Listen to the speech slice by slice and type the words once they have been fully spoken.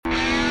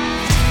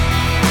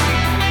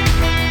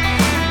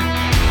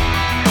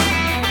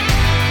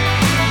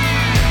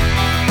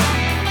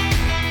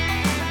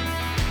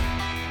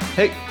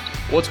Hey,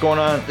 what's going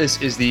on?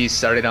 This is the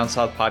Saturday Down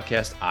South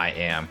podcast. I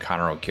am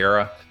Connor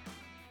O'Gara.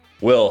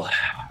 Will,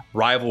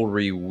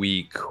 rivalry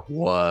week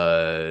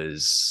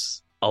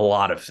was a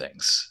lot of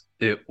things.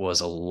 It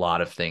was a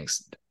lot of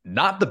things.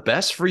 Not the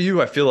best for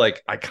you. I feel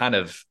like I kind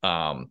of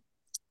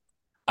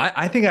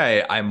I think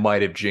I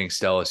might have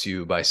jinxed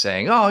LSU by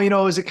saying,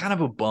 oh, is it kind of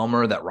a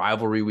bummer that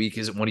rivalry week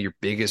isn't one of your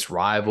biggest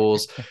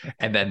rivals?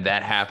 And then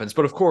that happens.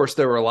 But of course,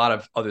 there were a lot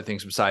of other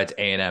things besides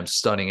A&M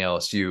stunning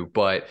LSU,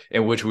 but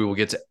in which we will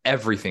get to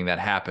everything that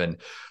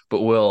happened.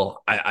 But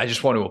Will, I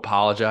just want to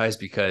apologize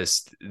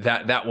because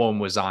that one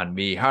was on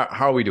me. How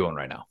are we doing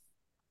right now?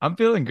 I'm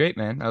feeling great,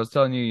 man. I was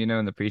telling you,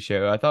 in the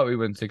pre-show, I thought we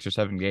win 6 or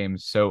 7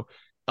 games. So,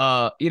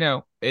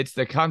 it's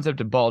the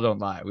concept of ball don't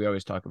lie. We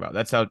always talk about.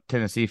 That's how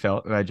Tennessee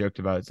felt, and I joked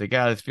about it. It's like,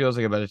 this feels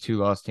like about a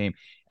 2-loss team.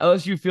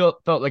 LSU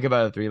felt like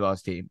about a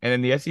 3-loss team, and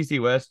in the SEC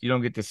West, you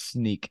don't get to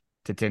sneak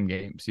to 10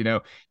 games.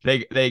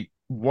 They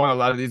won a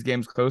lot of these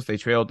games close. They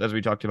trailed, as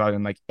we talked about,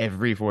 in like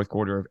every fourth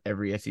quarter of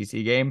every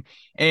SEC game,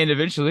 and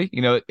eventually,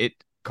 it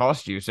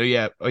cost you. So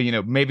yeah,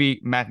 maybe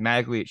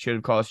mathematically it should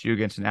have cost you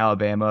against an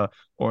Alabama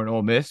or an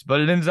Ole Miss,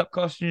 but it ends up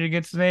costing you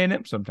against an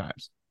A&M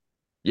sometimes.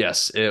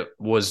 Yes, it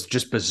was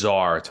just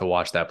bizarre to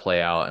watch that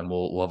play out, and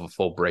we'll have a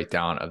full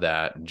breakdown of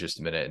that in just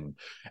a minute and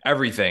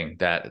everything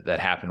that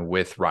happened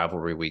with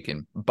rivalry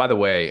weekend. By the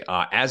way,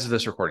 as of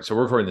this recording, so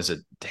we're recording this at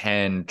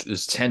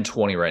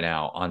 10:20 right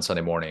now on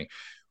Sunday morning.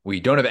 We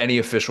don't have any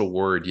official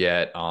word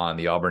yet on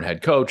the Auburn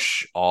head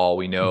coach. All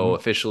we know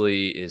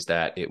officially is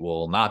that it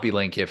will not be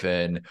Lane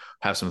Kiffin.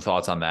 Have some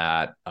thoughts on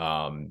that.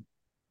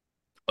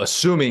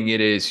 Assuming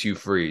it is Hugh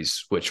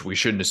Freeze, which we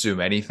shouldn't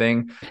assume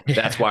anything.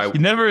 That's why you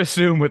never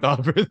assume with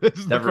Auburn.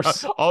 Never.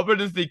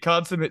 Auburn is the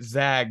consummate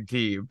Zag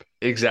team.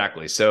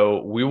 Exactly.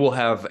 So we will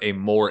have a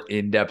more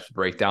in-depth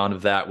breakdown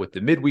of that with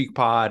the midweek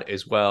pod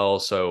as well.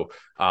 So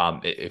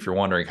if you're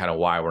wondering kind of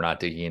why we're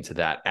not digging into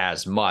that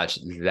as much,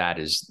 that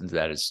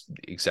is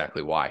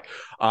exactly why.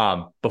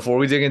 Before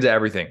we dig into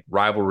everything,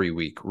 rivalry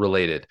week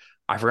related,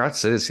 I forgot to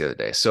say this the other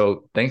day.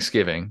 So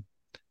Thanksgiving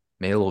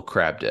made a little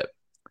crab dip.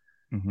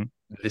 Mm-hmm.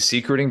 The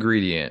secret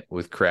ingredient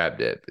with crab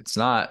dip, it's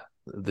not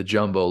the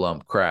jumbo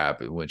lump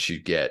crab, which you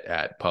get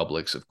at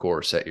Publix, of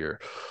course, at your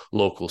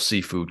local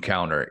seafood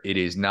counter. It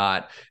is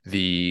not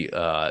the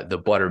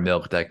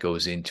buttermilk that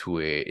goes into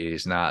it. It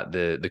is not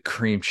the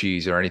cream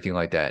cheese or anything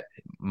like that.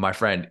 My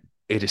friend,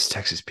 it is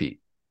Texas Pete.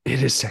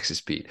 It is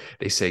Texas Pete.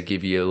 They say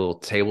give you a little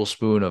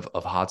tablespoon of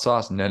hot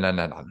sauce.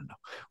 No.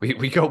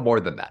 We go more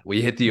than that.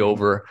 We hit the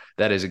over.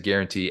 That is a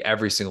guarantee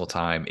every single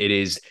time. It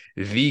is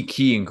the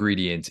key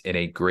ingredient in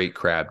a great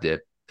crab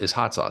dip is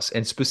hot sauce,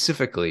 and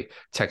specifically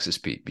Texas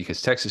Pete,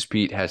 because Texas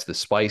Pete has the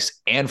spice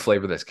and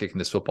flavor that's kicking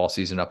this football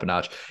season up a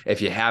notch.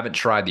 If you haven't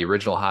tried the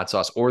original hot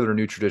sauce or their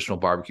new traditional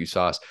barbecue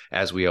sauce,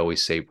 as we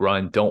always say,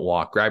 run, don't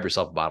walk. Grab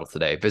yourself a bottle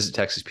today. Visit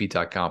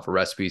TexasPete.com for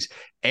recipes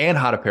and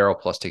hot apparel,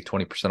 plus take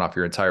 20% off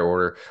your entire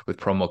order with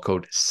promo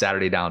code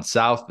Saturday Down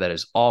South. That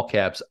is all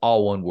caps,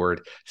 all one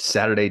word,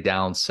 Saturday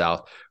Down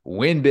South.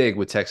 Win big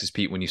with Texas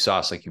Pete when you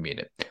sauce like you mean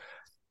it.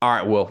 All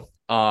right, Will.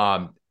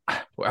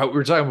 We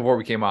were talking before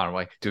we came on. I'm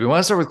like, do we want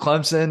to start with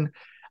Clemson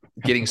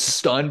getting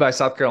stunned by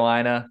South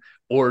Carolina,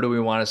 or do we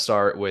want to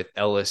start with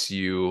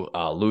LSU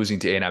losing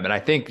to A&M? And I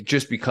think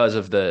just because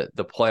of the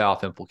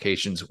playoff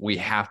implications, we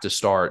have to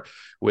start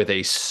with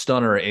a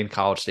stunner in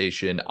College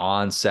Station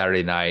on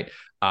Saturday night.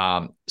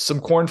 Some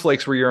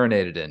cornflakes were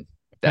urinated in.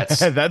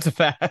 That's a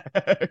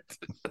fact.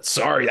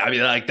 Sorry. I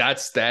mean, like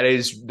that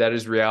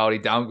is reality.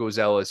 Down goes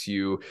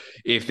LSU.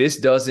 If this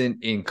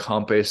doesn't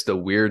encompass the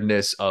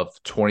weirdness of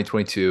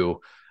 2022,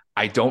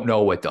 I don't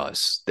know what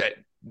does. That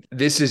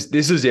this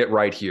is it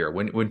right here.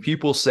 When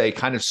people say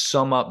kind of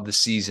sum up the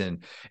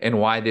season and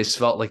why this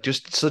felt like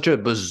just such a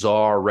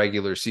bizarre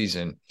regular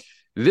season,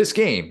 this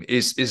game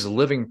is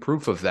living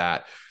proof of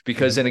that,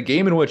 because in a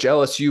game in which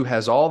LSU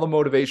has all the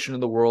motivation in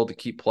the world to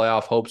keep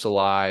playoff hopes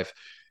alive,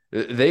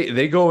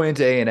 they go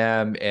into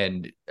A&M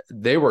and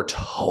they were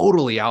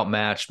totally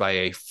outmatched by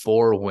a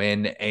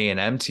 4-win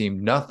A&M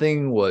team.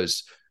 Nothing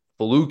was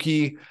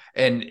fluky.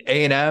 And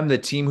A&M, the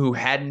team who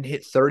hadn't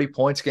hit 30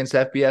 points against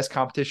FBS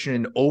competition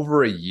in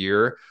over a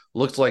year,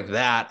 looked like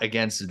that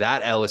against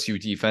that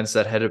LSU defense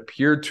that had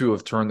appeared to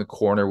have turned the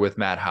corner with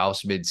Matt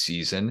House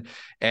midseason.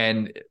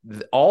 And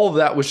all of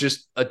that was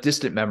just a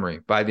distant memory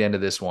by the end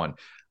of this one.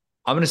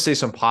 I'm going to say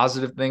some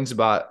positive things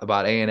about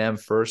A&M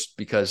first,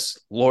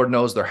 because Lord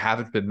knows there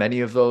haven't been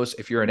many of those.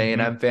 If you're an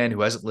A&M fan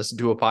who hasn't listened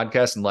to a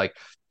podcast in like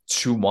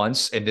 2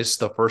 months, and this is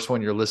the first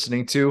one you're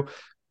listening to,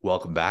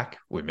 welcome back.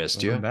 We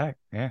missed you. Welcome back.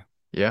 Yeah.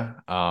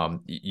 Yeah.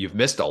 You've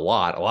missed a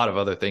lot. A lot of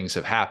other things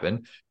have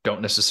happened.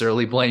 Don't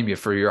necessarily blame you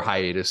for your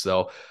hiatus,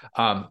 though.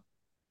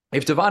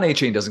 If Devon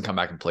Achane doesn't come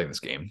back and play in this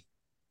game,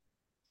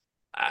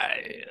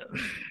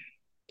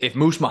 if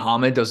Moose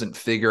Muhammad doesn't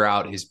figure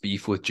out his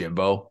beef with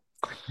Jimbo,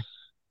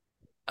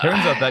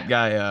 turns out that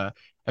guy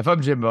If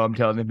I'm Jimbo, I'm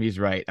telling him he's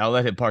right. I'll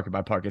let him park in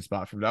my parking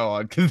spot from now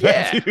on because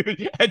Yeah.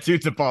 that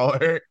dude's a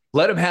baller.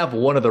 Let him have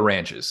one of the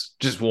ranches,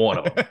 just one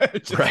of them,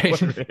 Just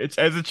right? one ranch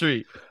as a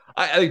treat.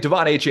 I think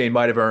Devon Achane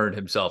might have earned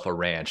himself a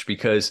ranch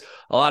because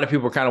a lot of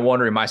people were kind of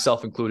wondering,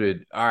 myself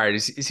included, all right,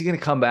 is he going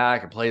to come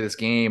back and play this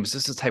game? Is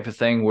this the type of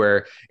thing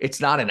where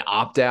it's not an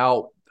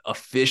opt-out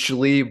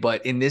officially,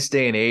 but in this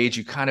day and age,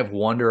 you kind of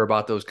wonder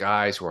about those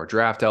guys who are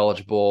draft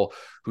eligible,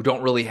 who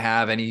don't really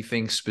have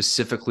anything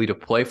specifically to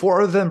play for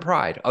other than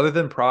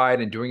pride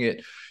and doing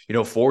it,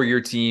 for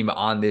your team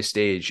on this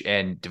stage.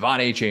 And Devon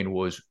Achane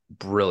was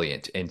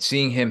brilliant, and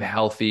seeing him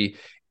healthy,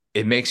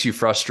 it makes you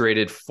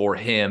frustrated for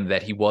him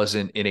that he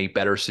wasn't in a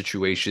better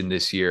situation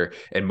this year.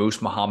 And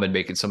Moose Muhammad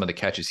making some of the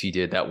catches he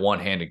did, that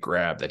one-handed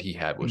grab that he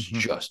had was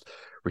just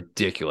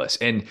ridiculous.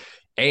 And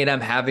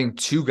A&M having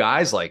two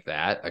guys like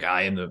that, a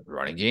guy in the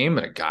running game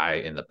and a guy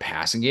in the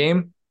passing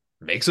game,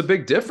 makes a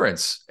big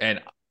difference.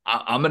 And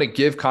I'm going to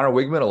give Connor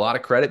Wigman a lot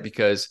of credit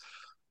because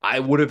I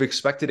would have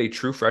expected a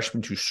true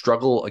freshman to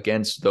struggle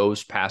against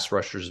those pass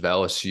rushers of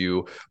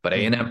LSU, but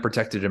A&M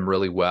protected him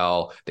really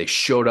well. They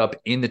showed up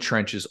in the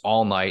trenches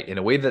all night in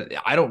a way that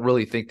I don't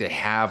really think they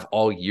have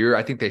all year.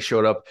 I think they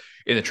showed up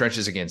in the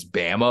trenches against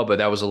Bama, but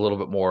that was a little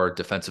bit more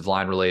defensive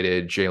line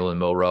related. Jalen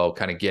Milroe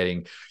kind of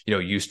getting,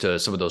 used to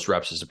some of those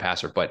reps as a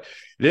passer. But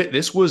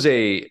this was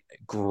a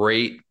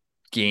great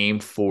game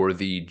for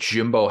the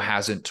Jimbo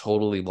hasn't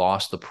totally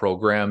lost the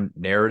program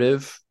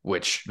narrative,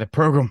 which the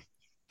program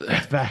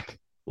is back.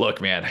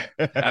 Look, man,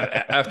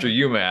 after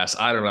UMass,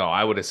 I don't know.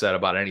 I would have said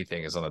about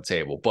anything is on the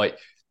table, but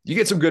you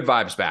get some good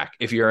vibes back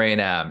if you're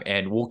A&M,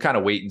 and we'll kind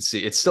of wait and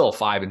see. It's still a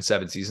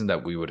 5-7 season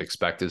that we would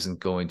expect isn't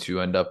going to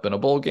end up in a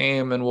bowl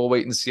game, and we'll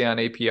wait and see on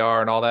APR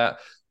and all that.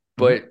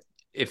 But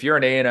if you're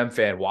an A&M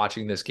fan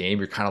watching this game,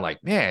 you're kind of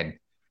like, man,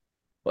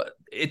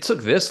 it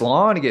took this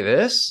long to get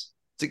this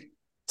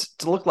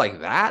to look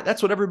like that.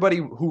 That's what everybody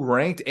who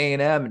ranked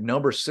A&M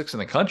number 6 in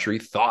the country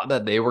thought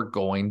that they were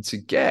going to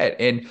get.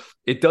 And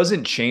it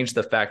doesn't change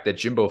the fact that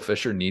Jimbo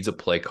Fisher needs a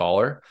play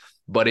caller,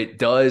 but it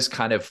does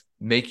kind of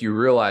make you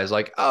realize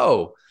like,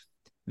 oh,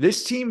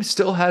 this team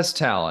still has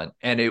talent,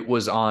 and it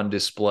was on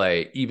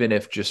display, even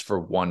if just for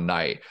one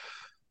night.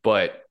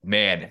 But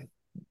man,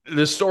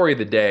 the story of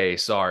the day,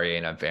 sorry,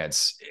 A&M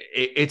fans,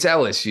 it's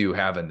LSU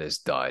having this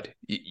dud.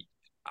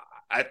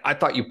 I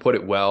thought you put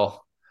it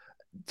well,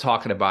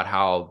 talking about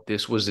how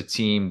this was a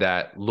team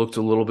that looked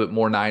a little bit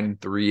more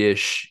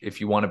 9-3-ish. If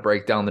you want to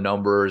break down the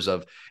numbers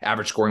of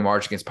average scoring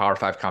margin against Power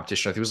 5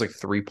 competition, I think it was like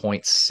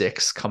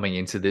 3.6 coming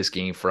into this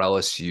game for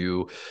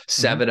LSU.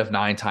 7 of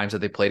 9 times that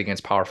they played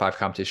against Power 5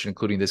 competition,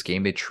 including this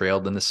game, they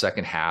trailed in the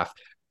second half.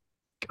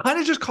 Kind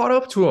of just caught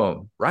up to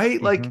them, right?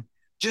 Like,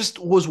 just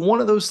was one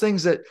of those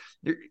things that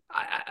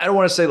I don't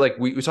want to say like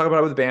we talk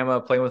about it with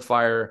Bama, playing with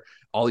fire,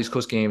 all these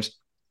close games.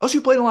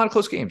 LSU played a lot of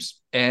close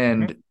games,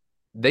 and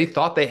they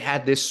thought they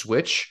had this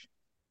switch,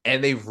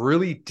 and they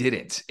really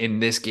didn't in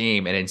this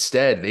game. And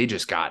instead, they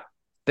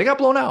got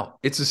blown out.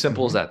 It's as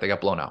simple as that. They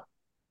got blown out.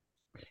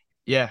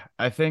 Yeah,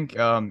 I think,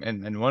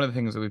 and one of the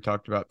things that we've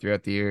talked about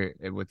throughout the year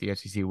with the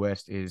SEC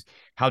West is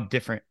how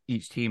different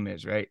each team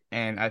is, right?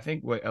 And I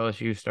think what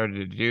LSU started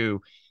to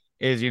do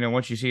is,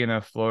 once you see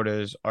enough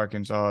Floridas,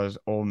 Arkansas,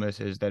 Ole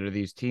Misses that are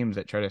these teams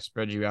that try to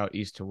spread you out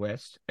east to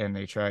west, and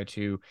they try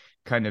to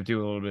kind of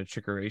do a little bit of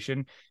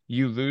trickeration,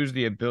 you lose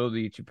the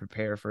ability to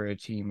prepare for a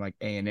team like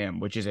A&M,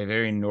 which is a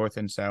very north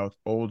and south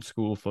old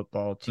school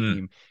football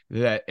team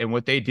and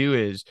what they do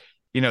is,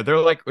 they're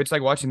like, it's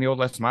like watching the old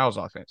Les Miles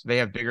offense. They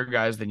have bigger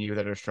guys than you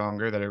that are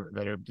stronger, that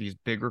are these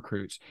big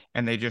recruits,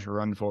 and they just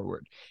run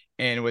forward.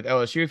 And with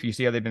LSU, if you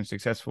see how they've been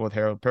successful with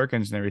Harold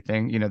Perkins and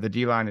everything, the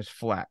D-line is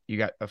flat. You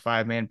got a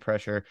 5-man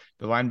pressure.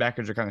 The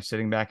linebackers are kind of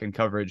sitting back in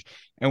coverage.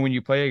 And when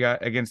you play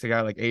against a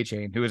guy like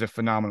Achane, who is a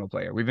phenomenal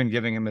player, we've been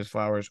giving him his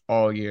flowers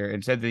all year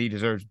and said that he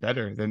deserves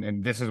better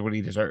and this is what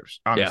he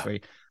deserves,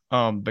 honestly.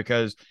 Yeah.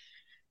 Because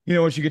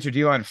once you get your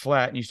D-line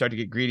flat and you start to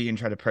get greedy and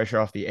try to pressure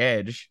off the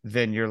edge,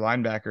 then your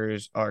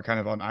linebackers are kind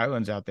of on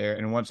islands out there.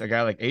 And once a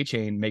guy like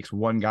Achane makes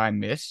one guy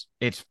miss,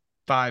 it's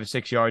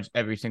 5-6 yards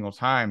every single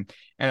time.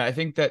 And I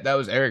think that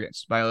was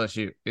arrogance by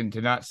LSU, and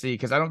to not see,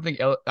 because I don't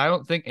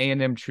think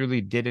A&M truly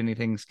did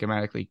anything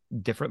schematically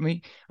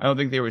differently. I don't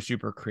think they were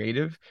super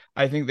creative.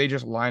 I think they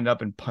just lined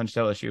up and punched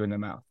LSU in the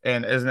mouth.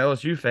 And as an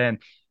LSU fan,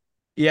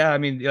 yeah, I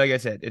mean, like I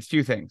said, it's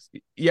two things.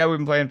 Yeah, we've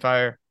been playing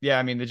fire. Yeah,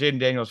 I mean, the Jaden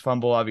Daniels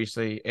fumble,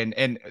 obviously,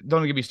 and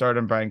don't get me started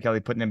on Brian Kelly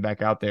putting him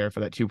back out there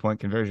for that 2-point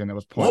conversion. That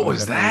was pointless. What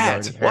was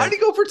that? Why did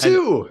he go for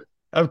 2?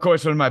 Of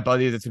course, one of my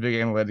buddies that's a big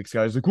analytics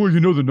guy is like, well,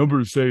 the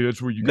numbers say that's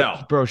where you go.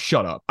 Bro,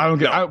 shut up. I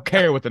don't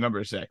care what the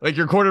numbers say. Like,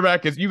 your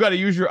quarterback you got to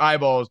use your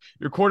eyeballs.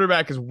 Your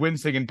quarterback is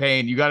wincing in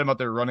pain. You got him out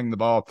there running the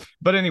ball.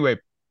 But anyway,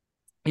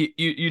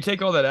 you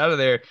take all that out of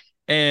there.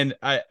 And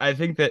I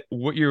think that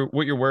what you're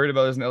worried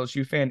about as an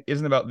LSU fan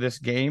isn't about this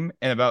game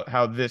and about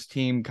how this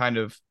team kind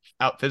of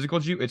out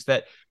physicaled you. It's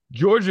that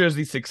Georgia is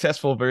the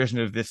successful version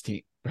of this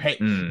team. right?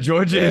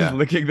 Georgia is Yeah.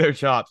 licking their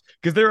chops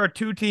because there are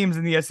two teams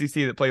in the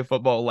SEC that play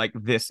football like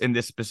this in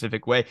this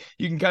specific way.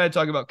 You can kind of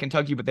talk about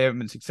Kentucky, but they haven't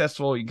been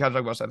successful. You can kind of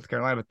talk about South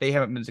Carolina, but they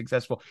haven't been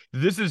successful.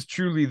 This is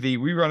truly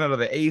we run out of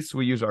the ace,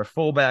 we use our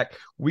fullback,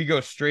 we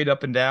go straight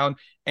up and down.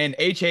 And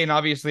A-Chain,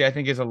 obviously, I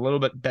think is a little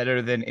bit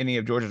better than any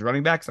of Georgia's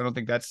running backs. I don't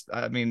think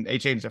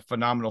A-Chain's a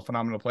phenomenal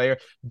player.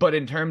 But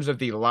in terms of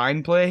the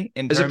line play,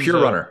 As a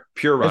pure runner,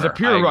 as a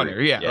pure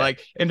runner, yeah.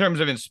 like in terms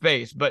of in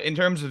space, but in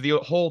terms of the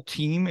whole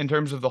team, in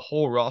terms of the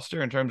whole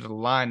roster, in terms of the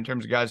line, in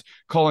terms of guys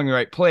calling the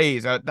right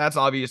plays, that's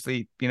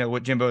obviously,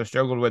 what Jimbo has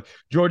struggled with.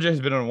 Georgia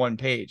has been on one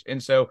page.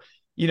 And so,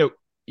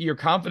 your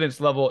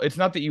confidence level, it's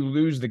not that you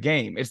lose the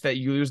game, it's that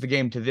you lose the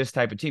game to this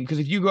type of team. Because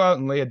if you go out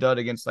and lay a dud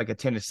against like a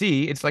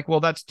Tennessee, it's like,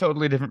 well, that's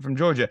totally different from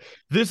Georgia.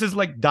 This is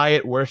like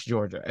diet worse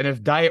Georgia. And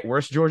if diet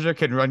worse Georgia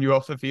can run you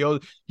off the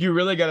field, you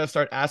really got to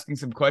start asking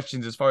some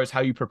questions as far as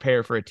how you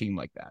prepare for a team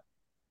like that.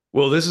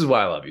 Well, this is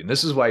why I love you. And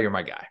this is why you're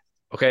my guy.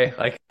 Okay.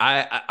 Like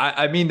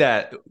I mean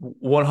that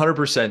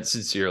 100%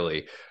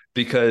 sincerely,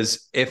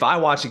 because if I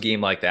watch a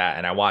game like that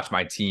and I watch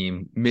my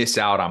team miss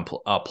out on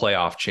a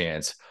playoff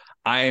chance,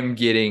 I'm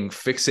getting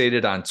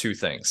fixated on two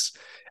things.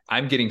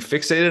 I'm getting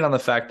fixated on the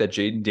fact that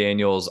Jaden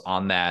Daniels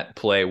on that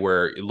play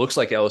where it looks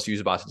like LSU is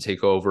about to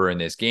take over in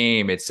this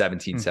game. It's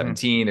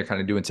 17-17. They're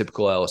kind of doing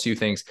typical LSU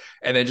things.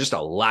 And then just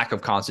a lack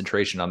of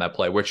concentration on that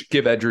play, which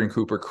give Edgerrin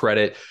Cooper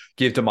credit,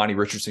 give Damani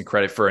Richardson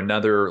credit for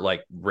another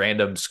like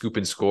random scoop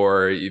and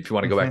score. If you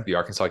want to go back to the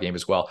Arkansas game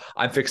as well,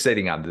 I'm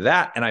fixating on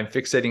that. And I'm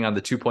fixating on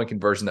the 2-point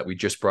conversion that we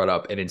just brought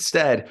up. And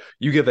instead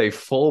you give a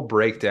full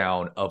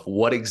breakdown of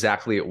what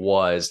exactly it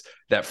was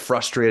that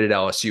frustrated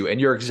LSU. And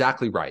you're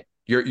exactly right.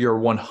 You're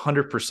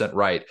 100%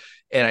 right.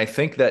 And I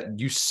think that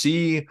you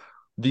see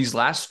these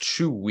last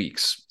 2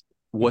 weeks,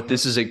 what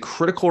this is a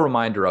critical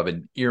reminder of,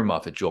 an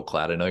earmuff at Joel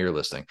Klatt. I know you're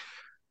listening.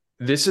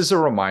 This is a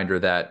reminder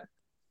that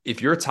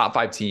if you're a top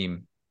 5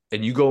 team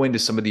and you go into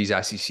some of these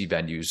SEC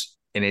venues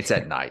and it's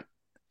at night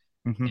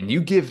and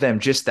you give them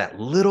just that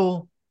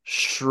little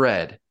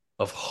shred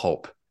of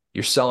hope,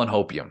 you're selling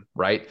hopium,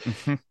 right?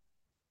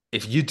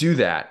 If you do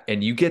that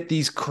and you get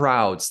these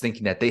crowds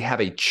thinking that they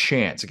have a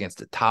chance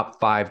against a top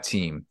 5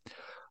 team,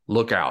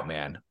 look out,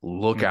 man.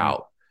 Look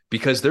out.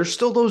 Because there's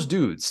still those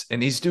dudes,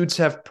 and these dudes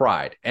have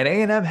pride. And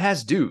A&M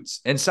has dudes.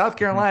 And South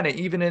Carolina,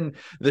 even in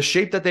the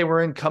shape that they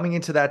were in coming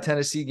into that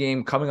Tennessee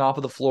game, coming off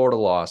of the Florida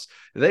loss,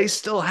 they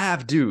still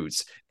have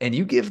dudes. And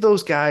you give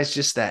those guys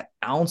just that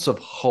ounce of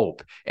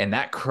hope, and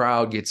that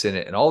crowd gets in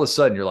it. And all of a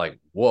sudden, you're like,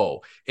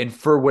 whoa. And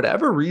for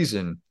whatever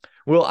reason,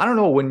 well, I don't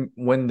know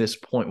when this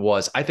point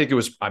was. I think it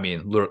was,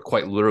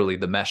 quite literally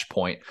the mesh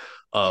point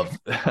of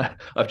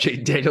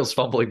Jaden Daniels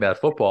fumbling that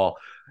football.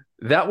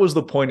 That was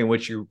the point in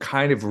which you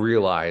kind of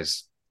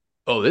realize,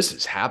 oh, this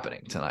is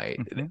happening tonight.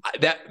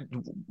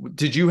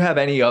 Did you have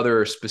any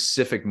other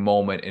specific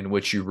moment in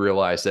which you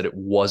realized that it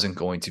wasn't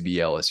going to be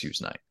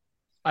LSU's night?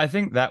 I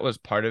think that was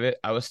part of it.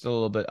 I was still a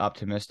little bit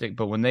optimistic,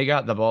 but when they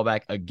got the ball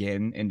back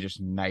again and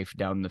just knifed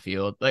down the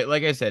field,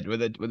 like I said,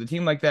 with a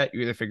team like that,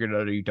 you either figure it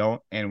out or you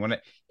don't. And when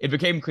it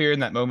became clear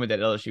in that moment that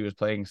LSU was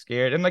playing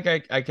scared, and like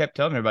I kept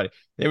telling everybody,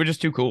 they were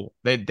just too cool.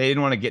 They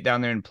didn't want to get down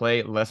there and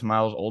play Les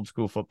Miles old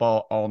school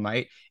football all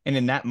night. And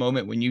in that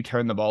moment, when you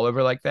turn the ball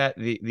over like that,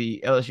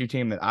 the LSU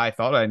team that I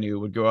thought I knew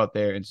would go out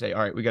there and say,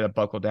 all right, we got to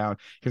buckle down.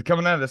 Because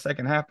coming out of the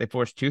second half, they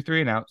forced 2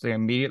 3 and outs. They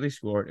immediately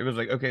scored. It was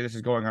like, okay, this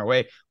is going our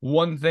way.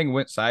 One thing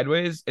went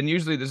sideways, and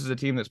usually this is a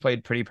team that's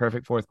played pretty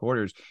perfect fourth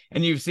quarters,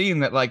 and you've seen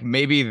that like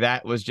maybe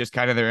that was just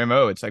kind of their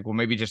MO. It's like, well,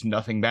 maybe just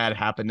nothing bad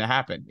happened to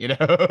happen,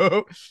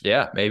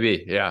 Yeah,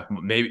 maybe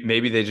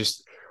they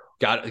just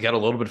got a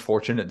little bit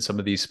fortunate in some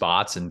of these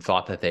spots and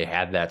thought that they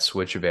had that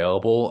switch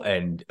available,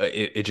 and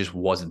it just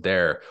wasn't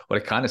there. What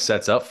it kind of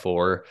sets up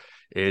for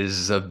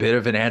is a bit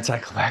of an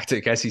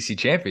anticlimactic SEC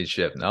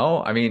championship. No,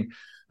 I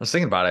was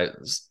thinking about it.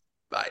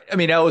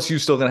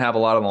 LSU's still going to have a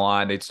lot on the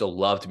line. They'd still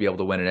love to be able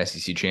to win an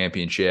SEC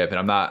championship,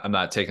 and I'm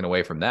not taking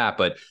away from that.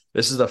 But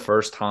this is the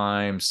first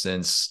time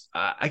since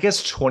I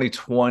guess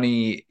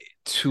 2020,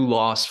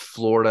 2-loss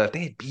Florida. If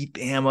they had beat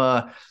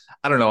Bama,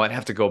 I don't know. I'd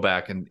have to go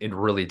back and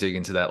really dig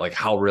into that, like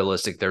how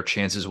realistic their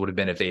chances would have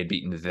been if they had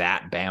beaten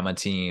that Bama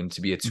team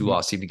to be a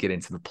 2-loss team to get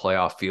into the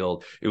playoff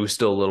field. It was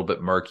still a little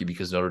bit murky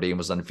because Notre Dame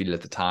was undefeated at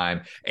the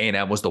time.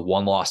 A&M was the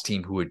 1-loss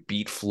team who would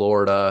beat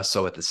Florida.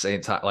 So at the same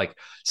time,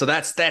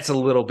 that's a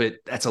little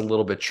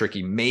bit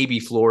tricky. Maybe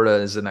Florida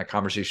is in that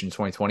conversation in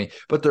 2020,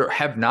 but there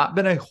have not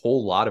been a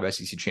whole lot of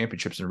SEC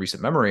championships in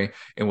recent memory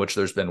in which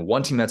there's been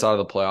one team that's out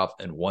of the playoff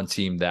and one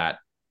team that,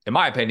 in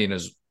my opinion,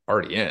 is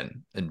already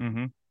in.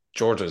 And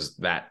Georgia's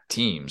that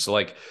team.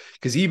 So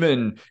because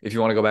even if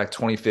you want to go back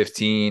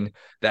 2015,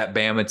 that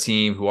Bama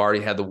team who already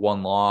had the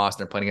 1 loss,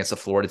 they're playing against the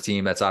Florida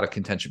team that's out of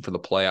contention for the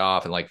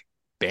playoff. And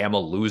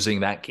Bama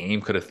losing that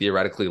game could have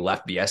theoretically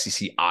left the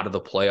SEC out of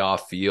the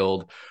playoff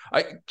field.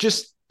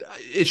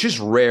 It's just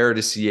rare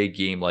to see a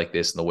game like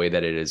this in the way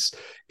that it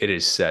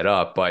is set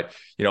up. But,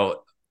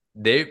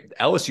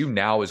 LSU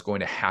now is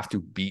going to have to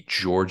beat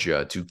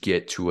Georgia to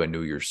get to a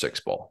New Year's Six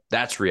bowl.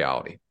 That's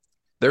reality.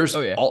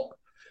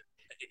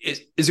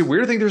 Is it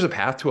weird to think there's a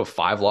path to a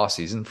 5-loss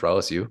season for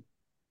LSU?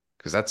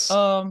 Because that's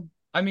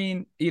I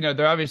mean,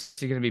 they're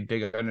obviously going to be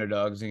big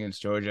underdogs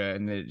against Georgia,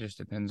 and it just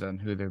depends on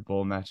who their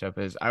bowl matchup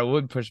is. I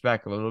would push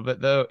back a little bit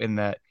though, in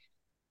that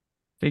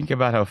think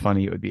about how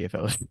funny it would be if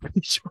LSU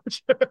beat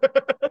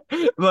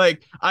Georgia.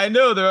 Like, I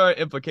know there are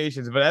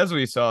implications, but as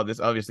we saw, this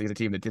obviously is a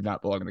team that did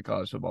not belong in the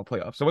college football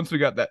playoff. So once we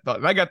got that thought,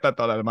 and I got that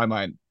thought out of my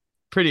mind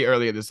pretty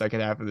early in the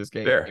second half of this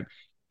game. fair.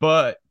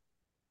 But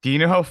do you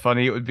know how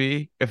funny it would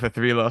be if a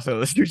 3-loss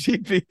LSU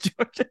team beat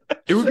Georgia?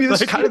 It would be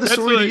this kind of the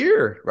story of the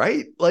year,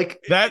 right? Like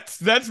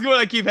that's what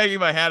I keep hanging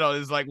my hat on.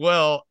 Is like,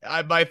 well,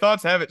 my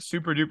thoughts haven't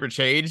super duper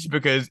changed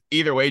because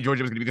either way,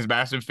 Georgia was going to be this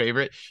massive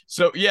favorite.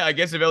 So yeah, I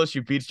guess if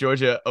LSU beats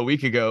Georgia a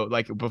week ago,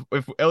 like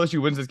if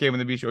LSU wins this game and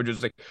then beats Georgia,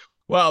 it's like,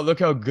 wow, look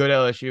how good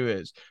LSU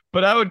is.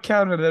 But I would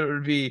counter that it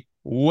would be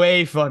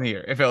way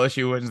funnier if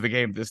LSU wins the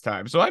game this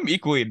time. So I'm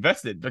equally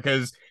invested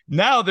because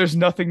now there's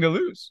nothing to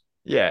lose.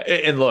 Yeah,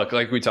 and look,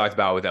 like we talked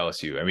about with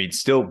LSU, I mean,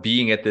 still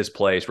being at this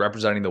place,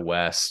 representing the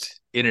West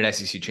in an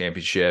SEC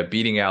championship,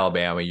 beating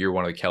Alabama, year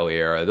one of the Kelly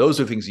era, those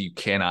are things that you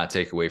cannot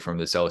take away from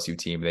this LSU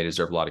team. They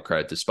deserve a lot of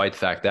credit, despite the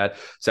fact that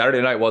Saturday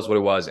night was what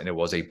it was, and it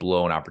was a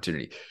blown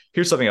opportunity.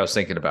 Here's something I was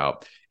thinking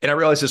about, and I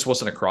realized this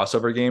wasn't a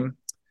crossover game,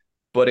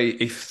 but a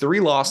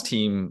 3-loss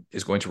team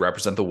is going to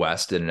represent the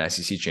West in an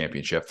SEC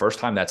championship. First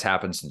time that's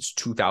happened since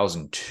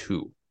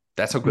 2002.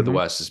 That's how good the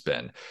West has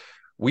been.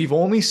 We've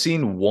only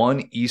seen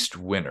one East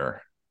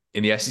winner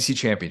in the SEC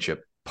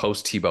championship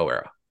post Tebow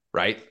era,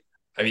 right?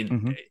 I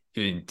mean,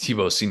 in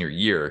Tebow's senior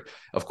year,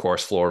 of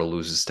course, Florida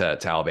loses to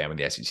Alabama in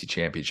the SEC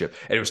championship.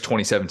 And it was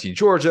 2017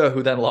 Georgia,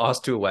 who then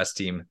lost to a West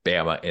team,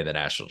 Bama, in the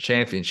national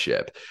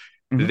championship.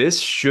 This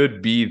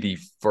should be the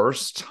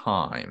first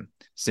time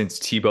since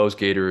Tebow's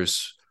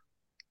Gators,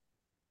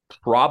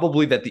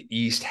 probably, that the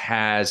East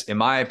has, in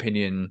my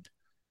opinion,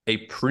 a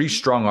pretty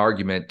strong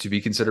argument to be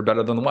considered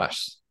better than the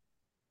West.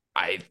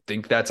 I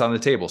think that's on the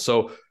table.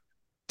 So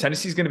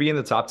Tennessee's going to be in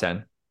the top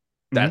 10.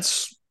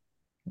 That's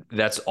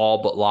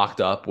all but locked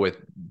up with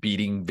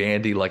beating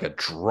Vandy like a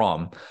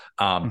drum.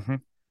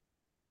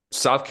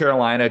 South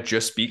Carolina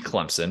just beat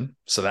Clemson,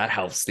 so that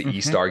helps the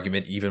East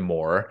argument even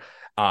more.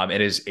 It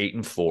is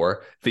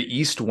 8-4. The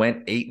East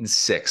went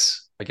 8-6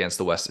 against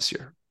the West this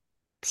year.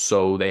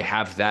 So they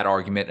have that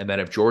argument. And then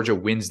if Georgia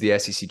wins the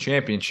SEC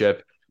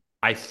championship,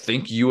 I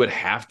think you would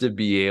have to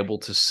be able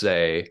to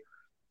say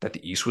that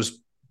the East was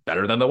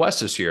better than the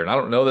West this year. And I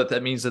don't know that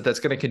that means that that's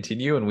going to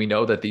continue. And we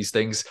know that these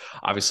things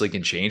obviously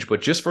can change,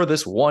 but just for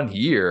this 1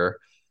 year,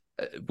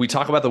 we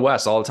talk about the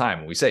West all the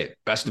time. We say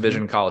best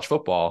division in college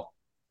football.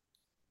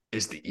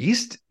 Is the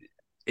East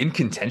in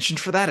contention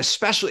for that?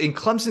 Especially in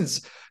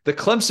the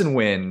Clemson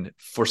win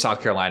for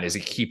South Carolina is a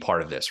key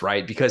part of this,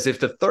 right? Because if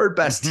the third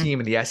best team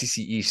in the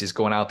SEC East is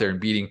going out there and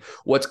beating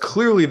what's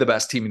clearly the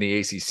best team in the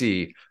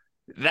ACC,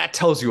 that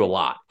tells you a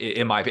lot,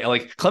 in my opinion.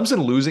 Like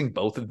Clemson losing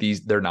both of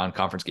their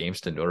non-conference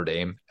games to Notre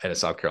Dame and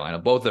South Carolina,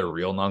 both their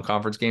real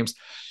non-conference games.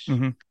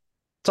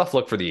 Tough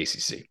look for the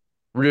ACC.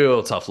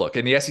 Real tough look.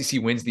 And the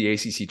SEC wins the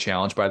ACC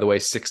challenge, by the way,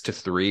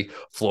 6-3.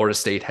 Florida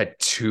State had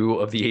 2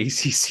 of the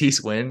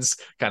ACC's wins.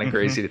 Kind of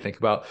crazy to think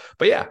about.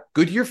 But yeah,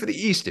 good year for the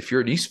East. If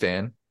you're an East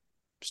fan,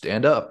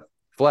 stand up,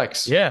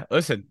 flex. Yeah,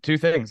 listen, 2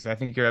 things. I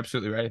think you're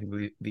absolutely right. I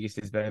think the East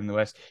is better than the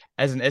West.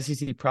 As an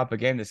SEC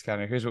propagandist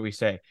counter, here's what we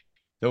say.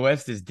 The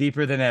West is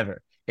deeper than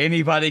ever.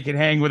 Anybody can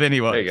hang with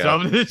anyone. So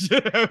I'm going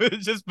to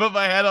just put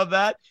my head on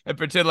that and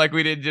pretend like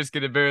we didn't just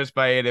get embarrassed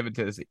by A&M and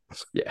Tennessee.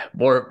 Yeah,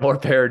 more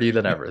parody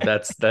than ever.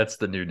 That's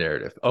the new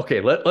narrative.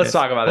 Okay, let's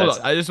talk about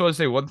that. I just want to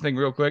say one thing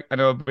real quick. I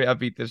know I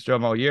beat this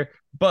drum all year,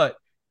 but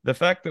the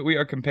fact that we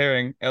are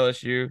comparing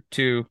LSU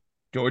to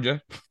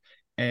Georgia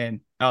and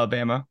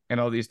Alabama and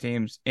all these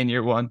teams in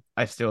year one,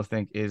 I still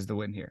think is the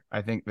win here.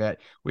 I think that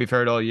we've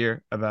heard all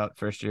year about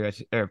first year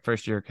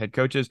head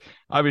coaches.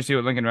 Obviously,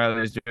 what Lincoln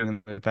Riley is doing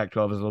in the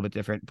Pac-12 is a little bit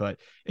different. But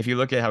if you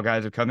look at how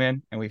guys have come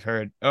in and we've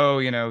heard,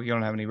 you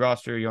don't have any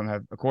roster, you don't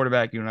have a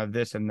quarterback, you don't have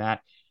this and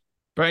that.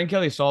 Brian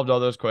Kelly solved all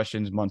those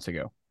questions months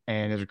ago,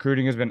 and his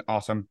recruiting has been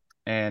awesome.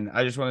 And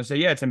I just want to say,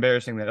 yeah, it's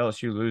embarrassing that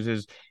LSU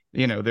loses,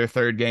 their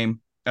third game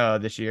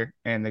this year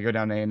and they go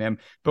down to A&M.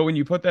 But when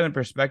you put that in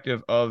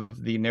perspective of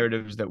the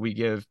narratives that we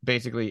give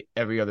basically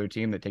every other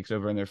team that takes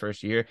over in their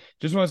first year,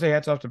 just want to say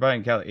hats off to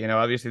Brian Kelly.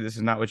 Obviously this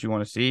is not what you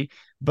want to see,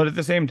 but at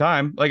the same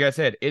time, like I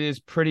said, it is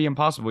pretty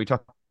impossible. We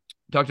talked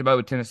about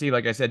with Tennessee,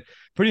 like I said,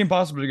 pretty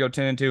impossible to go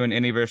 10-2 in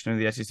any version of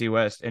the SEC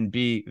West and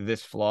be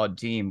this flawed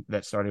team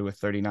that started with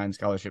 39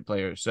 scholarship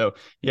players. So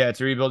yeah,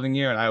 it's a rebuilding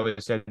year. And I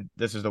always said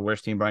this is the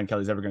worst team Brian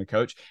Kelly's ever going to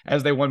coach.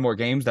 As they won more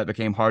games, that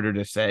became harder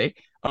to say.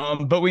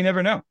 But we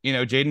never know.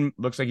 Jaden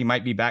looks like he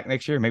might be back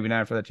next year. Maybe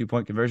not after that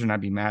 2-point conversion.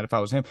 I'd be mad if I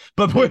was him.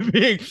 But point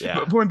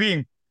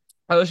being,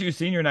 LSU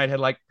senior night had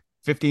like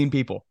 15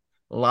 people.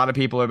 A lot of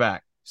people are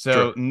back.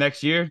 So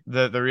next year,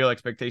 the real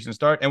expectations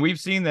start. And we've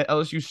seen that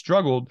LSU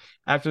struggled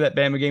after that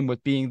Bama game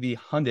with being the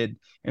hunted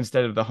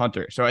instead of the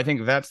hunter. So I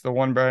think that's the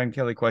one Brian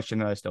Kelly question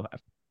that I still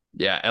have.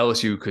 Yeah,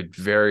 LSU could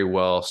very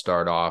well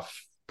start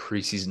off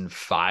preseason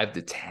 5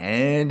 to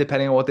 10,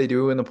 depending on what they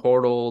do in the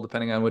portal,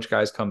 depending on which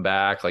guys come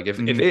back. Like if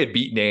they had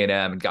beaten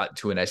A&M and got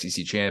to an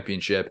SEC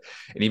championship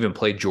and even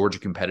played Georgia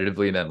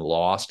competitively and then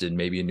lost in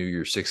maybe a New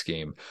Year's Six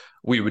game,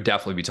 we would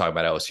definitely be talking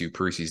about LSU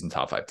preseason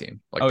top 5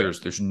 team. Like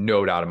there's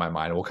no doubt in my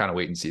mind. We'll kind of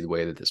wait and see the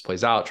way that this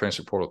plays out.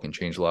 Transfer portal can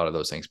change a lot of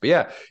those things. But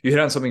yeah, you hit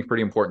on something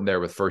pretty important there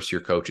with first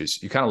year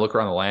coaches. You kind of look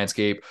around the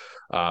landscape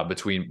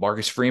between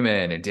Marcus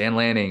Freeman and Dan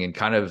Lanning and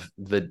kind of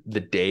the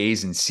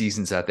days and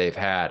seasons that they've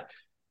had.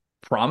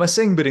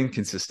 Promising, but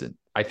inconsistent,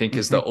 I think,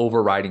 is the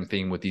overriding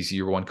theme with these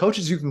year one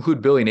coaches. You can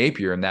include Billy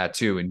Napier in that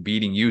too, and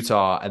beating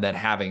Utah and then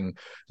having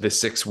the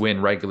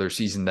 6-win regular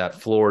season that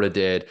Florida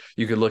did.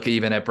 You could look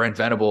even at Brent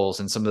Venables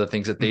and some of the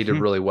things that they did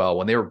really well.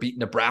 When they were beating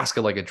Nebraska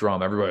like a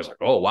drum, everybody was like,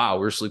 oh, wow,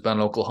 we're sleeping on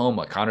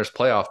Oklahoma. Connor's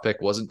playoff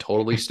pick wasn't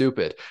totally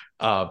stupid.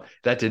 That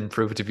didn't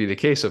prove it to be the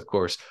case, of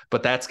course.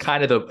 But that's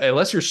kind of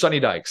unless you're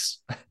Sonny Dykes,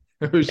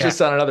 who's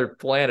just on another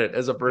planet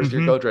as a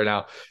first-year coach right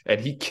now, and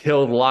he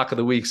killed Lock of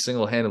the Week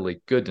single-handedly.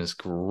 Goodness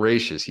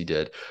gracious, he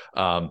did.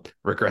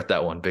 Regret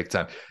that one big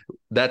time.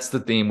 That's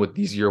the theme with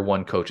these year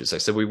one coaches. I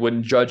said we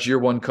wouldn't judge year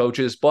one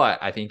coaches, but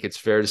I think it's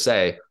fair to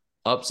say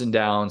ups and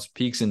downs,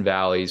 peaks and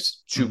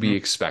valleys to be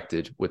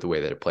expected with the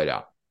way that it played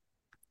out.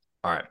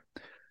 All right.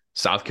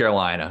 South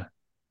Carolina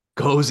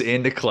goes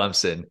into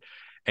Clemson,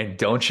 and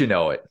don't you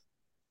know it,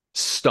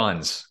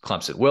 stuns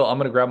Clemson. Will, I'm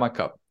going to grab my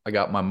cup. I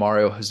got my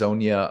Mario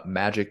Hazonia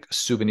Magic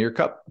Souvenir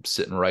Cup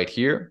sitting right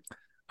here.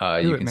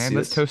 You can see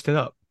Let's toast it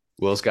up.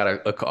 Will's got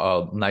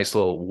a nice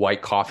little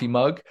white coffee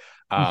mug.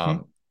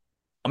 I'm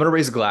going to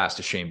raise a glass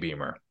to Shane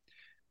Beamer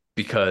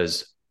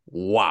because,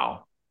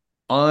 wow,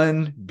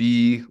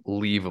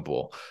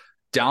 unbelievable.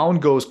 Down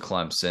goes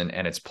Clemson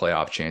and its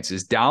playoff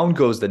chances. Down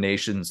goes the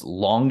nation's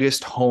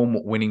longest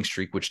home winning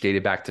streak, which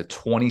dated back to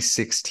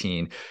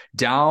 2016.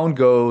 Down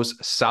goes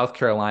South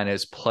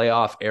Carolina's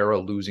playoff era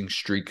losing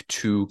streak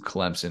to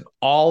Clemson.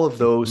 All of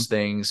those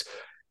things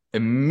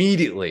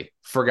immediately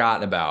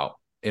forgotten about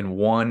in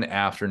one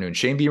afternoon.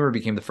 Shane Beamer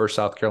became the first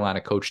South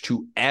Carolina coach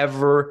to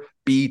ever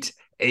beat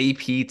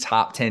AP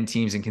top 10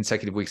 teams in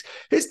consecutive weeks.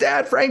 His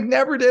dad, Frank,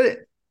 never did it.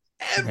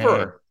 Ever.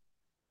 Man.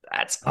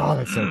 That's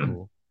so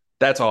cool.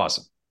 That's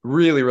awesome.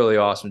 Really, really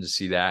awesome to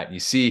see that. You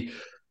see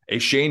a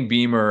Shane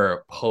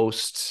Beamer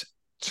post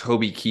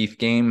Toby Keith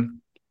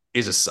game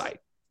is a sight.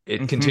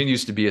 It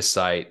continues to be a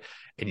sight.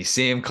 And you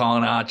see him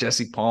calling out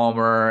Jesse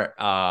Palmer.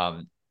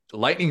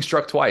 Lightning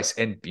struck twice.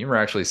 And Beamer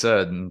actually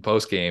said in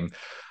post game,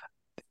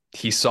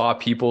 he saw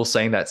people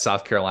saying that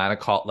South Carolina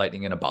caught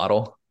lightning in a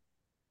bottle.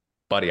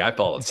 Buddy, I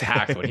felt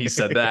attacked when he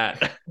said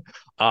that.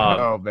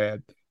 Oh,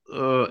 man.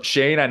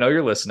 Shane, I know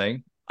you're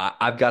listening.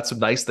 I've got some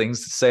nice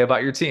things to say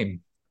about your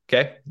team.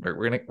 Okay,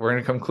 we're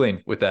gonna come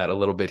clean with that a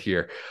little bit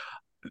here.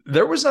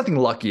 There was nothing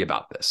lucky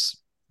about this.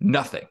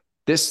 Nothing.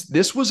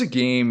 This was a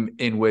game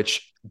in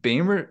which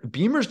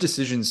Beamer's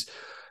decisions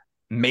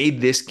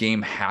made this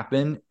game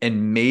happen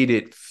and made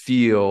it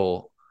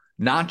feel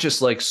not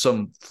just like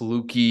some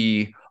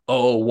fluky,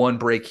 one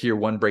break here,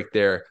 one break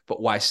there,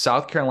 but why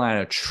South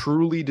Carolina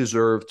truly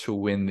deserved to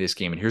win this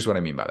game. And here's what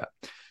I mean by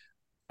that.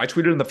 I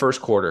tweeted in the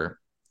first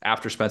quarter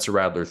after Spencer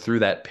Rattler threw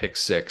that pick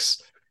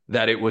six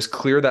that it was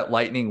clear that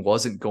lightning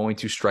wasn't going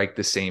to strike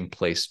the same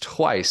place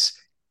twice,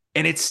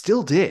 and it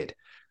still did.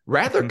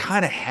 Rattler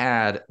kind of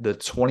had the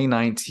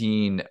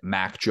 2019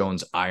 Mac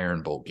Jones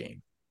Iron Bowl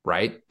game,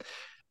 right?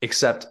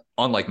 Except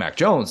unlike Mac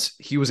Jones,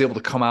 he was able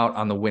to come out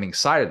on the winning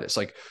side of this.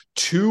 Like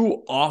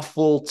 2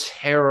 awful,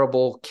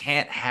 terrible,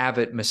 can't have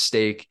it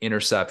mistake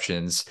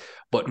interceptions,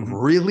 but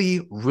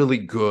really, really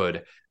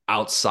good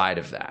outside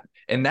of that.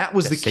 And that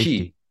was the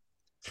key.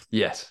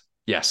 Yes.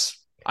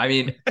 I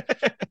mean,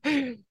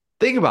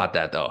 think about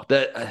that though.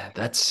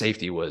 That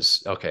safety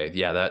was okay.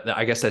 Yeah, that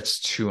I guess that's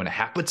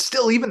 2.5. But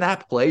still, even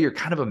that play, you're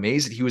kind of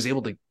amazed that he was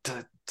able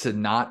to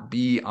not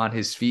be on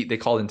his feet. They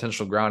called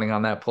intentional grounding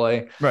on that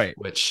play, right?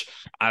 Which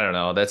I don't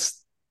know.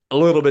 That's a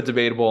little bit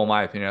debatable in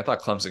my opinion. I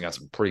thought Clemson got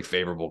some pretty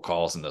favorable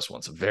calls in this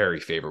one, some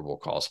very favorable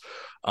calls.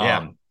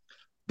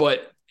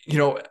 But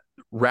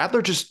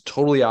Rattler just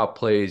totally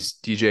outplays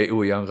DJ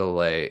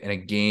Uiagalelei in a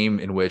game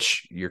in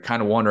which you're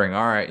kind of wondering,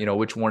 all right,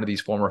 which one of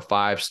these former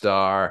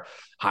 5-star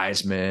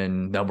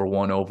Heisman, number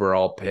 1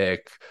 overall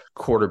pick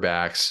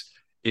quarterbacks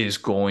is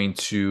going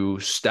to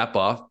step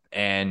up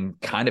and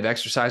kind of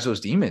exercise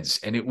those demons.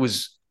 And it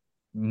was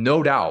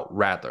no doubt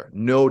Rattler,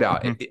 no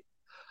doubt.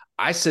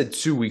 I said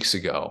 2 weeks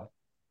ago,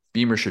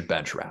 Beamer should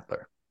bench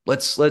Rattler.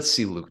 Let's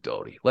see Luke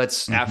Doty.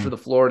 After the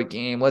Florida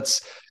game,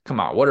 come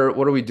on. What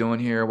are we doing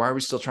here? Why are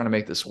we still trying to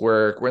make this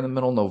work? We're in the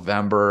middle of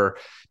November,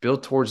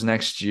 build towards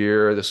next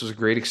year. This was a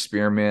great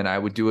experiment. I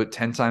would do it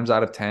 10 times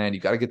out of 10. You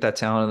got to get that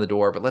talent in the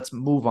door, but let's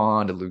move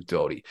on to Luke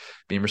Doty.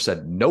 Beamer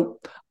said,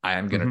 nope, I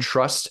am going to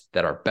trust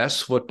that our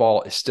best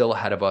football is still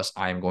ahead of us.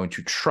 I am going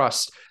to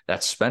trust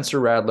that Spencer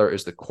Rattler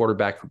is the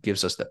quarterback who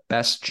gives us the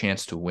best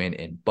chance to win.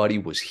 And buddy,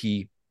 was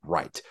he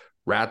right.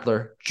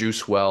 Rattler,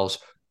 Juice Wells,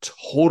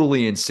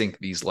 totally in sync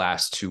these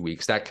last 2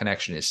 weeks. That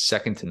connection is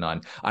second to none.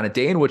 On a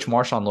day in which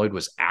Marshawn Lloyd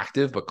was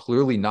active, but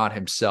clearly not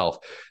himself,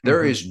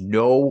 there is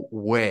no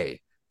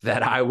way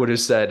that I would have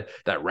said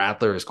that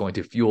Rattler is going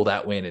to fuel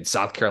that win and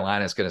South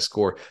Carolina is going to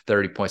score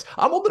 30 points.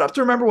 I'm old enough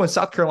to remember when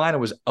South Carolina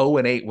was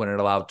 0-8 when it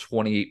allowed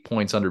 28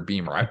 points under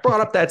Beamer. I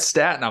brought up that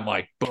stat and I'm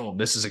like, boom,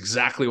 this is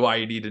exactly why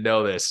you need to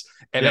know this.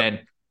 And then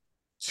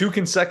 2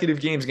 consecutive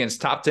games against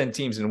top 10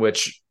 teams in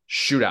which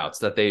shootouts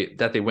that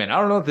they win. I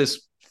don't know if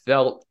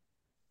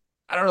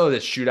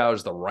shootout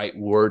is the right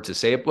word to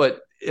say it, but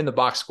in the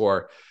box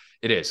score,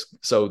 it is.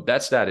 So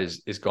that stat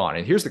is gone.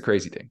 And here's the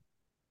crazy thing.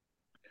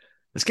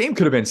 This game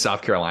could have been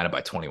South Carolina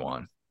by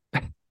 21.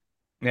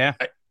 Yeah.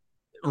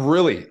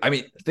 Really. I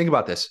mean, think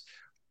about this.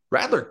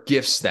 Rattler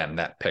gifts them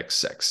that pick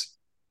 6.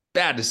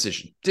 Bad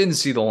decision. Didn't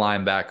see the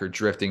linebacker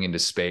drifting into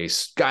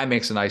space. Guy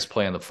makes a nice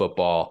play on the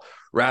football.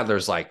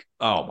 Rattler's like,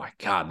 oh my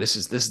God, this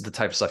is the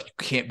type of stuff you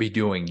can't be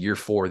doing year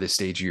 4, this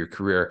stage of your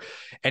career.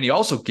 And he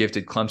also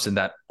gifted Clemson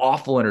that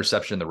awful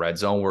interception in the red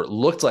zone where it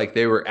looked like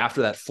they were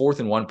after that 4th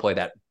and 1 play,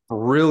 that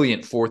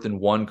brilliant 4th and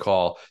 1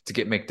 call to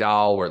get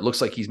McDowell where it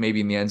looks like he's maybe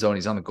in the end zone.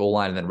 He's on the goal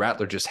line. And then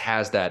Rattler just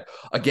has that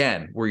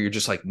again, where you're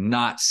just like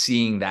not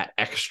seeing that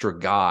extra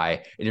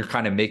guy and you're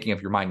kind of making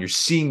up your mind. You're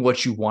seeing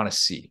what you want to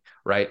see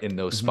right in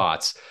those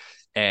spots.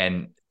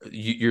 And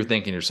you're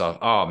thinking to yourself,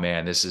 oh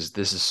man, this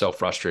is so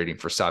frustrating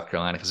for South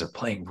Carolina because they're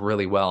playing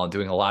really well and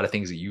doing a lot of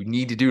things that you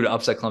need to do to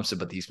upset Clemson,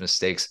 but these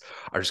mistakes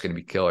are just going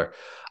to be killer.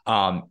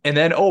 And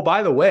then, oh,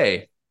 by the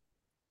way,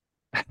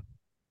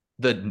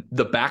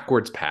 the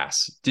backwards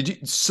pass. Did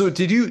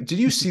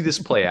you see this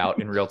play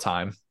out in real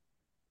time?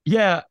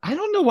 Yeah, I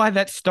don't know why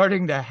that's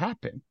starting to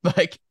happen.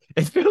 Like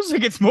it feels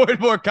like it's more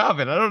and more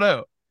common. I don't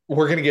know.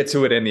 We're going to get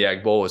to it in the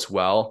Egg Bowl as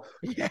well.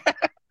 Yeah.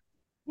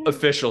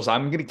 Officials,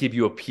 I'm going to give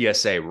you a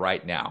PSA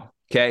right now.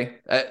 Okay.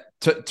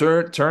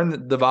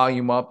 Turn the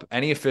volume up.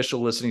 Any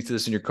official listening to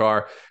this in your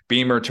car,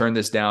 Beamer, turn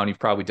this down. You've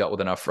probably dealt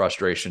with enough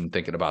frustration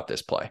thinking about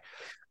this play.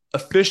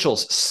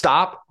 Officials,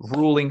 stop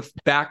ruling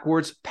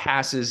backwards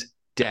passes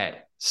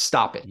dead.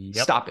 Stop it.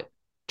 Yep. Stop it.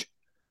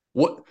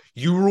 What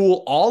you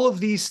rule all of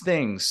these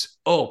things.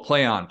 Oh,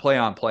 play on.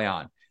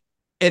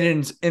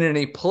 And in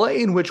a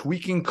play in which we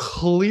can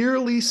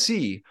clearly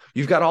see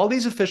you've got all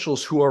these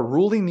officials who are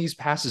ruling these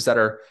passes that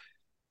are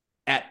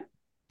at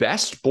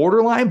best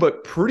borderline,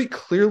 but pretty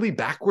clearly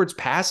backwards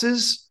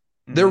passes.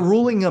 They're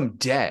ruling them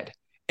dead.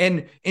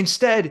 And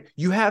instead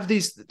you have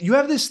this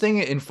thing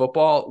in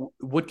football.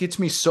 What gets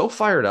me so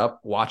fired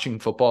up watching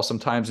football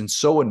sometimes and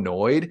so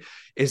annoyed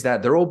is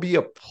that there will be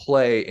a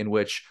play in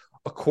which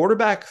a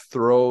quarterback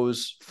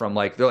throws from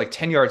they're like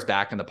 10 yards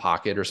back in the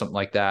pocket or something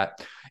like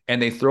that. And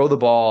they throw the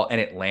ball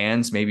and it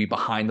lands maybe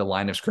behind the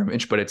line of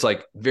scrimmage, but it's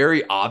like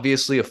very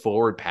obviously a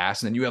forward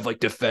pass. And then you have like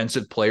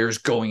defensive players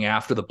going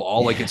after the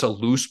ball like it's a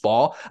loose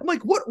ball. I'm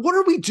like, what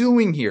are we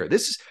doing here?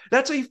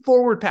 That's a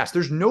forward pass.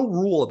 There's no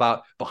rule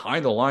about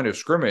behind the line of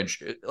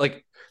scrimmage.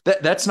 Like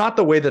that's not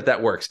the way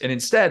that works. And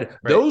instead,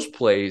 those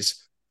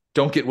plays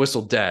don't get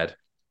whistled dead.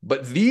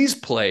 But these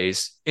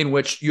plays in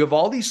which you have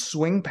all these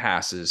swing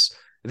passes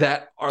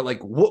that are like,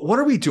 what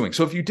are we doing?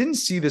 So if you didn't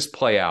see this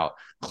play out,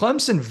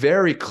 Clemson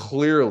very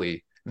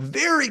clearly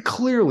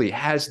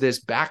has this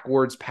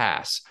backwards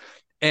pass.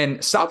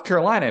 And South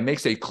Carolina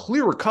makes a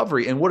clear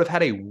recovery and would have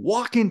had a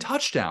walk-in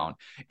touchdown.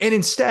 And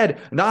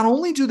instead, not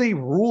only do they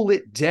rule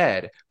it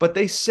dead, but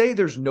they say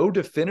there's no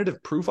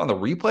definitive proof on the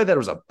replay that it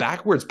was a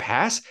backwards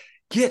pass.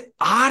 Get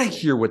out of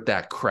here with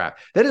that crap.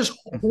 That is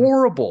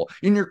horrible.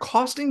 And you're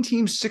costing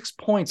teams 6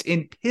 points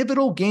in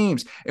pivotal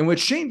games in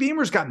which Shane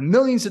Beamer's got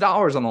millions of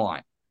dollars on the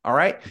line. All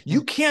right.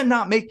 You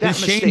cannot make that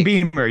mistake. Shane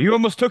Beamer. You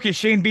almost took his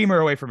Shane Beamer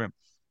away from him.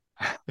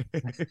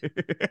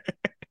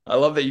 I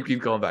love that you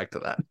keep going back to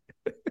that.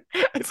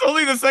 It's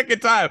only the second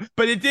time,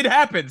 but it did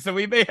happen. So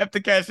we may have to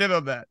cash in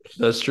on that.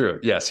 That's true.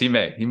 Yes, he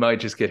may. He might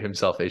just get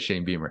himself a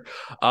Shane Beamer.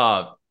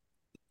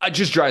 It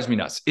just drives me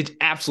nuts. It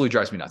absolutely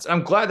drives me nuts.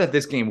 I'm glad that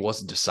this game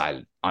wasn't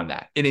decided on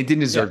that. And it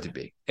didn't deserve to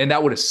be. And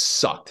that would have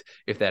sucked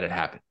if that had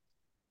happened.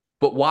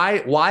 But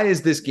why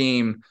is this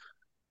game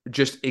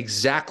just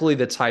exactly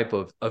the type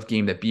of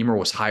game that Beamer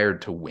was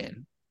hired to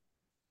win?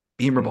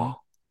 Beamer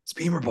ball. It's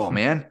Beamer ball,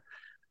 man.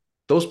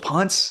 Those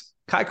punts,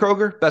 Kai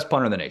Kroger, best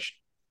punter in the nation.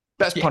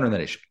 Best punter in the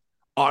nation.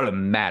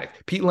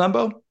 Automatic. Pete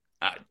Lembo,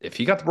 if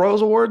he got the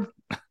Royals Award,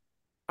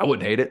 I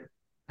wouldn't hate it.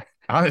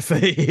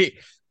 Honestly.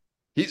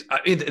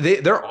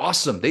 They're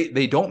awesome.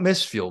 They don't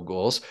miss field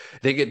goals.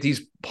 They get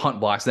these punt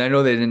blocks. And I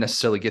know they didn't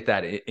necessarily get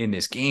that in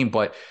this game,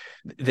 but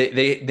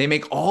they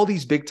make all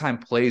these big time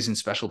plays in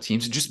special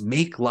teams and just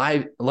make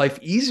life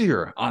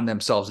easier on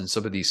themselves in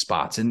some of these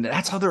spots. And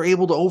that's how they're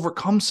able to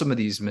overcome some of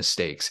these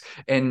mistakes.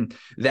 And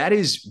that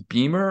is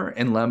Beamer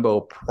and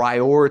Lembo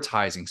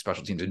prioritizing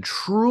special teams and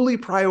truly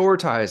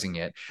prioritizing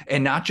it,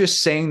 and not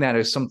just saying that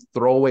as some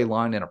throwaway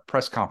line in a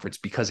press conference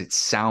because it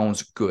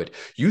sounds good.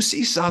 You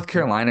see South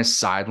Carolina's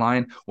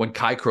sideline when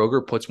Kai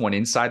Kroger puts one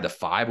inside the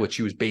 5, which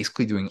he was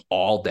basically doing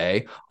all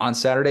day on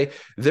Saturday.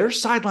 Their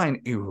sideline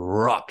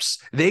erupts.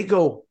 They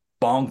go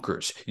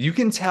bonkers. You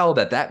can tell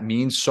that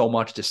means so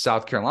much to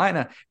South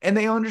Carolina, and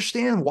they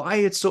understand why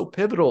it's so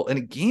pivotal in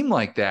a game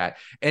like that.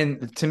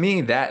 And to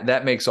me,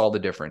 that makes all the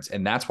difference.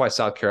 And that's why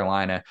South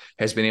Carolina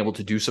has been able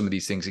to do some of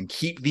these things and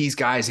keep these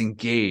guys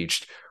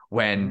engaged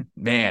when,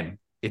 man,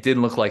 it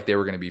didn't look like they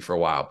were going to be for a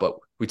while. But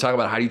we talk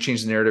about how do you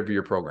change the narrative of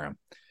your program?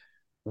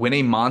 Win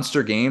a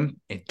monster game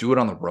and do it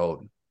on the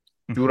road.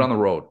 Do it on the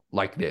road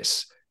like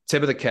this.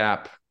 Tip of the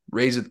cap,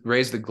 raise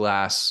the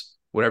glass,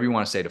 whatever you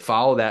want to say, to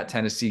follow that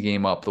Tennessee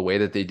game up the way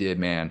that they did,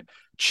 man.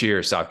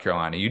 Cheers, South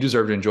Carolina. You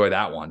deserve to enjoy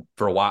that one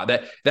for a while.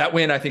 That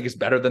win, I think, is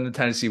better than the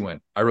Tennessee win.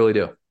 I really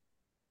do.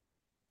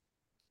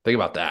 Think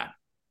about that.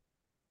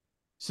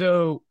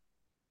 So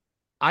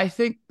I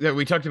think that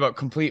we talked about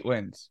complete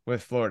wins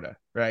with Florida,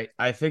 right?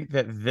 I think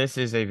that this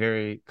is a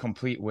very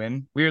complete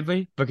win,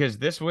 weirdly, because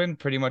this win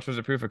pretty much was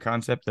a proof of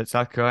concept that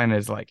South Carolina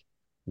is like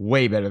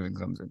way better than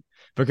Clemson.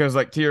 Because,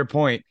 like, to your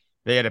point,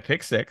 they had a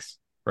pick six,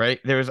 right?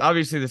 There was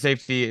obviously the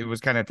safety. It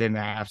was kind of at the end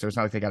of the half, so it's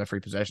not like they got a free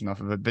possession off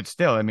of it. But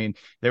still, I mean,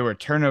 there were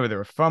turnover, there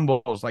were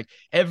fumbles, like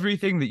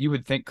everything that you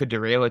would think could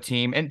derail a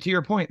team. And to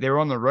your point, they were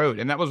on the road.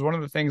 And that was one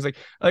of the things,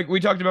 like we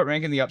talked about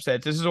ranking the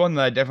upsets. This is one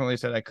that I definitely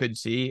said I could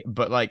see,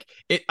 but like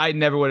I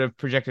never would have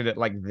projected it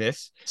like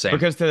this. Same.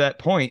 Because to that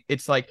point,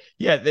 it's like,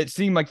 yeah, it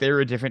seemed like they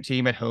were a different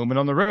team at home and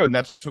on the road. And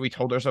that's what we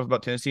told ourselves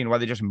about Tennessee and why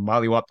they just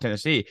mollywhopped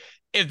Tennessee.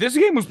 If this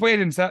game was played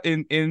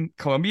in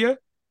Columbia,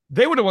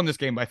 they would have won this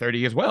game by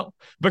 30 as well.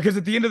 Because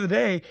at the end of the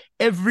day,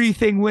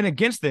 everything went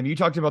against them. You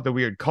talked about the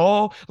weird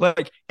call,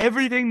 like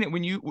everything that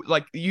when you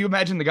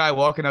imagine the guy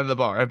walking out of the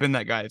bar. I've been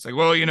that guy. It's like,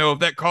 well, if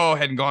that call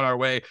hadn't gone our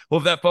way, well,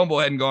 if that fumble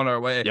hadn't gone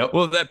our way,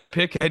 well, if that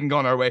pick hadn't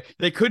gone our way,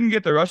 they couldn't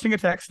get the rushing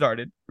attack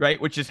started,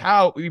 right? Which is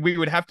how we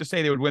would have to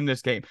say they would win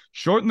this game.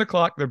 Shorten the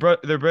clock. Their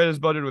bread is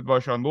buttered with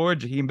Marshawn Lord,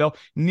 Jaheim Bell.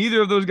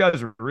 Neither of those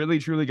guys really,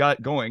 truly got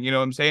it going. You know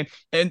what I'm saying?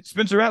 And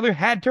Spencer Rattler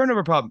had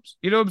turnover problems.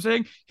 You know what I'm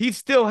saying? He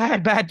still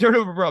had bad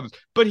turnover problems,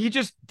 but he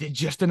just did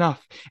just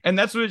enough. And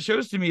that's what it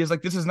shows to me is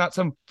like, this is not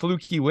some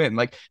fluky win.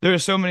 Like there are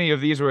so many of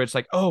these where it's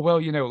like, oh,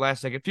 well,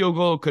 last second field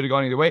goal could have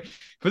gone either way.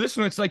 For this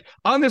one, it's like,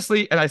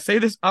 honestly, and I say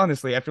this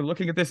honestly, after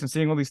looking at this and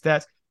seeing all these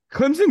stats,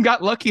 Clemson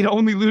got lucky to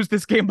only lose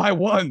this game by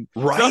one.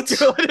 Right. South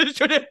Carolina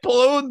should have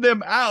blown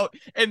them out.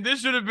 And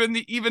this should have been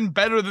the even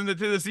better than the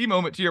Tennessee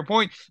moment, to your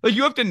point. Like,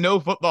 you have to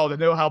know football to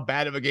know how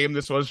bad of a game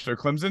this was for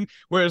Clemson.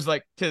 Whereas,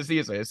 like, Tennessee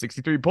is like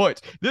 63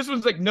 points. This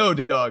one's like, no,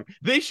 dog.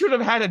 They should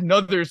have had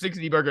another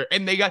 60 burger.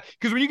 And they got,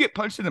 because when you get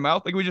punched in the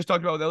mouth, like we just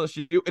talked about with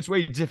LSU, it's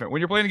way different.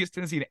 When you're playing against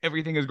Tennessee and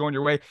everything is going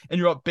your way and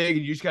you're up big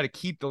and you just got to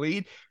keep the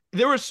lead.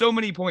 There were so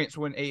many points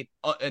when a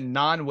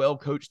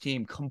non-well-coached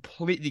team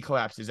completely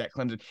collapses at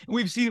Clemson. And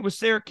we've seen it with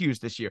Syracuse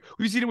this year.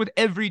 We've seen it with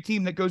every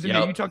team that goes in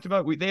there. You talked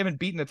about they haven't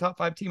beaten the top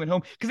 5 team at home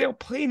because they don't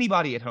play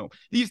anybody at home.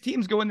 These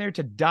teams go in there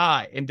to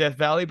die in Death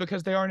Valley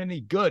because they aren't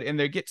any good and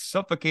they get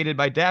suffocated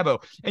by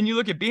Dabo. And you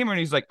look at Beamer and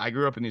he's like, I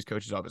grew up in these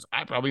coaches' office.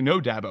 I probably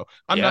know Dabo.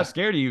 I'm not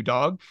scared of you,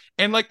 dog.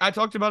 And like I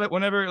talked about it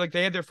whenever like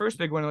they had their first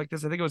big one like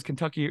this. I think it was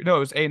Kentucky. No, it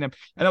was A&M.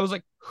 And I was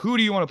like, who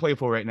do you want to play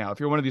for right now if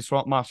you're one of these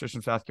swamp monsters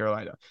from South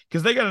Carolina?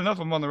 Because they got enough of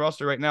them on the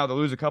roster right now to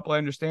lose a couple, I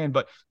understand.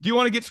 But do you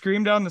want to get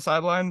screamed down the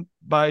sideline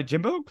by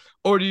Jimbo?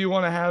 Or do you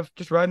want to have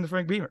just riding the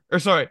Frank Beamer? Or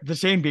sorry, the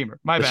Shane Beamer.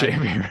 My bad.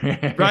 Shane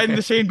Beamer. Riding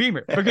the Shane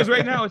Beamer. Because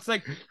right now it's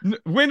like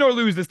win or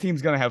lose, this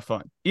team's going to have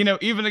fun.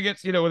 Even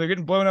against, when they're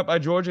getting blown up by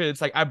Georgia, it's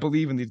like, I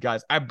believe in these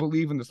guys. I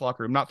believe in this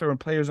locker room, not throwing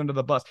players under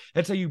the bus.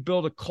 That's how you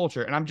build a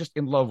culture. And I'm just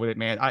in love with it,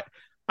 man.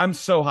 I'm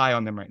so high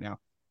on them right now.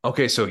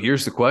 Okay, so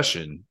here's the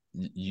question.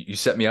 You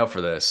set me up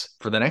for this.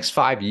 For the next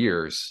 5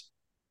 years,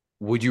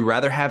 would you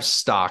rather have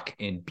stock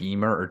in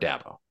Beamer or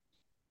Dabo?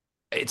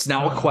 It's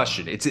now a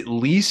question. It's at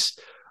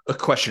least a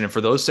question. And for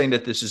those saying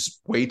that this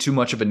is way too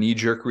much of a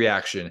knee-jerk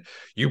reaction,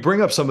 you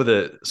bring up some of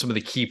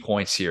the key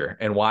points here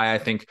and why I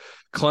think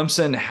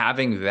Clemson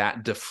having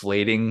that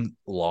deflating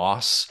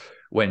loss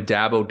when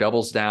Dabo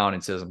doubles down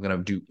and says, I'm going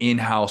to do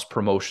in-house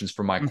promotions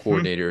for my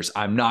coordinators.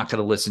 I'm not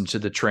going to listen to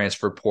the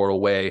transfer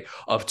portal way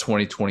of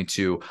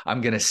 2022.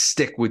 I'm going to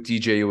stick with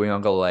DJ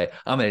Uiagalelei.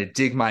 I'm going to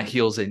dig my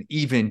heels in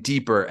even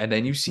deeper. And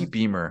then you see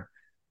Beamer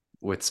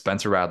with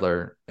Spencer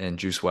Rattler and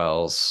Juice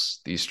Wells,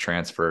 these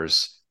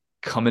transfers,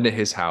 come into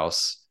his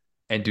house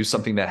and do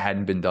something that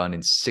hadn't been done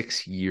in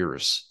 6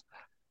 years.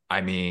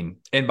 I mean,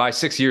 and by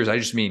 6 years, I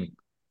just mean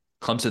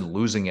Clemson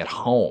losing at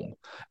home.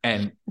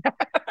 And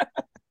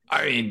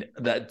I mean,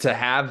 that to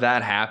have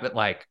that happen,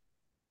 like,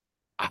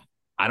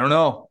 I don't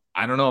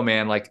know,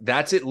 man. Like,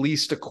 that's at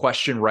least a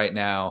question right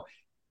now.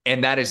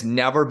 And that has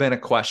never been a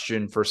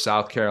question for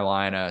South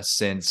Carolina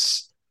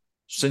since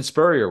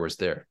Spurrier was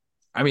there.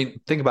 I mean,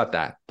 think about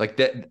that. Like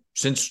that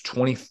since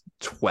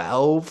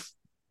 2012,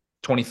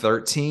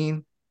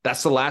 2013,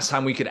 that's the last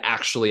time we could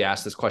actually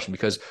ask this question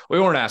because we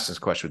weren't asked this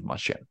question with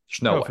Muschamp.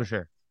 There's no way. For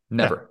sure.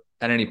 Never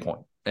at any point.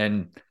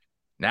 And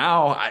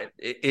now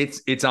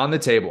it's on the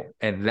table,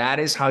 and that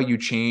is how you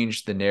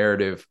change the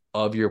narrative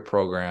of your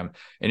program.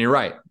 And you're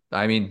right.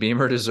 I mean,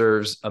 Beamer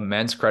deserves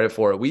immense credit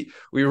for it. We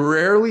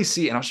rarely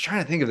see, and I was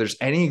trying to think if there's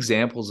any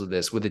examples of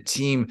this with a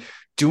team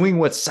doing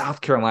what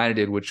South Carolina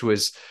did, which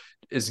was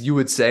as you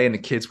would say, and the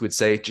kids would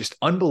say, just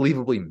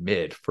unbelievably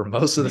mid for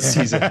most of the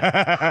season.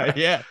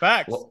 Yeah,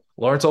 facts. Well,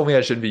 Lauren told me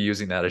I shouldn't be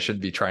using that. I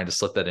shouldn't be trying to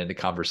slip that into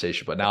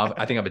conversation, but now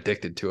I think I'm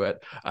addicted to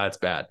it. It's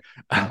bad.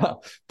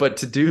 But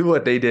to do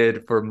what they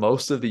did for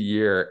most of the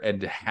year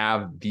and to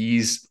have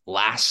these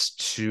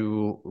last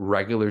 2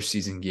 regular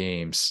season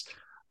games,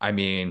 I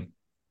mean,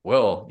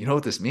 Will, you know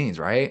what this means,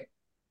 right?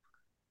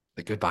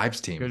 The good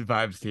vibes team. Good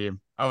vibes team.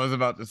 I was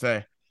about to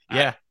say,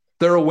 yeah.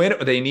 They're a win.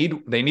 They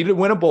need to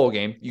win a bowl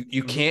game.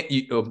 You can't.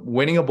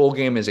 Winning a bowl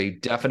game is a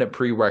definite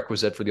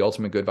prerequisite for the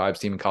ultimate good vibes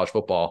team in college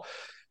football.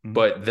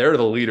 But they're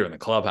the leader in the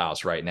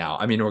clubhouse right now.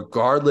 I mean,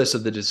 regardless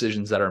of the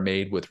decisions that are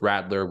made with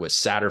Rattler, with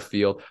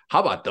Satterfield,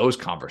 how about those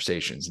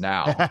conversations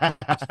now?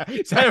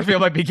 Satterfield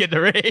might be getting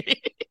a ring.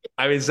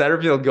 I mean,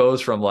 Satterfield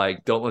goes from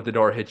like, don't let the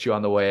door hit you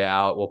on the way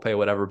out, we'll pay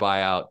whatever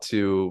buyout,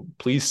 to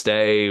please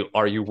stay.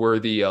 Are you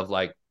worthy of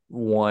like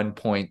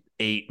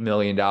 $1.8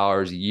 million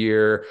a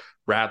year?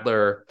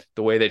 Rattler,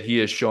 the way that he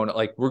has shown,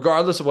 like,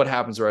 regardless of what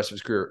happens the rest of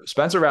his career,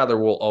 Spencer Rattler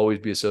will always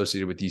be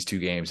associated with these 2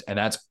 games. And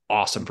that's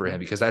awesome for him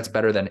because that's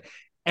better than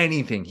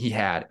anything he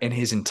had in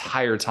his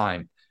entire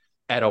time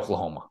at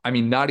Oklahoma. I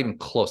mean, not even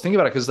close. Think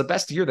about it, because the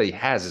best year that he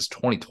has is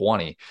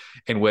 2020,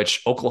 in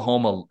which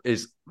Oklahoma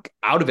is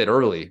out of it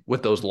early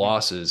with those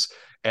losses.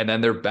 And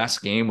then their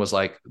best game was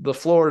like the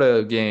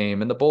Florida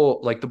game and the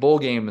bowl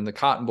game and the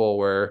Cotton Bowl,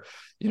 where,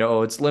 you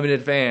know, it's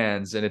limited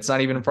fans and it's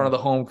not even in front of the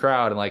home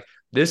crowd. And like,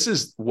 this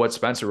is what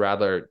Spencer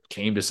Rattler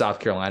came to South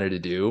Carolina to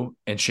do.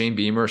 And Shane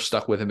Beamer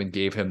stuck with him and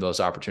gave him those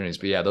opportunities.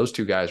 But yeah, those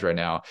 2 guys right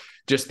now,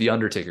 just the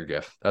Undertaker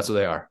gift. That's what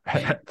they are.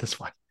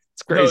 That's why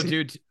it's crazy. No,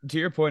 dude, to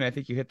your point, I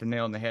think you hit the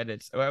nail on the head.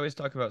 I always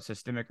talk about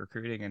systemic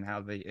recruiting and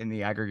how in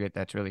the aggregate,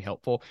 that's really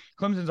helpful.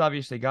 Clemson's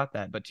obviously got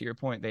that, but to your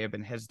point, they have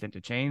been hesitant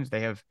to change.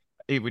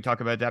 We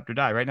talk about adapt or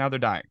die. Right now, they're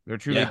dying. They're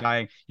truly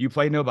dying. You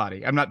play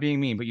nobody. I'm not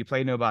being mean, but you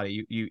play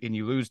nobody.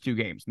 You lose 2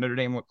 games. Notre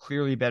Dame looked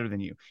clearly better than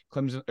you.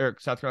 Clemson or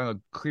South Carolina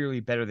looked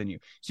clearly better than you.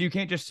 So you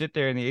can't just sit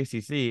there in the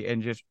ACC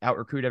and just out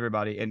recruit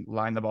everybody and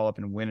line the ball up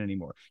and win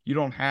anymore. You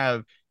don't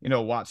have, you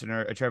know, Watson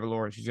or Trevor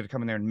Lawrence who's going to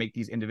come in there and make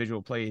these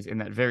individual plays in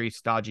that very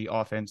stodgy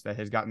offense that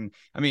has gotten.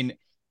 I mean,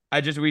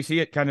 we see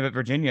it kind of at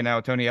Virginia now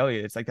with Tony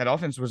Elliott. It's like that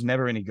offense was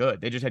never any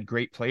good. They just had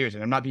great players.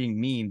 And I'm not being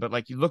mean, but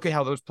like, you look at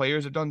how those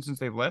players have done since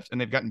they've left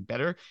and they've gotten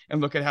better,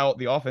 and look at how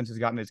the offense has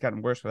gotten, it's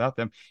gotten worse without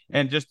them.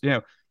 And just, you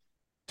know,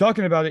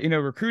 talking about it, you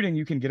know, recruiting,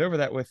 you can get over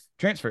that with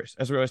transfers,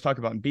 as we always talk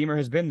about. And Beamer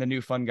has been the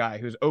new fun guy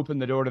who's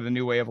opened the door to the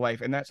new way of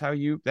life. And that's how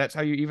you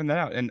even that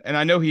out. And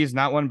I know he's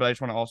not one, but I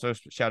just want to also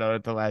shout out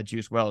at the lad,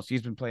 Juice Wells.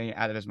 He's been playing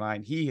out of his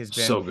mind. He has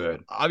been so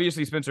good.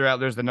 Obviously, Spencer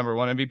Rattler's the number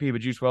 1 MVP,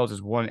 but Juice Wells is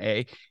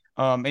 1A.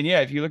 And yeah,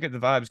 if you look at the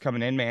vibes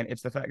coming in, man,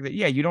 it's the fact that,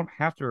 you don't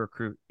have to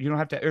recruit. You do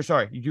have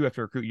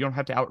to recruit. You don't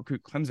have to out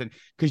recruit Clemson,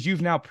 because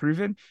you've now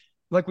proven,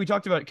 like we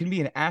talked about, it can be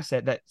an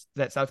asset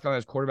that South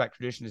Carolina's quarterback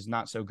tradition is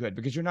not so good,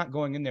 because you're not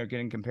going in there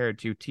getting compared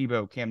to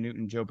Tebow, Cam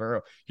Newton, Joe Burrow.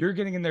 You're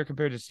getting in there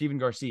compared to Steven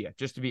Garcia,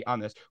 just to be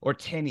honest, or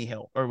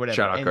Tannehill or whatever.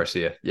 Shout out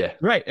Garcia. Yeah.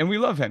 Right. And we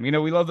love him. You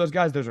know, we love those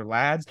guys. Those are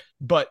lads.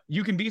 But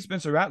you can beat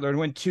Spencer Rattler and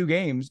win 2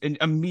 games and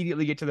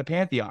immediately get to the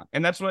Pantheon.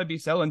 And that's what I'd be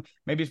selling.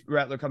 Maybe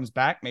Rattler comes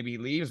back. Maybe he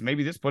leaves.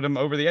 Maybe this put him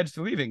over the edge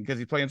to leaving because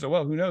he's playing so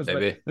well. Who knows?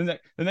 Maybe.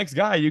 But the next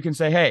guy, you can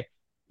say, hey,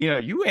 you know,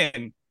 you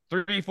win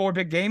 3-4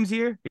 big games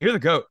here. You're the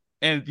GOAT.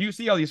 And you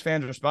see all these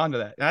fans respond to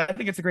that. And I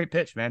think it's a great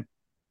pitch, man.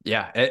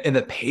 Yeah. And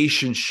the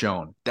patience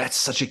shown, that's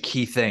such a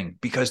key thing,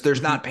 because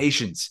there's not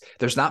patience.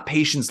 There's not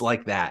patience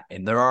like that.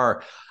 And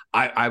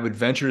I would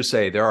venture to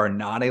say there are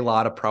not a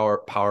lot of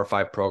Power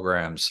 5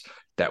 programs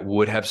that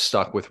would have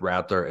stuck with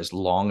Rattler as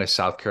long as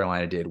South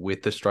Carolina did,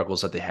 with the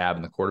struggles that they have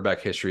in the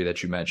quarterback history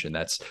that you mentioned.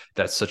 That's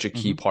such a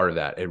key part of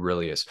that. It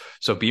really is.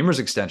 So Beamer's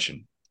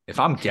extension, if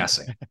I'm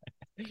guessing,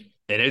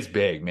 it is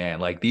big, man.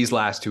 Like, these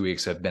last 2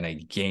 weeks have been a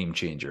game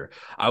changer.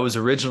 I was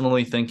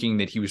originally thinking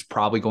that he was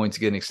probably going to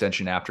get an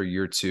extension after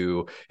year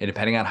 2. And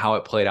depending on how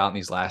it played out in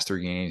these last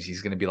 3 games,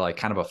 he's going to be like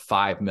kind of a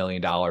 $5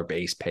 million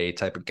base pay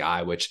type of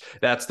guy, which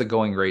that's the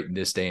going rate in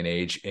this day and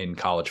age in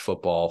college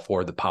football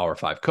for the Power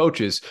 5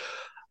 coaches.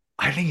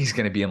 I think he's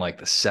going to be in like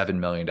the $7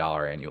 million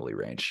annually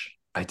range.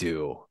 I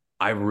do.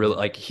 I really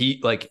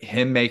like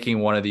him making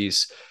one of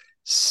these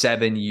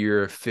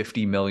 7-year,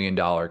 $50 million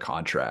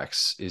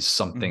contracts is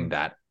something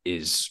that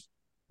is,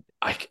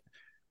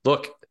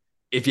 look,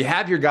 if you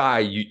have your guy,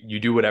 you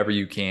do whatever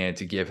you can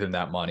to give him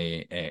that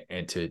money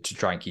and to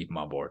try and keep him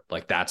on board.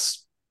 Like,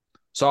 that's,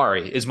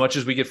 sorry, as much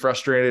as we get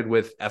frustrated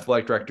with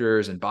athletic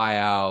directors and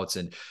buyouts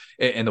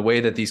and the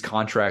way that these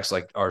contracts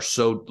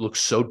look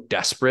so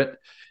desperate,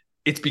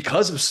 it's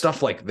because of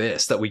stuff like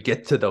this that we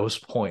get to those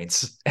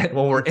points. And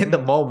when we're in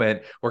the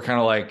moment, we're kind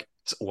of like,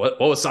 what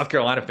would South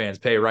Carolina fans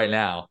pay right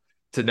now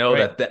to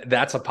know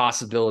that's a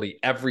possibility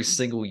every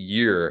single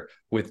year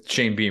with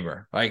Shane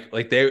Beamer?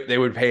 Like they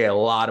would pay a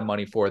lot of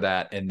money for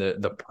that. And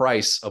the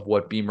price of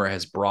what Beamer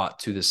has brought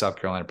to the South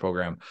Carolina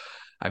program.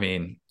 I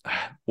mean,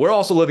 we're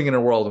also living in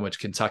a world in which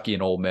Kentucky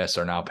and Ole Miss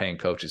are now paying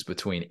coaches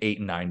between $8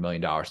 and $9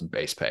 million in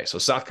base pay. So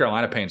South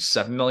Carolina paying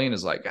 $7 million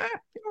is like, you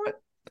know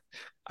what?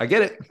 I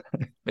get it.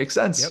 Makes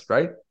sense,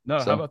 right? No,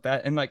 how So, about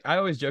that? And like I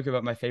always joke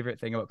about my favorite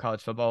thing about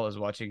college football is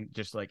watching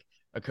just like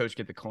a coach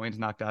get the coins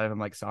knocked out of him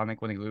like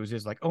Sonic when he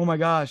loses. Like, oh my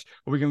gosh,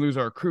 are we gonna lose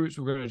our recruits?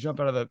 We're gonna jump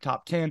out of the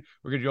top 10.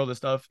 We're gonna do all this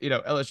stuff. You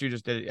know, LSU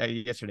just did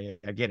it yesterday.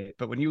 I get it.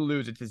 But when you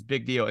lose, it's this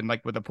big deal. And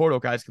like with the portal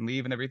guys can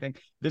leave and everything,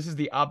 this is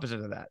the opposite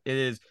of that. It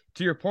is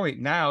to your point,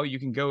 now you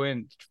can go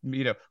in,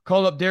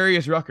 call up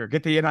Darius Rucker,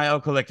 get the NIL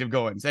collective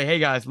going. Say, hey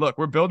guys, look,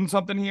 we're building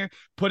something here.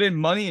 Put in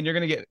money and you're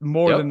gonna get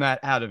more than that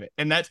out of it.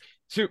 And that's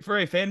for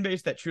a fan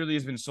base that truly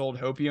has been sold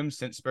hopium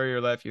since Spurrier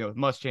left, with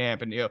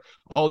Muschamp and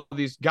all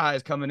these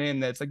guys coming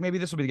in. That's like maybe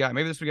this will be the guy,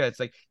 maybe this will be the guy. It's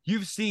like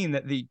you've seen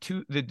that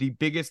the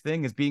biggest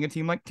thing is being a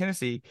team like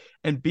Tennessee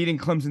and beating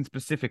Clemson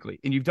specifically,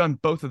 and you've done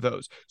both of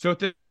those. So at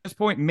this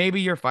point, maybe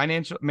your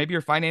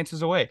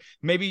finances away.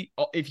 Maybe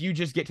if you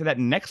just get to that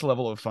next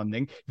level of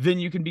funding, then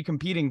you can be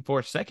competing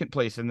for second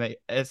place in the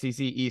SEC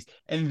East,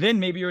 and then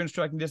maybe you're in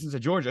striking distance of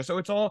Georgia. So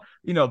it's all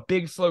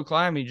big slow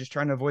climb. And you're just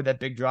trying to avoid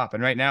that big drop.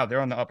 And right now they're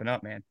on the up and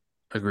up, man.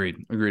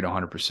 Agreed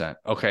 100%.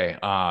 Okay.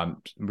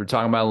 We're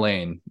talking about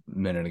Lane a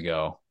minute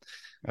ago.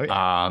 Oh,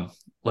 yeah.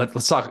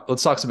 Let's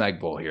talk some Egg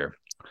Bowl here.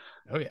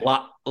 Oh yeah.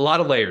 A lot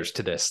of layers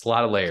to this. A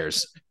lot of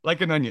layers.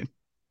 Like an onion.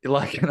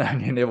 Like an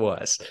onion. It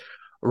was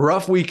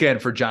rough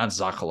weekend for John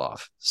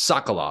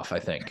Sokoloff, I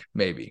think,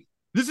 maybe.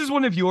 This is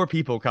one of your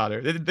people,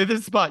 Connor.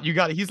 This spot you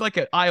got. He's like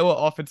an Iowa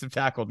offensive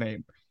tackle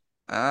name.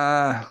 No,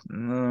 I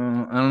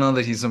don't know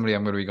that he's somebody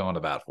I'm going to be going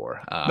to bat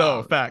for.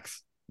 No,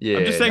 facts. Yeah,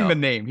 I'm just saying the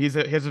name. He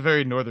has a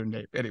very northern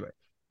name. Anyway,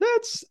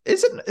 is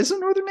it a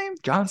northern name?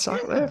 John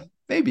Sokoloff?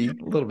 Maybe a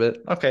little bit.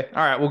 Okay,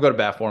 all right, we'll go to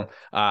bat for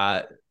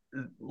him.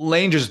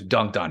 Lane just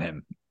dunked on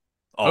him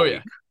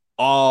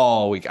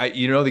all week.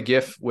 The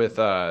GIF with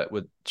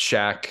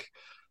Shaq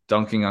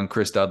dunking on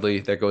Chris Dudley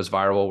that goes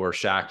viral, where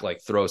Shaq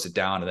like throws it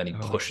down and then he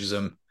pushes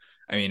him.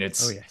 I mean,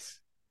 it's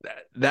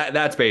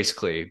that's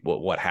basically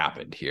what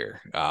happened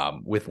here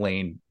with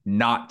Lane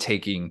not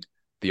taking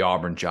the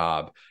Auburn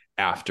job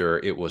after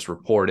it was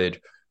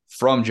reported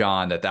from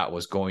John that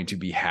was going to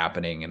be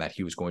happening and that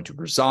he was going to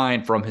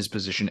resign from his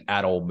position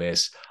at Ole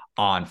Miss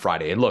on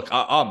Friday. And look,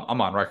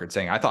 I'm on record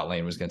saying I thought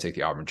Lane was going to take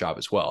the Auburn job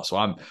as well. So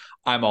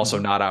I'm also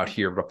not out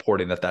here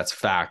reporting that that's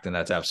fact and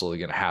that's absolutely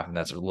going to happen.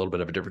 That's a little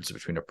bit of a difference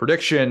between a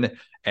prediction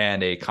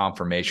and a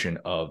confirmation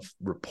of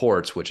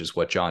reports, which is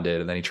what John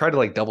did. And then he tried to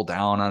like double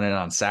down on it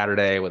on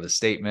Saturday with a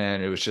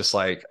statement. It was just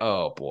like,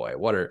 oh boy,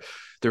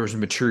 there was a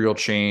material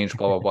change,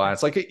 blah, blah, blah.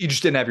 It's like, you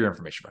just didn't have your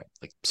information right.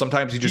 Like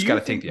sometimes you just got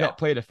to take the that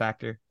played a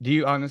factor. Do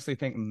you honestly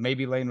think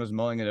maybe Lane was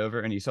mulling it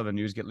over and he saw the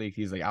news get leaked?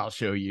 He's like, I'll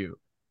show you.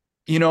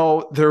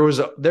 There's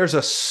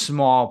a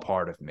small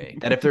part of me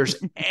that if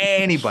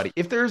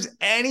there's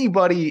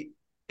anybody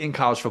in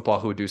college football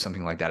who would do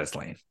something like that, it's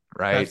Lane,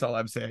 right? That's all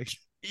I'm saying.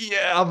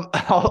 Yeah,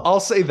 I'll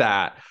say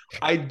that.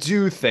 I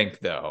do think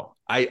though,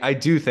 I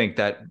do think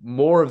that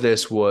more of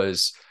this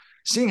was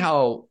seeing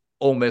how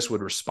Ole Miss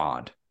would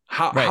respond.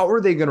 How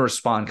are they going to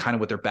respond kind of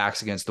with their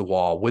backs against the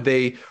wall? Would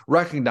they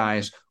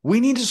recognize we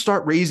need to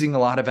start raising a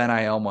lot of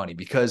NIL money?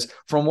 Because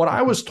from what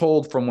I was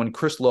told from when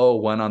Chris Lowe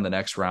went on the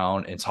next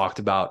round and talked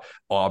about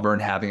Auburn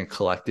having a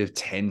collective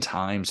 10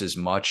 times as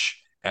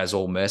much as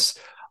Ole Miss,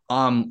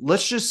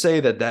 let's just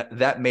say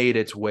that made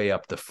its way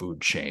up the food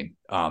chain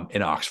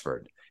in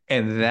Oxford.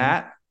 And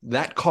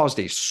that caused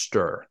a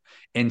stir.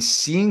 And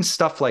seeing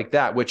stuff like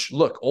that, which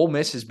look, Ole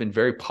Miss has been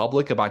very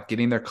public about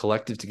getting their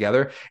collective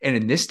together. And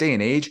in this day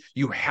and age,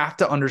 you have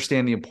to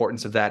understand the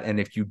importance of that. And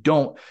if you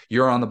don't,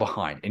 you're on the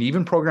behind. And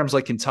even programs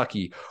like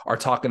Kentucky are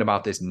talking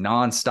about this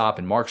nonstop.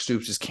 And Mark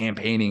Stoops is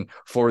campaigning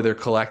for their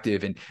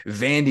collective. And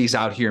Vandy's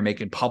out here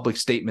making public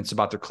statements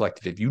about their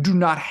collective. If you do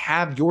not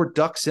have your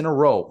ducks in a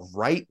row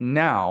right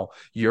now,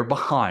 you're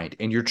behind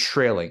and you're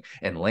trailing.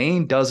 And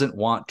Lane doesn't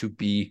want to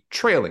be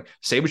trailing.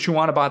 Say what you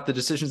want about the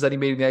decisions that he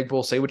made in the Egg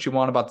Bowl. Say what you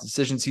want about the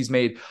decisions he's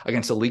made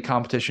against elite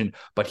competition,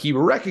 but he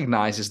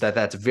recognizes that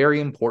that's very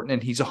important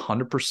and he's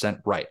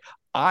 100% right.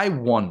 I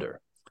wonder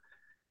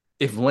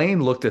if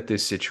Lane looked at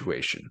this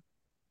situation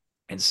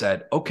and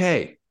said,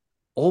 okay,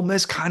 Ole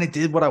Miss kind of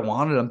did what I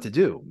wanted them to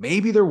do.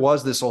 Maybe there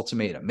was this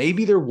ultimatum.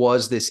 Maybe there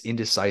was this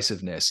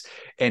indecisiveness,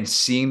 and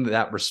seeing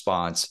that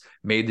response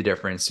made the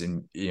difference.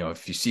 And,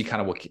 if you see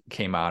kind of what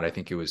came out, I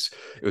think it was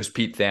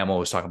Pete Thamel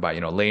was talking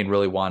about, Lane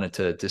really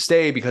wanted to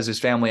stay because his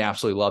family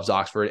absolutely loves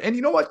Oxford. And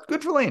you know what?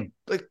 Good for Lane.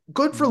 Like,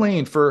 good for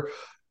Lane for,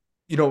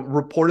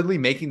 reportedly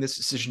making this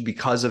decision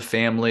because of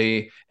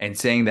family and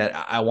saying that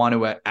I want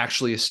to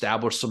actually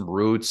establish some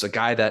roots. A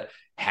guy that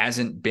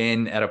hasn't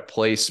been at a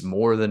place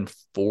more than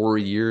 4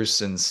 years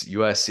since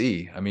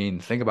USC. I mean,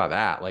 think about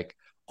that. Like,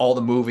 all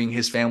the moving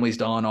his family's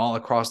done all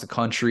across the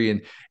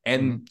country.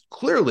 And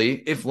clearly,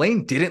 if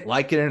Lane didn't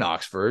like it in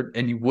Oxford,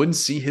 and you wouldn't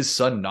see his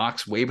son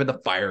Knox waving the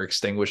fire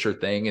extinguisher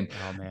thing and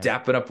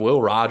dapping up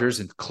Will Rogers,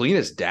 and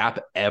cleanest dap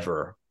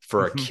ever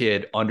for a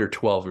kid under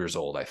 12 years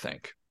old, I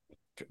think.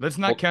 Let's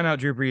not count out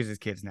Drew Brees'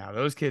 kids now.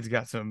 Those kids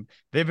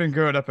they've been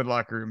growing up in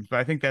locker rooms, but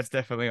I think that's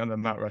definitely on the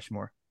Mount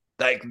Rushmore.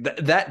 Like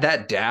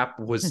that dap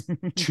was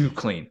too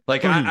clean.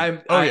 Like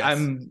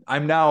I'm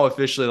now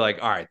officially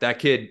like, all right, that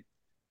kid,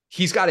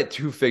 he's got it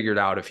too figured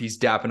out if he's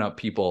dapping up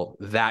people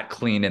that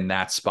clean in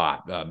that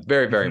spot.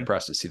 Very, very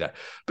impressed to see that.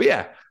 But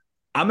yeah,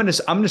 I'm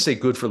gonna say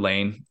good for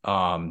Lane,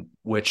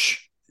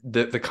 which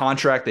the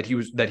contract that he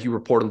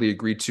reportedly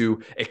agreed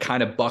to, it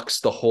kind of bucks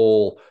the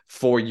whole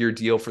 4-year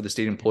deal for the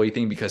state employee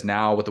thing, because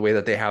now with the way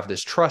that they have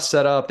this trust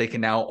set up, they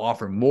can now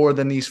offer more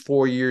than these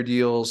 4-year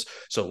deals.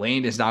 So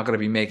Lane is not going to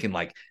be making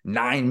like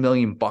 $9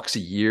 million a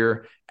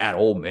year at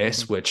Ole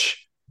Miss,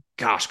 which,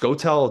 gosh, go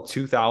tell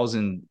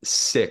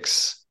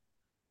 2006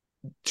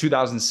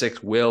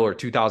 Will or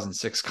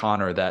 2006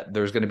 Connor that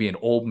there's going to be an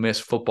Ole Miss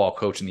football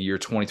coach in the year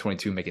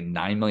 2022 making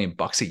 $9 million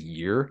a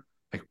year.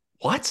 Like,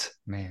 what?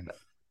 Man.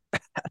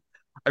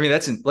 I mean,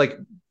 that's in like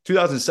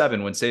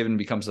 2007 when Saban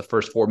becomes the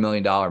first $4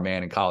 million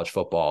man in college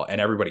football,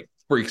 and everybody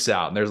freaks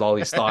out. And there's all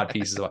these thought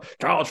pieces about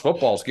college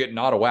football's getting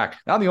out of whack.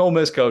 Now the Ole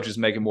Miss coach is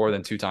making more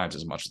than 2 times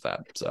as much as that.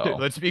 So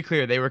let's be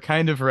clear, they were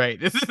kind of right.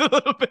 This is a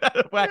little bit out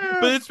of whack,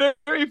 but it's very,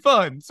 very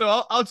fun.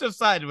 So I'll just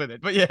side with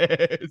it. But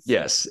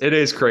yes, it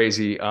is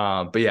crazy.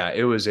 But yeah,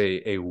 it was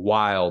a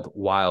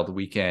wild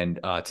weekend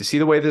to see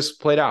the way this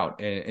played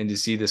out and to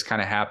see this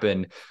kind of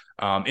happen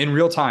in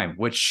real time,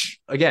 which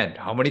again,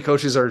 how many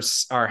coaches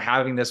are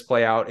having this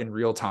play out in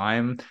real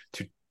time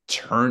to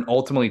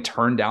ultimately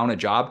turn down a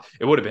job?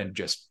 It would have been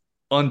just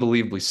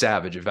unbelievably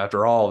savage if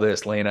after all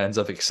this, Lane ends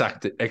up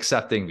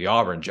accepting the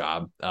Auburn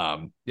job.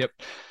 That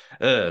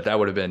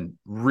would have been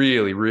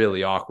really,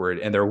 really awkward.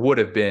 And there would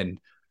have been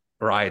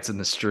riots in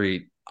the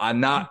street.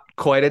 Not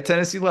quite at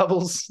Tennessee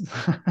levels,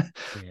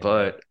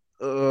 but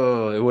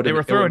it would have. They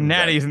were throwing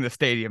natties in the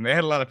stadium. They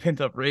had a lot of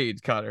pent up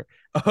rage, Connor.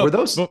 Were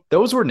those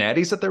were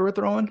natties that they were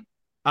throwing?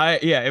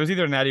 It was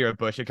either a natty or a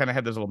bush. It kind of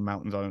had those little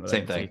mountains on it.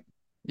 Same thing.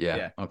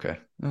 Yeah. Okay.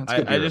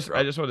 I just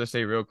want to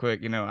say real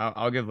quick,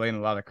 I'll give Lane a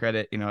lot of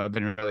credit. I've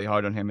been really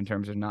hard on him in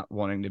terms of not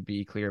wanting to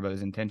be clear about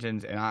his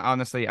intentions. And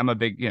I'm a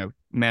big,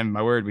 man of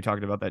my word. We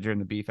talked about that during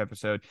the beef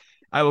episode.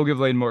 I will give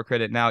Lane more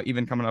credit now,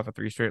 even coming off of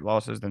 3 straight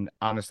losses than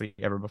honestly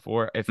ever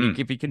before. If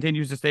he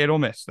continues to stay at Ole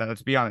Miss,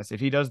 let's be honest. If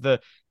he does the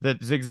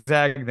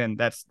zigzag, then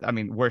that's,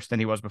 worse than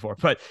he was before.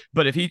 But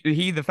if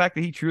the fact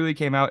that he truly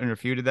came out and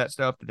refuted that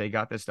stuff, that they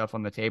got this stuff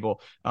on the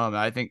table,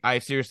 I think I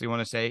seriously want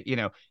to say,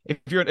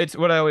 it's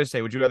what I always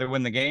say. Would you rather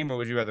win the game or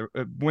would you rather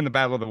win the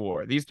battle of the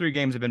war? These 3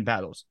 games have been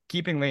battles.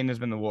 Keeping Lane has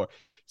been the war.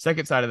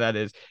 Second side of that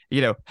is,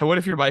 what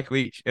if you're Mike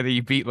Leach and then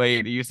you beat Lane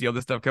and you see all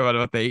this stuff come out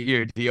about the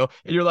 8-year deal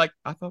and you're like,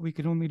 I thought we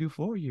could only do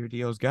 4-year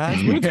deals,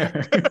 guys.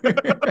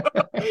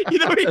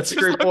 That's a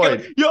great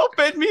point. Y'all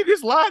fed me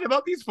this line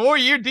about these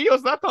 4-year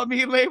deals and I thought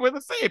me and Lane were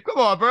the same. Come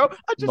on, bro.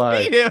 I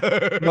just beat him.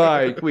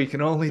 Mike, we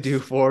can only do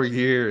 4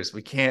 years.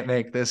 We can't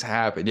make this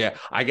happen. Yeah,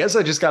 I guess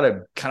I just got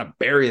to kind of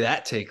bury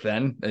that take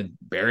then and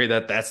bury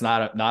that's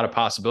not a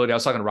possibility. I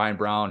was talking to Ryan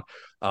Brown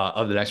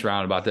of the Next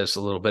Round about this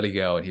a little bit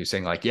ago, and he was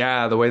saying like,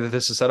 yeah, the way that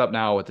this is set up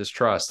now with this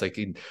trust, they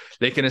can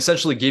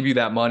essentially give you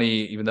that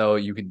money, even though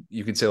you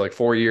can say like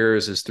 4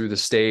 years is through the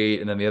state,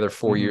 and then the other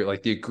 4 year,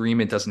 like the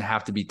agreement doesn't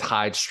have to be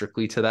tied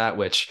strictly to that,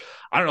 which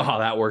I don't know how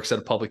that works at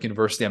a public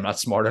university. I'm not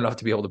smart enough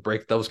to be able to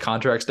break those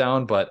contracts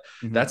down, but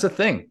that's a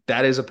thing.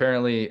 That is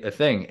apparently a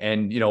thing.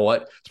 And you know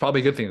what? It's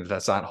probably a good thing that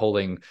that's not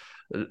holding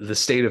the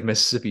state of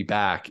Mississippi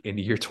back in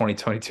the year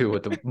 2022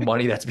 with the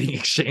money that's being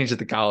exchanged at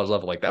the college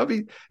level. Like that'd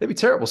be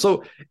terrible.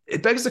 So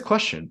it begs the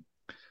question,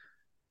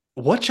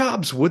 what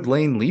jobs would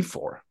Lane leave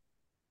for?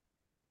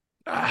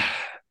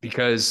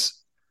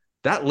 Because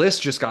that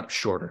list just got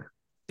shorter.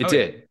 It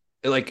did.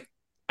 Like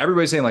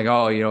everybody's saying like,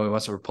 oh, he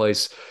wants to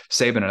replace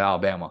Saban at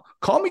Alabama.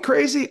 Call me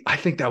crazy. I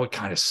think that would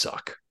kind of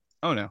suck.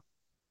 Oh no.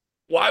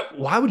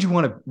 Why would you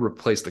want to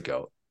replace the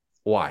GOAT?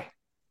 Why?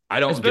 I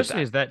don't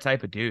especially as that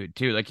type of dude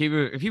too. Like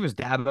if he was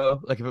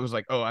Dabo, like if it was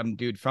like, oh, I'm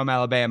dude from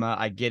Alabama,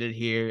 I get it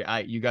here.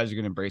 You guys are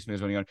gonna embrace me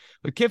as one.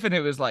 With Kiffin, it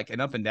was like an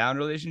up and down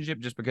relationship,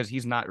 just because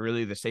he's not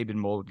really the Saban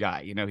mold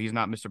guy. He's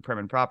not Mr. Prim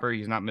and Proper.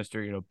 He's not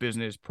Mr.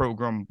 Business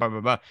program. Blah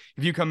blah blah.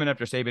 If you come in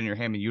after Saban in your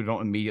hand and you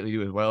don't immediately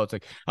do as well, it's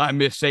like I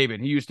miss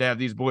Saban. He used to have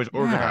these boys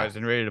organized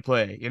and ready to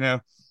play.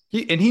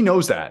 He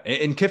knows that,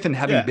 and Kiffin,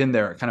 having been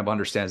there, kind of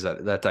understands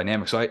that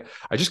dynamic. So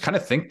I just kind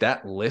of think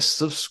that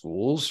list of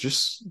schools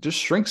just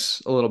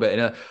shrinks a little bit.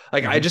 And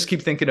I just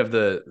keep thinking of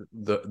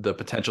the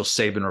potential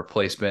Saban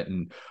replacement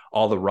and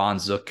all the Ron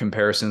Zook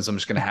comparisons I'm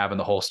just going to have in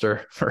the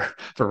holster for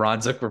Ron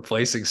Zook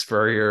replacing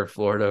Spurrier,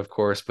 Florida, of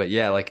course. But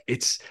yeah, like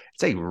it's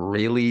a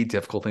really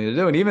difficult thing to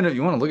do. And even if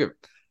you want to look at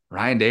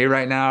Ryan Day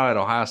right now at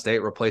Ohio State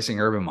replacing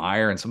Urban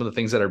Meyer and some of the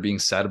things that are being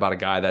said about a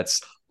guy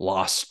that's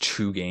lost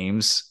 2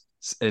 games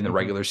in the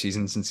regular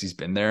season since he's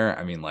been there.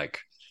 I mean, like,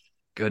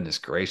 goodness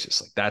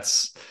gracious, like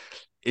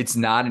it's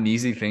not an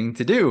easy thing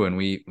to do. And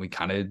we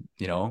kind of,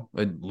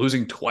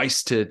 losing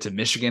twice to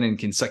Michigan in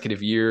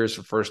consecutive years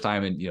for first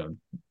time in,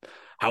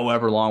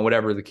 however long,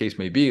 whatever the case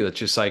may be, it's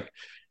just like,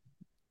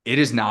 it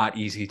is not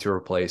easy to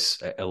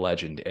replace a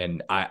legend.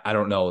 And I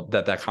don't know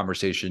that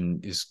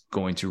conversation is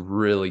going to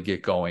really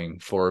get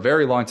going for a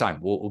very long time.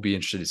 We'll be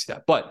interested to see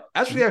that. But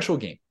as for the actual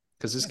game,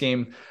 because this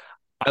game,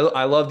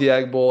 I love the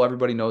Egg Bowl.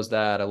 Everybody knows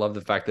that. I love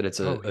the fact that it's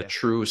a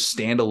true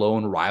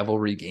standalone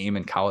rivalry game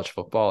in college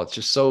football. It's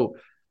just so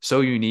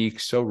so unique,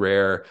 so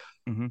rare.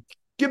 Mm-hmm.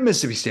 Give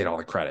Mississippi State all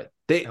the credit.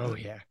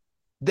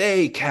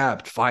 They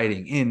kept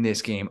fighting in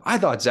this game. I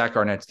thought Zach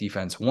Arnett's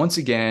defense once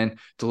again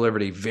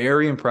delivered a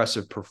very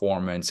impressive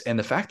performance. And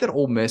the fact that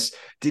Ole Miss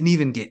didn't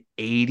even get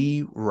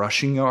 80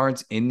 rushing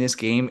yards in this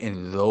game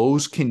in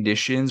those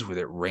conditions with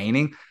it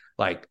raining,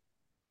 like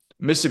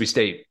Mississippi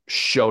State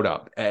showed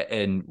up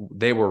and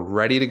they were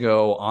ready to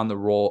go on the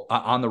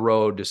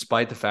road,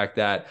 despite the fact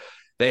that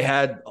they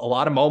had a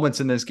lot of moments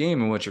in this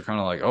game in which you're kind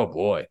of like, oh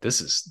boy,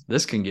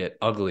 this can get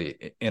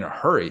ugly in a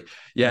hurry.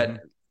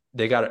 Yet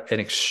they got an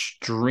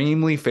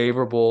extremely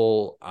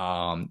favorable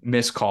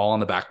missed call on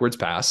the backwards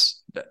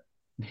pass.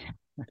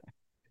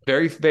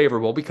 Very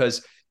favorable,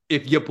 because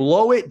if you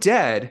blow it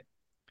dead,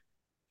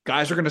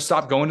 guys are going to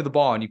stop going to the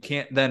ball, and you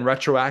can't then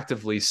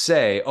retroactively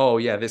say, oh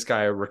yeah, this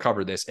guy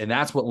recovered this. And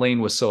that's what Lane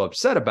was so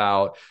upset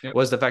about,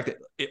 was the fact that,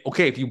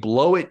 if you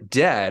blow it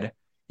dead,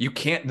 you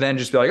can't then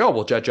just be like, oh,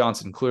 well, Jet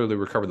Johnson clearly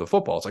recovered the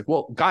football. It's like,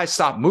 well, guys,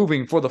 stop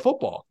moving for the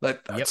football.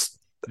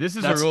 This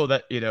is a rule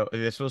that,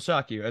 this will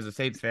shock you. As a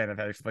Saints fan, I've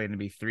had explained to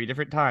me 3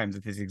 different times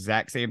that this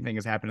exact same thing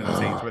has happened to the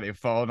Saints, where they've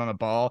fallen on a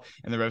ball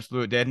and the refs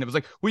blew it dead. And it was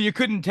like, well, you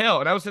couldn't tell.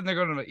 And I was sitting there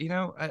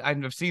going,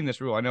 I've seen this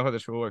rule. I know how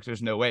this rule works.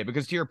 There's no way.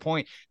 Because to your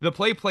point, the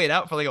play played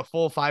out for like a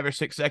full 5 or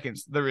 6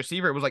 seconds. The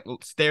receiver was like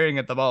staring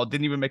at the ball,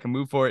 didn't even make a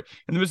move for it.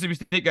 And the Mississippi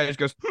State guy just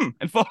goes,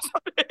 and falls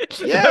on it.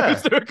 Yeah. That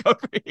was the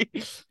recovery.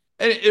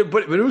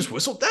 But it was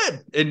whistled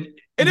dead. And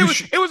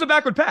it was a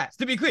backward pass,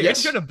 to be clear. Yes.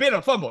 It should have been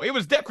a fumble. It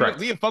was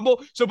definitely a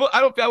fumble. So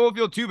I won't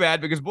feel too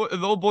bad, because the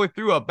old boy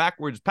threw a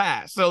backwards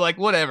pass. So like,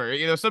 whatever,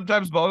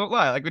 sometimes balls don't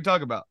lie, like we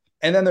talk about.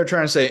 And then they're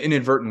trying to say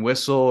inadvertent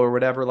whistle or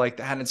whatever like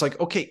that. And it's like,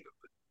 okay,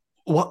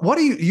 what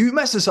do you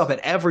mess this up at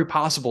every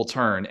possible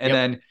turn. And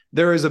then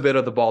there is a bit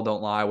of the ball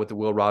don't lie with the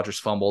Will Rogers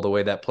fumble, the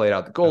way that played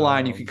out the goal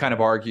line. You can kind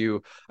of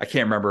argue. I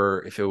can't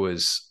remember if it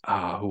was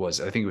who was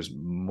it? I think was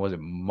it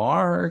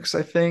Marks,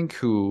 I think,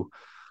 who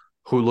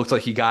looked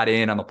like he got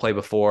in on the play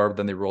before,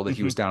 then they ruled that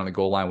he was down on the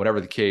goal line, whatever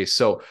the case.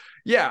 So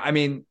yeah, I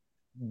mean,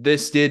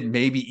 this did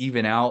maybe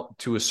even out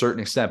to a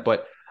certain extent,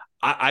 but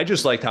I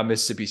just liked how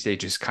Mississippi State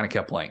just kind of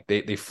kept playing.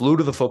 They flew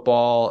to the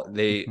football.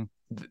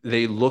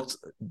 They looked,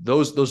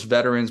 those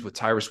veterans with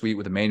Tyrus Wheat,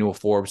 with Emmanuel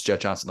Forbes, Jet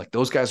Johnson, like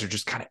those guys are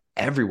just kind of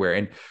everywhere.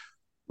 And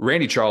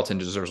Randy Charlton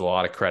deserves a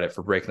lot of credit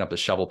for breaking up the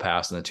shovel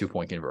pass and the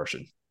 2-point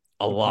conversion.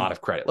 A lot of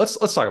credit. Let's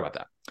talk about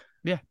that.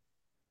 Yeah.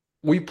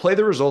 We play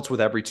the results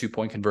with every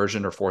 2-point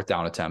conversion or 4th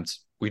down attempt.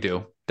 We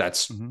do.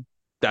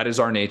 That is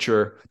our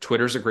nature.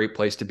 Twitter's a great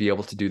place to be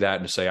able to do that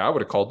and to say, I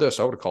would have called this,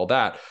 I would have called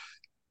that.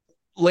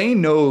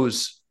 Lane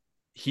knows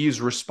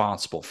he's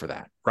responsible for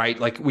that, right?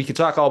 Like, we could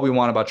talk all we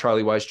want about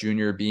Charlie Weiss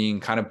Jr. being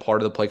kind of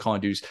part of the play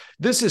calling duties.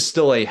 This is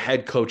still a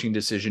head coaching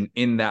decision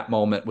in that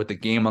moment, with the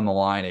game on the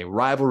line, a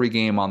rivalry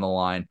game on the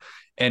line.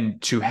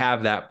 And to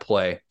have that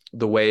play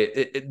the way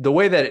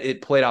that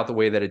it played out, the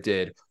way that it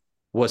did,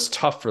 was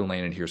tough for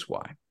Lane. And here's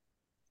why.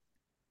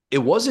 It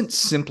wasn't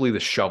simply the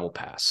shovel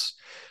pass,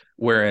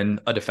 wherein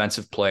a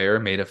defensive player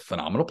made a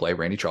phenomenal play,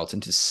 Randy Charlton,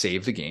 to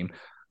save the game.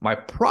 My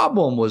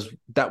problem was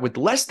that with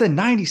less than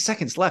 90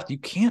 seconds left, you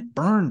can't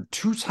burn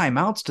 2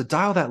 timeouts to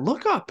dial that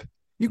look up.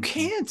 You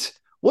can't.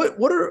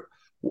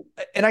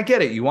 And I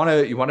get it. You want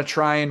to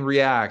try and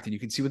react, and you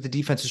can see what the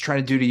defense is trying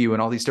to do to you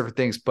and all these different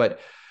things. But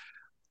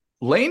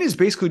Lane is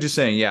basically just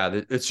saying,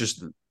 yeah, it's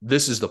just,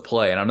 this is the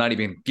play, and I'm not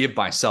even give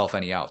myself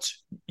any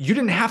outs. You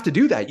didn't have to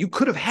do that. You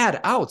could have had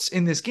outs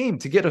in this game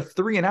to get a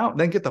 3 and out and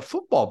then get the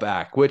football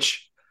back,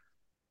 which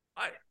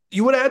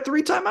you would have had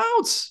 3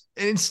 timeouts.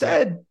 And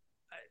instead,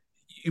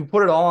 you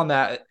put it all on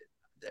that.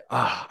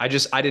 I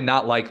did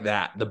not like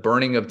that. The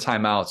burning of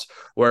timeouts,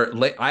 where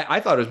I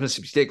thought it was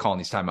Mississippi State calling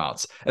these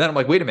timeouts. And then I'm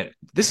like, wait a minute,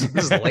 this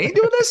is Lane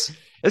doing this?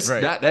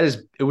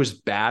 It was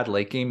bad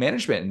late game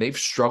management. And they've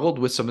struggled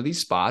with some of these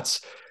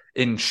spots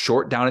in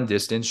short down and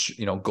distance,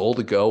 goal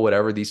to go,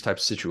 whatever, these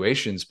types of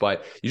situations.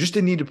 But you just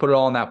didn't need to put it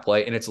all in that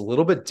play. And it's a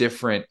little bit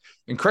different.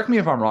 And correct me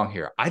if I'm wrong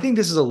here. I think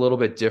this is a little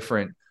bit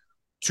different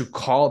to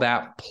call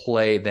that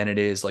play than it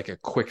is like a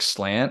quick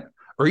slant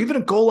or even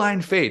a goal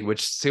line fade,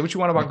 which, say what you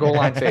want about goal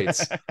line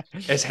fades.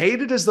 As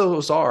hated as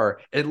those are,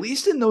 at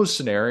least in those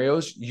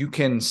scenarios, you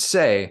can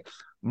say,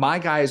 my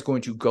guy is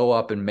going to go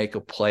up and make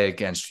a play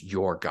against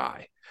your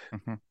guy.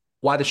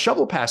 Why the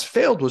shovel pass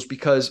failed was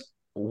because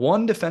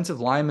one defensive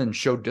lineman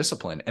showed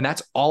discipline, and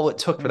that's all it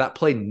took for that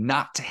play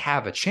not to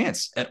have a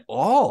chance at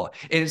all.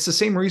 And it's the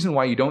same reason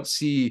why you don't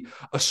see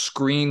a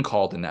screen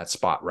called in that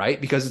spot,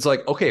 right? Because it's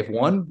like, okay,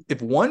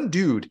 if one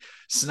dude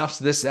snuffs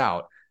this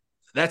out,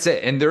 that's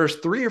it. And there's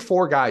 3 or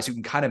 4 guys who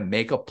can kind of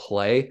make a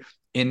play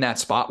in that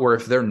spot where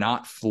if they're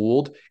not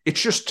fooled,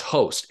 it's just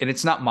toast. And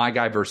it's not my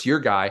guy versus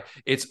your guy.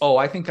 It's, oh,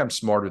 I think I'm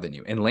smarter than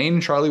you. And Lane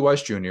and Charlie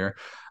Weiss Jr.,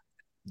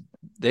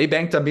 they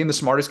banked on being the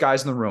smartest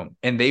guys in the room,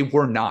 and they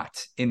were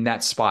not in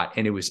that spot.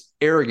 And it was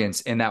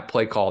arrogance in that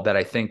play call that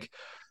I think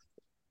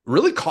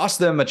really cost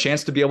them a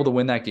chance to be able to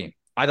win that game.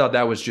 I thought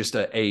that was just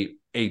a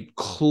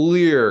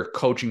clear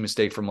coaching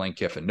mistake from Lane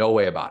Kiffin. No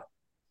way about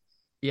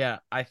it. Yeah,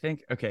 I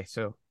think, okay,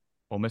 so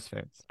Ole Miss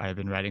fans, I have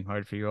been riding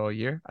hard for you all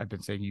year. I've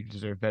been saying you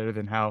deserve better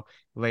than how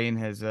Lane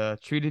has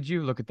treated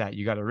you. Look at that.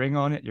 You got a ring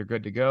on it. You're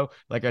good to go.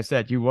 Like I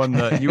said, you won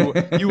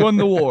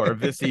the war of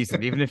this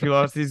season, even if you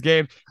lost these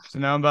games. So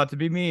now I'm about to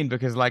be mean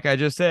because, like I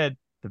just said,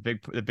 the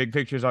big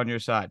picture's on your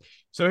side.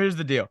 So here's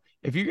the deal.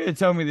 If you're going to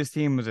tell me this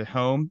team was at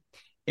home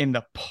in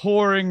the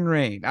pouring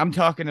rain, I'm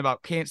talking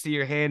about can't see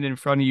your hand in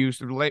front of you,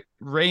 so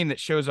rain that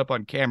shows up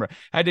on camera.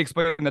 I had to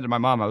explain that to my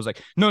mom. I was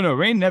like, no,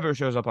 rain never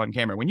shows up on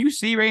camera. When you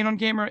see rain on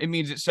camera, it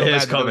means it's so It bad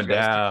is that coming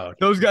down.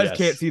 those guys Yes.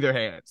 can't see their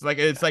hands. Like,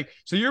 it's like,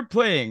 so you're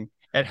playing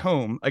at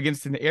home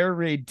against an air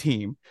raid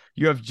team.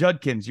 You have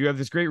Judkins. You have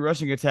this great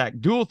rushing attack,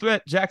 dual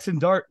threat Jackson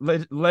Dart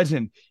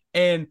legend,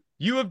 and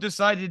you have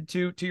decided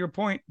to your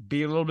point,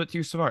 be a little bit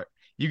too smart.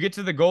 You get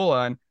to the goal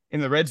line in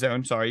the red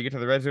zone. You get to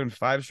the red zone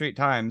 5 straight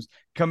times,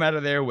 come out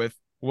of there with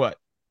what?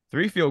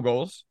 3 field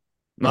goals,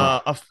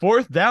 a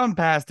 4th down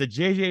pass to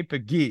JJ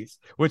Pegues,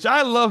 which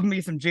I love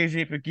me some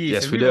JJ Pegues.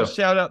 Yes, and we will do.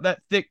 shout out that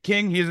thick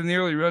king. He's in the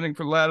early running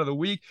for lad of the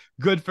week.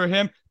 Good for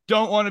him.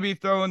 Don't want to be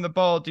throwing the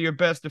ball to your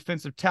best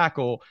defensive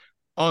tackle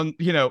on,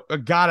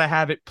 gotta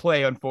have it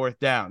play on 4th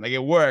down. Like,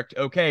 it worked,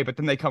 okay, but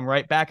then they come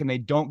right back and they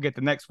don't get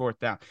the next 4th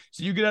down.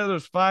 So you get out of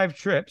those 5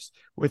 trips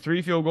with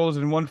 3 field goals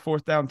and 1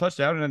 4th down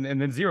touchdown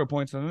and then 0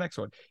 points on the next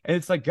one. And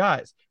it's like,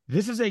 guys,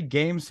 this is a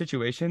game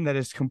situation that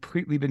has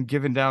completely been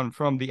given down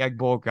from the Egg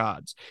Bowl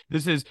gods.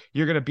 This is,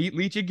 you're going to beat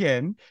Leach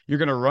again. You're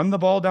going to run the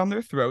ball down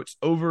their throats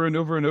over and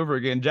over and over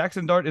again.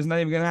 Jackson Dart is not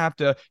even going to have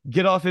to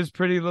get off his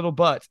pretty little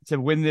butt to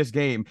win this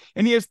game.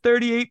 And he has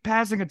 38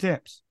 passing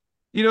attempts.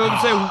 You know what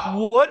I'm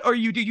saying? What are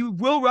you doing?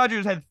 Will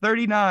Rogers had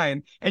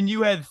 39 and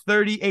you had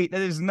 38. That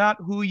is not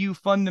who you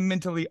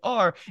fundamentally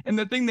are. And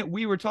the thing that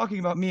we were talking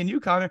about, me and you,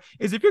 Connor,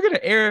 is if you're going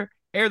to air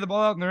the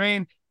ball out in the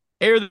rain,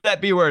 air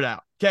that B word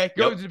out. Okay,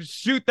 go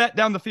shoot that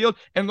down the field.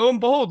 And lo and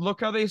behold,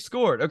 look how they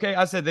scored. Okay,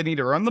 I said they need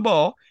to run the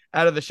ball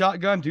out of the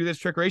shotgun, do this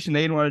trickeration.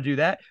 They didn't want to do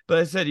that. But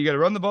I said you got to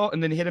run the ball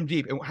and then hit them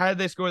deep. And how did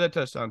they score that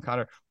touchdown,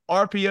 Connor?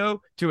 RPO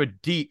to a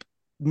deep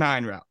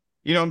 9 route.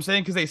 You know what I'm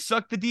saying? Because they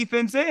suck the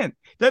defense in.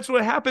 That's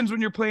what happens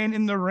when you're playing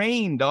in the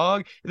rain,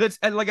 dog. That's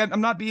like,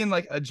 I'm not being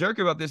like a jerk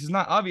about this. It's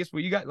not obvious, but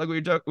you got, like,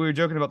 we were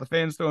joking about the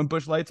fans throwing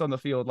bush lights on the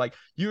field. Like,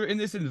 you're in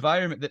this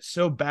environment that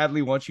so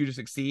badly wants you to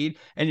succeed,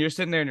 and you're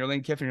sitting there and you're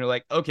Lane Kiffin, and you're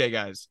like, okay,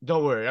 guys,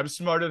 don't worry, I'm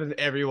smarter than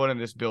everyone in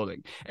this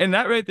building. And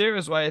that right there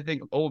is why I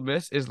think Ole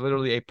Miss is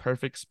literally a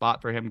perfect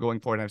spot for him going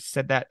forward. And I've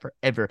said that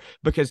forever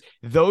because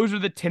those are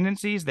the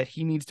tendencies that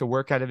he needs to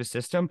work out of his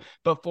system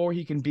before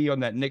he can be on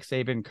that Nick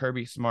Saban,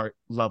 Kirby Smart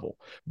level.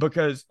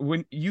 Because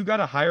when you got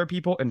to hire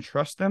people and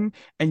trust them,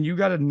 and you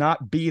got to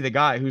not be the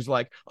guy who's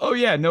like, oh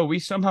yeah, no, we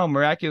somehow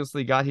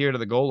miraculously got here to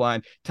the goal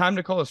line, time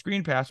to call a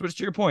screen pass, which,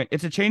 to your point,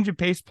 it's a change of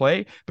pace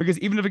play, because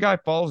even if a guy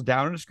falls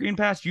down in a screen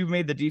pass, you've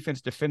made the defense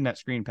defend that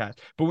screen pass.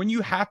 But when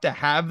you have to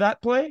have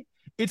that play,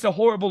 it's a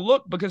horrible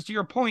look, because to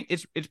your point,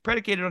 it's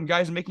predicated on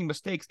guys making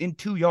mistakes in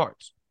 2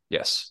 yards.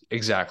 Yes,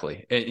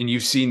 exactly. And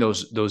you've seen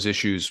those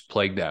issues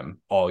plague them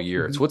all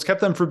year. It's what's kept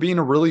them from being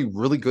a really,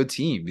 really good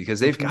team, because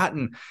they've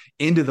gotten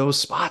into those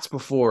spots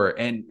before.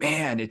 And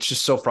man, it's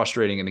just so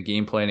frustrating in the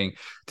game planning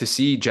to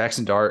see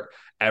Jackson Dart,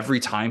 every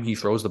time he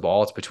throws the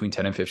ball, it's between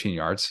 10 and 15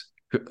 yards.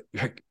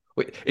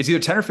 It's either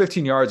 10 or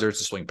 15 yards or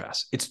it's a swing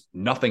pass. It's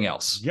nothing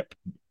else. Yep.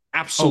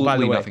 Absolutely by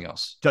the way, nothing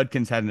else.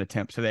 Judkins had an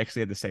attempt, so they actually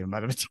had the same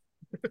amount of attempts.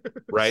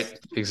 Right?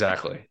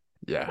 Exactly.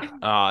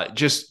 Yeah.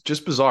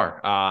 Just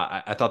bizarre.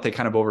 I thought they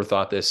kind of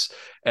overthought this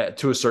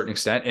to a certain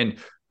extent, and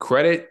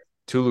credit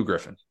to Lou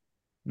Griffin,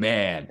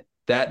 man,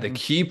 that the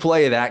key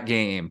play of that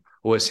game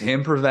was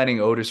him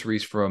preventing Otis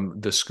Reese from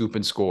the scoop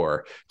and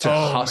score to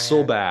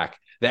hustle back.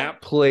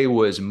 That play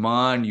was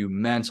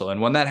monumental.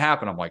 And when that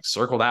happened, I'm like,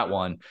 circle that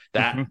one.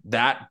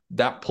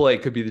 That play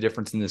could be the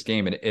difference in this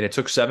game. And it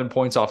took 7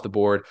 points off the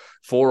board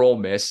for Ole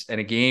Miss, in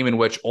a game in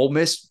which Ole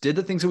Miss did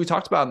the things that we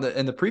talked about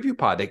in the preview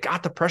pod. They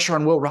got the pressure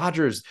on Will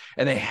Rogers,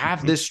 and they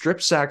have this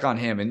strip sack on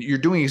him, and you're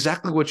doing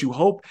exactly what you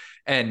hope.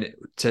 And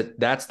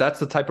that's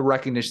the type of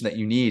recognition that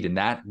you need. And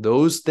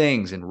those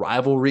things in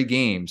rivalry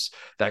games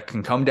that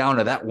can come down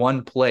to that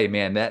one play,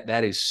 man,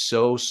 that is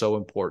so, so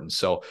important.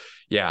 So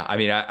yeah, I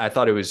mean, I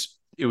thought it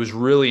was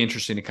really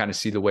interesting to kind of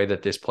see the way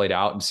that this played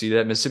out, and see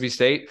that Mississippi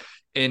State,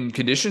 in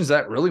conditions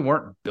that really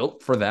weren't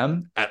built for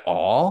them at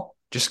all,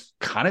 just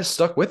kind of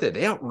stuck with it.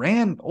 They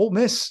outran Ole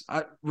Miss,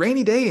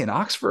 rainy day in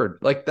Oxford.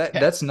 Like that,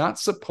 that's not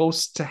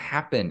supposed to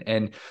happen.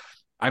 And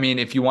I mean,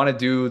 if you want to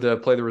do the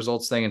play the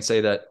results thing and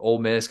say that Ole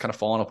Miss kind of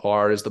falling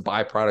apart is the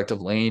byproduct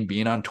of Lane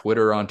being on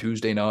Twitter on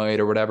Tuesday night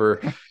or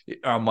whatever,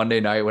 on Monday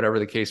night, whatever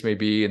the case may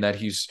be, and that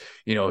he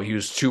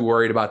was too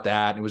worried about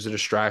that, it was a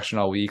distraction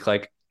all week.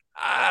 Like,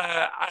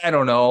 I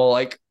don't know.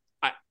 Like,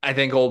 I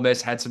think Ole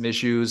Miss had some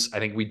issues. I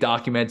think we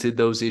documented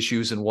those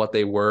issues and what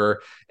they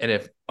were. And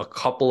if a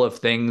couple of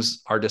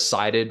things are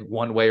decided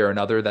one way or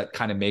another, that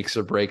kind of makes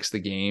or breaks the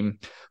game.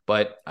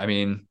 But I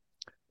mean,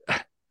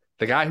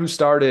 the guy who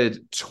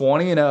started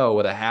 20-0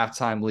 with a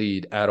halftime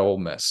lead at Ole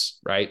Miss,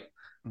 right?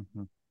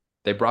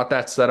 They brought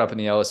that setup in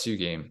the LSU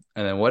game.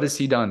 And then what has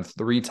he done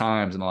 3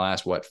 times in the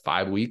last,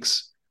 5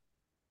 weeks?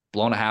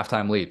 blown a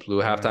halftime lead,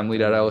 blew a halftime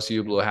lead at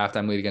LSU, blew a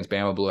halftime lead against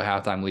Bama, blew a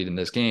halftime lead in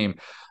this game.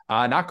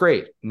 Not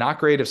great. Not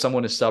great if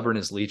someone as stubborn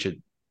as Leach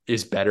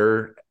is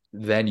better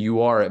than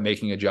you are at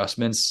making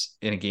adjustments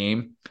in a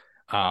game.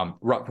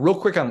 Real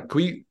quick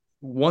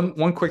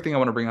one quick thing I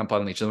want to bring up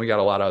on Leach, and then we got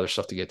a lot of other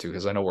stuff to get to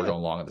because I know we're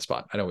going long on the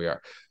spot. I know we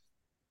are.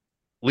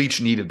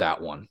 Leach needed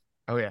that one.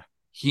 Oh, yeah.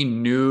 He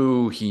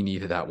knew he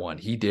needed that one.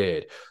 He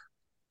did.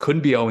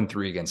 Couldn't be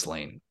 0-3 against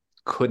Lane.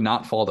 Could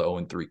not fall to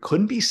 0-3.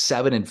 Couldn't be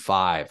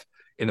 7-5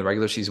 in the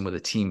regular season with a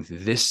team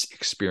this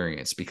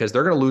experience because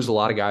they're going to lose a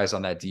lot of guys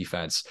on that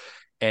defense.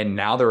 And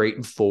now they're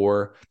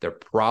 8-4. They're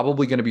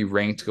probably going to be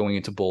ranked going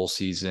into bowl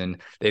season.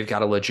 They've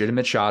got a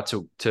legitimate shot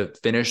to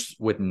finish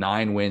with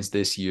 9 wins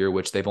this year,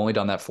 which they've only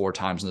done that 4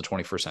 times in the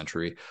 21st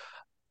century.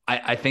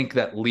 I think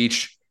that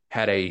Leach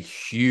had a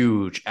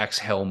huge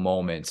exhale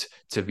moment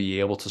to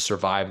be able to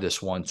survive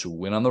this one, to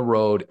win on the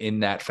road in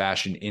that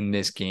fashion in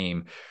this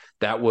game.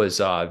 That was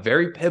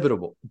very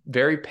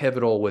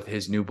pivotal with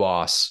his new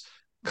boss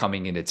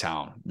coming into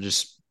town.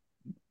 Just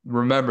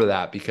remember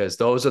that, because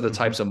those are the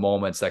types of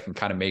moments that can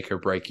kind of make or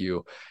break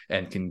you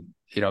and can,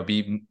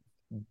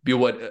 be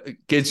what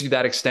gives you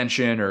that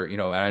extension, or,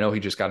 and I know he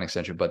just got an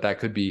extension, but that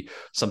could be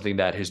something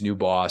that his new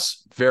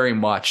boss very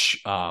much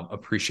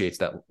appreciates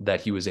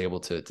that he was able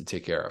to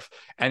take care of.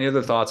 Any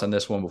other thoughts on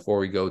this one before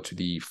we go to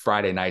the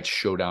Friday night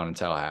showdown in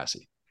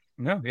Tallahassee?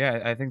 No,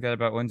 yeah, I think that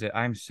about wins it.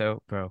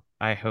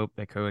 I hope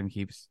that Cohen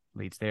keeps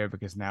Leach there,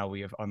 because now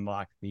we have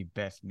unlocked the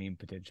best meme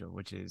potential,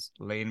 which is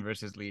Lane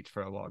versus Leach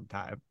for a long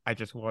time. I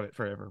just want it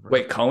forever.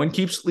 Wait, Cohen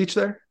keeps Leach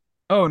there?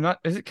 Oh,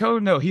 is it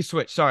Cohen? No, he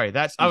switched. Sorry,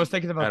 I was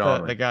thinking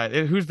about the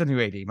guy. Who's the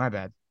new AD? My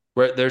bad.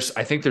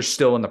 I think they're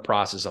still in the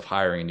process of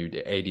hiring a new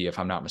AD, if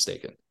I'm not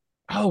mistaken.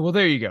 Oh, well,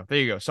 there you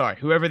go. Sorry,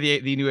 whoever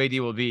the new AD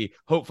will be,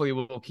 hopefully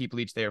we'll keep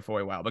Leach there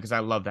for a while, because I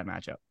love that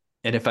matchup.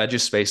 And if I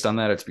just spaced on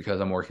that, it's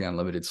because I'm working on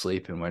limited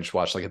sleep and I just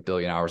watched like 1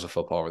 billion hours of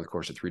football over the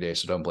course of 3 days.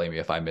 So don't blame me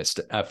if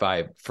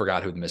I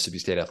forgot who the Mississippi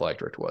State athletic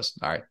director was.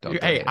 All right.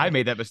 Hey, I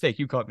made that mistake.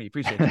 You caught me.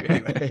 Appreciate you.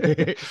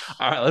 Anyway.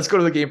 All right, let's go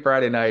to the game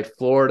Friday night.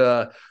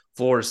 Florida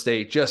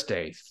State, just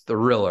a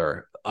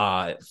thriller.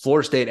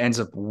 Florida State ends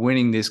up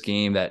winning this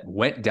game that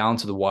went down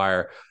to the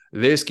wire.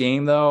 This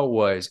game, though,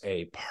 was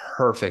a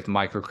perfect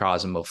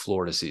microcosm of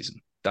Florida season.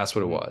 That's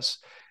what it was.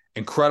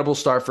 Incredible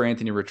start for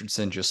Anthony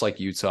Richardson, just like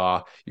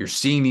Utah. You're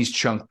seeing these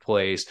chunk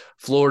plays.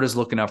 Florida's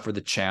looking up for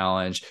the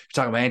challenge. You're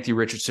talking about Anthony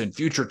Richardson,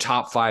 future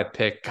top 5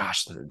 pick.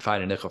 Gosh, I'd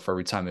find a nickel for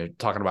every time they're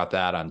talking about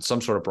that on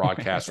some sort of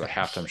broadcast or a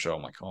halftime show.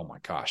 I'm like, oh my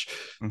gosh.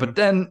 But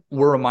then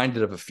we're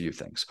reminded of a few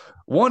things.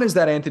 One is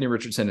that Anthony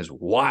Richardson is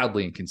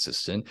wildly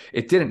inconsistent.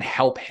 It didn't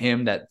help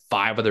him that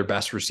 5 of their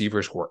best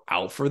receivers were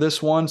out for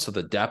this one. So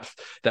the depth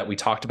that we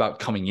talked about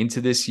coming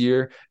into this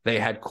year, they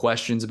had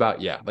questions about.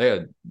 They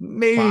had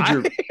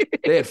major.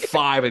 They had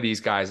 5 of these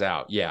guys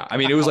out. Yeah. I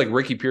mean, it was like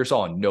Ricky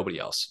Pearsall and nobody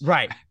else.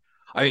 Right.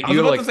 I mean, I was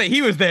about to say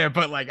he was there,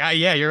 but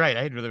yeah, you're right.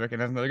 I didn't really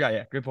recognize another guy.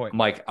 Yeah, good point. I'm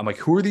like,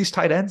 who are these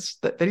tight ends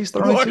that he's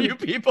throwing? Who are you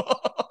people?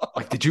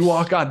 Like, did you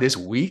walk on this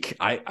week?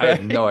 I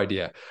have no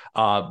idea.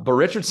 But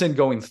Richardson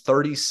going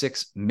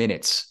 36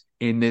 minutes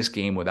in this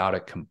game without a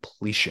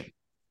completion.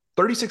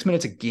 36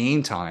 minutes of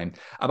game time,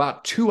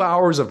 about 2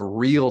 hours of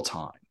real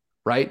time,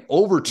 right?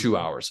 Over 2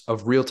 hours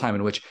of real time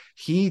in which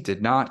he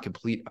did not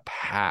complete a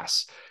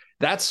pass.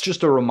 That's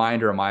just a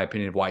reminder, in my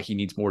opinion, of why he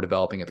needs more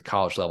developing at the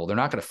college level. They're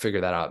not going to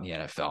figure that out in the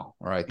NFL. All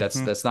right. That's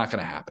not going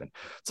to happen.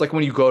 It's like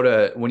when you go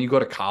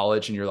to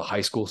college and you're the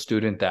high school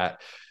student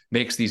that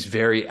makes these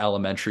very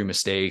elementary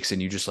mistakes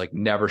and you just like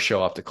never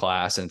show up to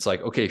class. And it's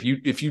like, okay,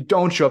 if you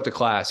don't show up to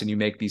class and you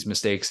make these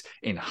mistakes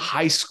in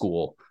high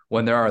school,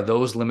 when there are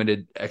those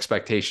limited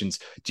expectations,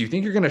 do you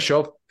think you're going to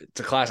show up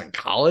to class in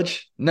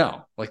college?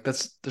 No, like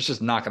that's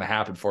just not going to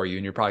happen for you.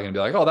 And you're probably going to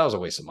be like, oh, that was a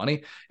waste of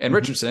money. And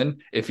Richardson,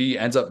 if he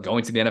ends up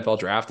going to the NFL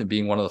draft and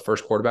being one of the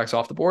first quarterbacks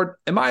off the board,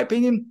 in my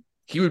opinion,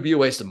 he would be a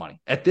waste of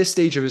money at this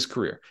stage of his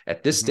career,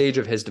 at this stage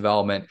of his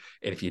development.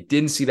 And if you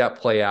didn't see that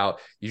play out,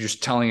 you're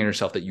just telling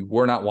yourself that you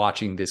were not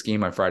watching this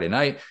game on Friday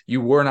night.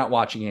 You were not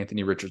watching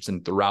Anthony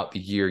Richardson throughout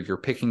the year. You're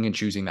picking and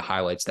choosing the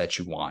highlights that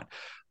you want.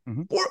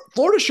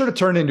 Florida should have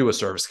turned into a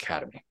service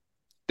academy.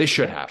 They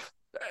should have.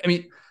 I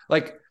mean,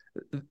 like,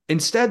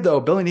 instead, though,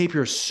 Billy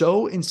Napier is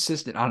so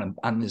insistent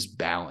on this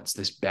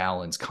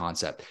balance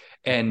concept.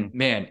 And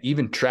man,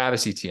 even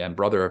Travis Etienne,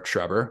 brother of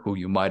Trevor, who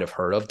you might have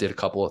heard of, did a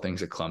couple of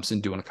things at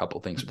Clemson, doing a couple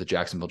of things with the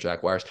Jacksonville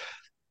Jaguars.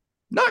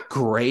 Not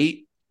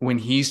great when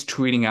he's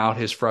tweeting out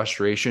his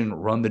frustration,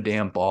 run the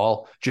damn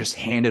ball, just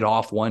hand it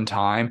off one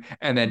time.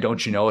 And then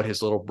don't you know it,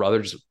 his little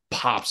brother just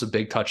pops a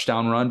big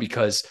touchdown run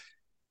because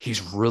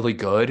he's really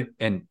good.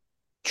 And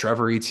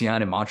Trevor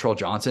Etienne and Montreal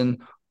Johnson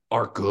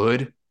are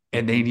good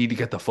and they need to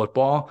get the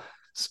football.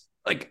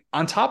 Like,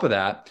 on top of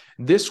that,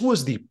 this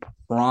was the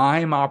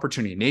prime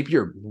opportunity.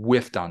 Napier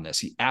whiffed on this.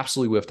 He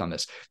absolutely whiffed on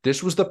this.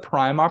 This was the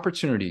prime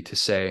opportunity to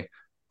say,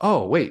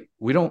 oh, wait,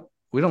 we don't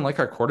like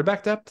our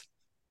quarterback depth.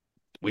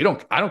 I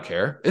don't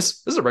care.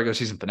 This is a regular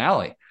season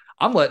finale.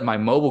 I'm letting my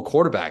mobile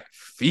quarterback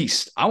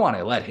feast. I want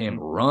to let him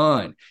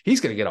run.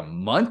 He's going to get a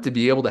month to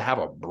be able to have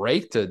a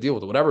break to deal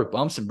with whatever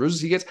bumps and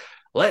bruises he gets.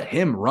 Let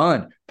him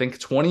run. Think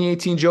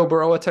 2018 Joe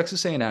Burrow at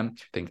Texas A&M.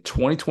 Think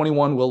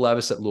 2021 Will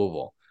Levis at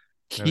Louisville.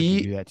 Why would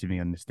you do that to me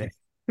on this day?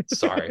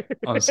 Sorry.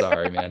 I'm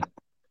sorry, man.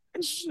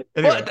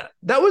 Anyway. But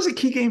that was a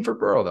key game for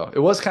Burrow, though. It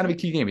was kind of a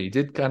key game. He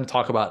did kind of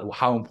talk about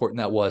how important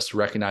that was to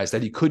recognize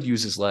that he could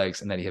use his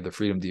legs and that he had the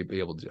freedom to be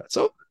able to do that.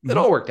 So it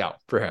all worked out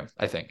for him,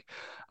 I think.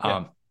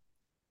 Yeah.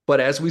 But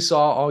as we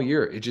saw all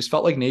year, it just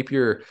felt like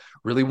Napier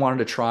really wanted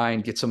to try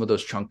and get some of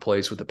those chunk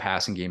plays with the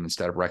passing game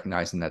instead of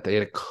recognizing that they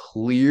had a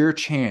clear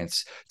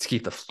chance to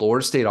keep the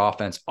Florida State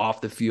offense off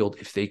the field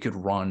if they could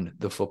run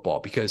the football,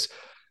 because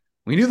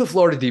we knew the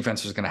Florida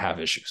defense was going to have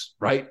issues,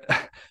 right?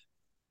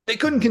 They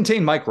couldn't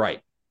contain Mike Wright.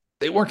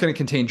 They weren't going to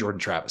contain Jordan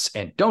Travis.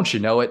 And don't you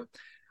know it,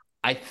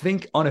 I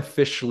think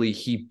unofficially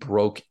he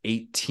broke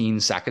 18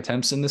 sack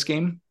attempts in this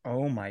game.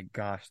 Oh my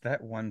gosh,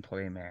 that one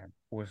play, man,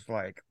 was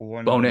like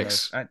one Bo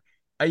Nix.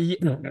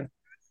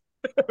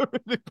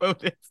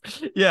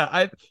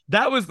 Yeah,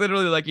 that was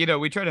literally like,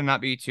 we try to not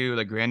be too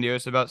like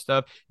grandiose about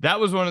stuff. That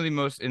was one of the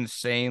most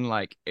insane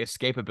like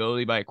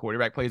escapability by a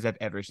quarterback plays I've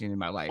ever seen in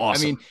my life.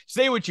 Awesome. I mean,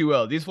 say what you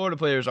will, these Florida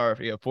players are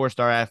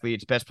 4-star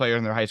athletes, best player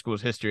in their high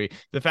school's history.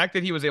 The fact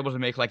that he was able to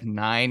make like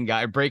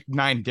break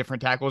 9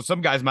 different tackles,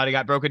 some guys might have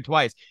got broken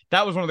twice.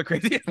 That was one of the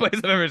craziest plays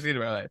I've ever seen in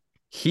my life.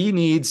 He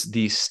needs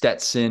the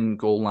Stetson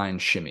goal line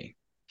shimmy.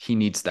 He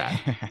needs that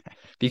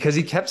because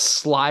he kept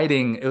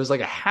sliding. It was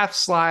like a half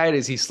slide.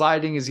 Is he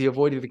sliding? Is he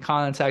avoiding the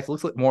contact? It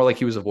looks like more like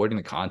he was avoiding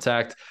the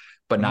contact,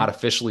 but not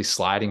officially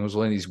sliding. It was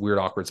one of these weird,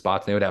 awkward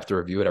spots. They would have to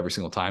review it every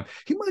single time.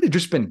 He might have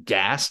just been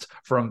gassed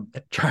from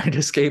trying to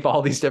escape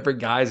all these different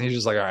guys. And he's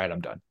just like, all right,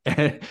 I'm done.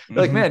 And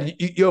like, man,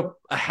 you have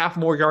a half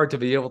more yard to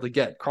be able to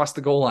get across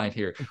the goal line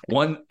here.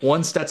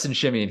 One Stetson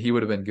shimmy and he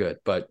would have been good.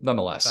 But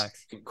nonetheless,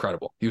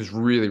 incredible. He was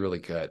really, really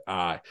good.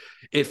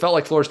 It felt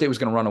like Florida State was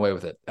going to run away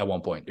with it at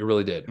one point. It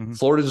really did.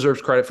 Florida deserves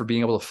credit for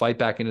being able to fight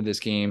back into this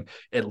game,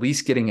 at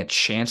least getting a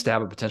chance to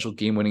have a potential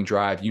game-winning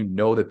drive. You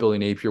know that Billy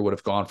Napier would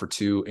have gone for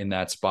 2 in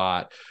that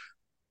spot.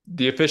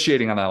 The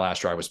officiating on that last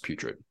drive was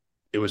putrid.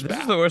 It was bad. This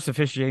is the worst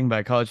officiating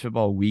by college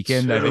football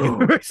weekend I've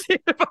ever seen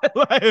in my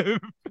life.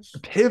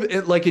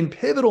 Like in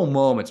pivotal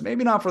moments,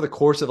 maybe not for the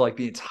course of like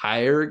the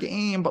entire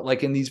game, but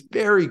like in these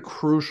very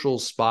crucial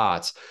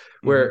spots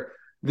where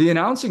the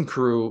announcing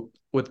crew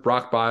with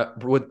Brock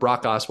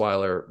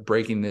Osweiler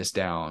breaking this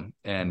down.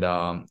 And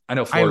I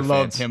know Florida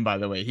loved fans, him, by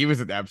the way. He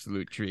was an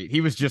absolute treat. He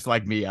was just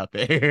like me out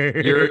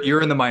there.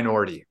 You're in the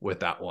minority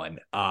with that one.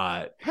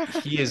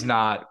 He is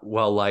not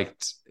well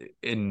liked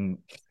in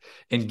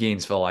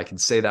Gainesville. I can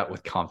say that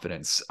with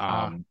confidence.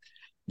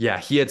 Yeah,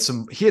 he had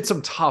some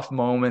tough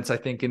moments, I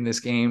think, in this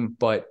game,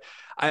 but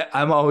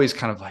I'm always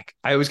kind of like,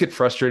 I always get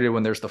frustrated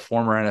when there's the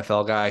former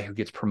NFL guy who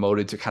gets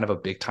promoted to kind of a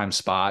big time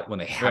spot when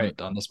they haven't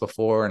done this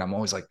before. And I'm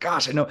always like,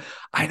 gosh,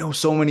 I know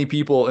so many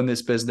people in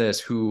this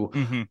business who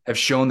have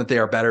shown that they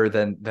are better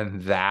than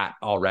that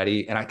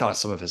already. And I thought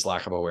some of his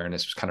lack of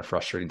awareness was kind of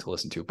frustrating to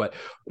listen to, but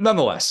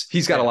nonetheless,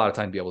 he's got a lot of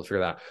time to be able to figure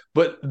that out.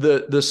 But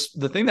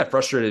the thing that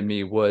frustrated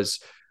me was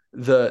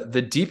the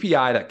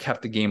DPI that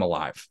kept the game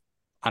alive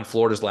on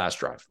Florida's last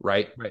drive,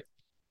 right?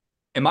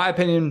 In my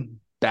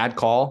opinion, bad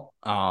call.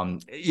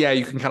 Yeah,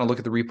 you can kind of look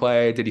at the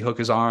replay. Did he hook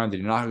his arm?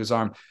 Did he not hook his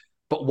arm?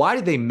 But why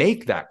did they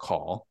make that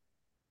call?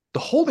 The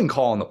holding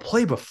call on the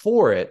play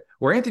before it,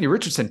 where Anthony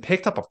Richardson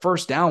picked up a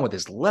first down with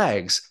his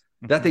legs,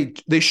 that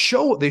they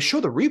show the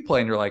replay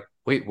and you're like,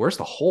 wait, where's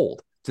the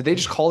hold? Did they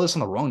just call this on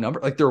the wrong number?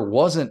 Like there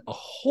wasn't a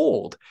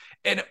hold.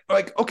 And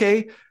like, okay,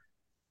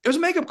 it was a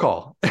makeup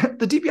call.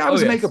 The DPI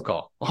was a makeup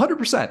call,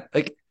 100%.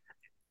 Like,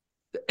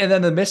 and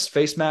then the missed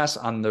face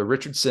mask on the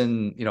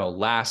Richardson,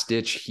 last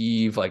ditch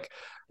heave, like,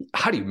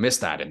 how do you miss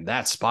that in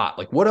that spot?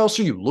 Like, what else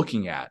are you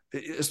looking at?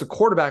 It's the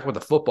quarterback with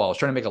the football is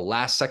trying to make a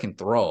last second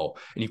throw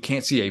and you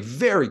can't see a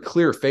very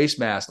clear face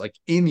mask, like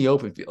in the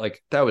open field.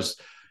 Like that was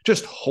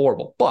just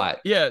horrible. But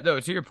yeah, no,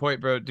 to your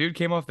point, bro, dude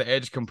came off the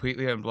edge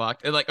completely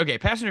unblocked. And like, okay,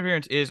 pass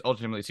interference is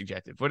ultimately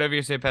subjective. Whatever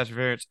you say, pass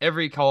interference,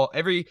 every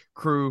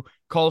crew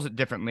calls it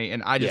differently.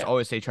 And I just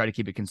always say, try to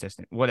keep it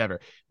consistent, whatever.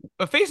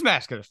 A face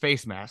mask is a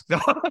face mask.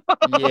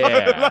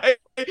 Like,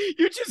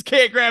 you just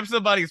can't grab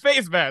somebody's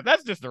face mask.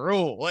 That's just the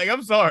rule. Like,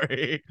 I'm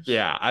sorry.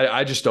 Yeah.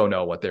 I just don't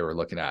know what they were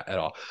looking at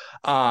all.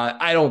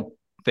 I don't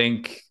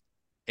think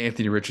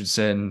Anthony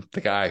Richardson,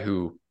 the guy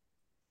who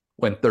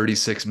went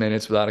 36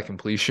 minutes without a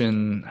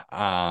completion.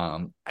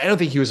 I don't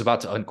think he was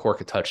about to uncork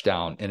a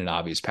touchdown in an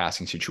obvious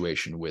passing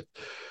situation with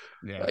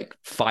like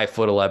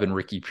 5'11"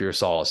 Ricky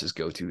Pearsall as his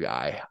go-to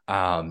guy.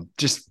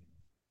 Just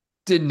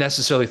didn't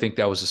necessarily think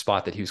that was a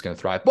spot that he was going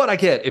to thrive. But I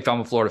get, if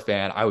I'm a Florida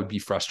fan, I would be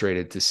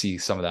frustrated to see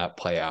some of that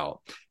play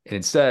out. And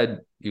instead,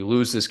 you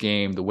lose this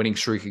game. The winning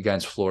streak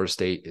against Florida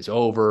State is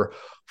over.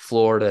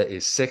 Florida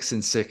is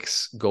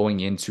 6-6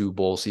 going into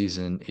bowl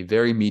season, a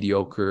very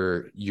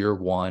mediocre year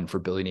one for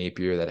Billy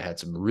Napier that had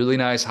some really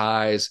nice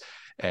highs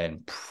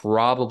And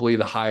probably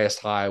the highest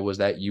high was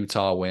that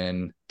Utah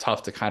win.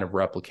 Tough to kind of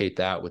replicate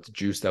that with the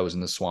juice that was in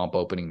the swamp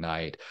opening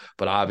night.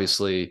 But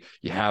obviously,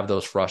 you have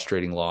those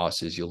frustrating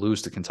losses. You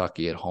lose to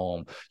Kentucky at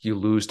home. You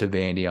lose to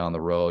Vandy on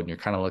the road. And you're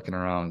kind of looking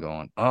around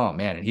going, oh,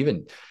 man. And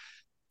even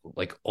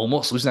like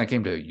almost losing that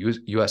game to a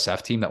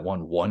USF team that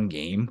won one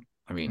game.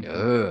 I mean,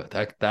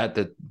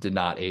 that did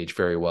not age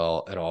very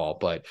well at all.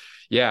 But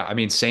yeah, I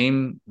mean,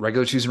 same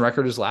regular season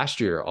record as last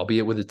year,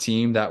 albeit with a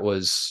team that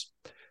was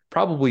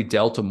probably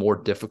dealt a more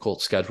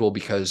difficult schedule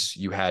because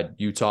you had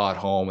Utah at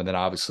home and then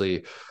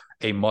obviously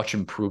a much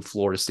improved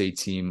Florida State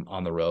team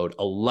on the road.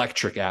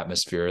 Electric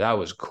atmosphere. That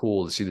was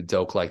cool to see the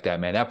Doak like that,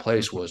 man. That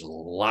place was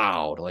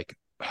loud. Like,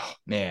 oh,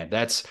 man,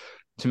 that's,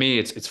 to me,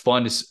 it's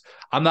fun to.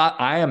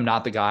 I am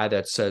not the guy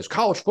that says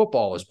college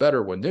football is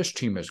better when this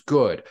team is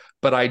good,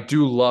 but I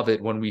do love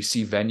it when we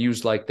see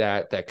venues like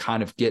that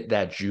kind of get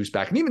that juice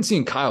back. And even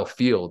seeing Kyle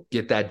Field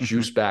get that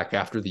juice back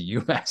after the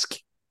UMass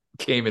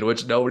game in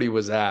which nobody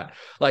was at.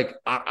 Like,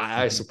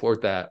 I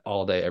support that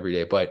all day, every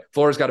day. But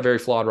Florida's got a very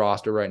flawed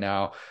roster right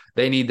now.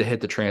 They need to hit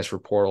the transfer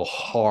portal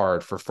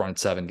hard for front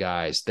seven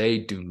guys. They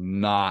do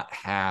not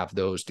have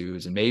those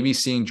dudes. And maybe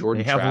seeing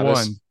Jordan Travis. They have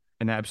one,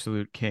 an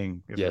absolute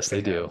king. Yes,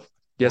 they do.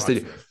 Yes, they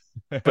do.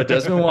 But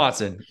Desmond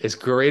Watson, as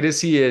great as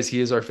he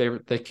is our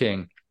favorite thick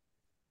king.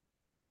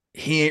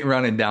 He ain't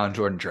running down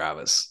Jordan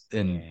Travis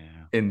in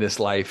this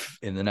life,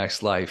 in the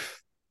next life.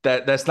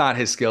 That's not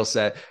his skill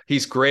set.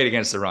 He's great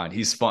against the run.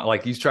 He's fun.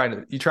 Like you try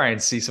and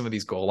see some of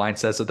these goal line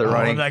sets that they're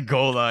running. That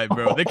goal line,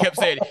 bro. They kept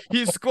saying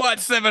he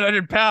squats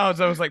 700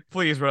 pounds. I was like,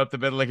 please run up the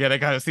middle again. I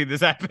gotta see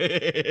this happen.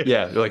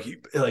 Yeah,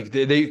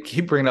 they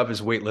keep bringing up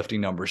his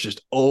weightlifting numbers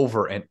just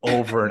over and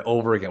over and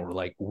over again. We're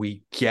like,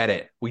 we get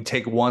it. We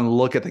take one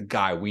look at the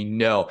guy. We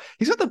know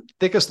he's got the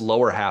thickest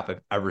lower half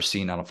I've ever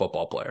seen on a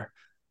football player.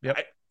 Yep.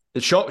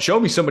 Show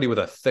me somebody with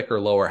a thicker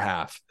lower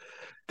half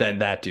than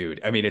that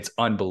dude. I mean, it's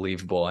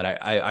unbelievable. And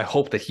I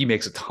hope that he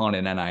makes a ton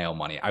in NIL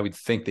money. I would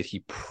think that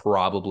he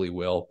probably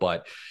will.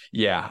 But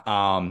yeah,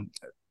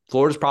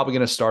 Florida's probably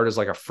going to start as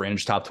like a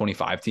fringe top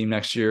 25 team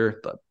next year.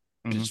 But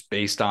just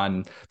based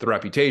on the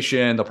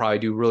reputation, they'll probably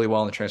do really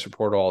well in the transfer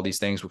portal, all these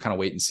things. We'll kind of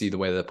wait and see the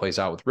way that plays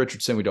out with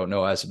Richardson. We don't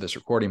know as of this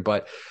recording.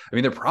 But I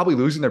mean, they're probably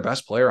losing their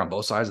best player on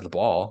both sides of the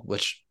ball,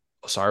 which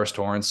Osiris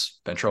Torrance,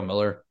 Ventrell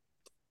Miller,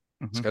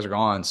 these guys are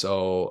gone.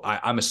 So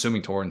I'm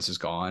assuming Torrance is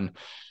gone.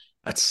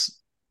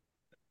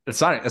 It's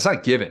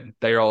not given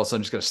that you're all of a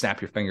sudden just going to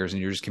snap your fingers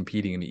and you're just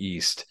competing in the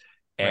East.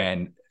 Right.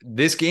 And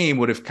this game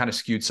would have kind of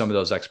skewed some of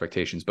those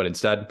expectations, but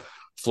instead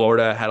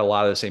Florida had a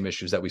lot of the same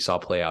issues that we saw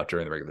play out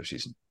during the regular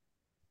season.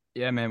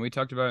 Yeah, man, we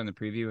talked about it in the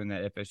preview and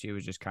that FSU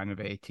was just kind of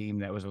a team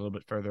that was a little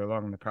bit further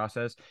along in the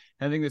process.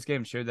 And I think this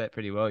game showed that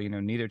pretty well. You know,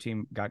 neither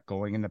team got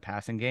going in the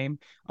passing game.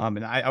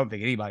 And I don't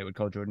think anybody would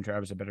call Jordan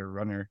Travis a better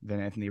runner than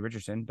Anthony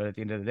Richardson. But at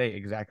the end of the day,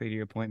 exactly to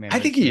your point, man. I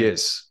think he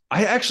is.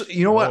 I actually,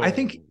 you know what? I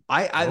think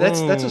that's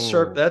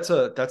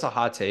a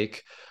hot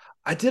take.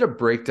 I did a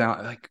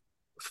breakdown. Like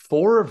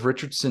 4 of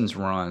Richardson's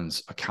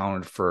runs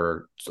accounted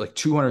for like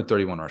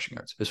 231 rushing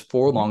yards. His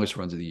 4 longest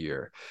runs of the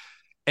year.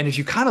 And if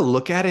you kind of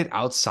look at it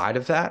outside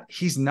of that,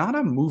 he's not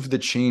a move the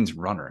chains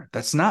runner.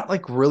 That's not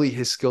like really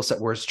his skill set,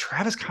 whereas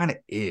Travis kind of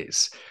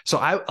is. So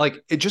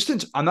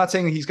I'm not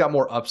saying that he's got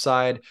more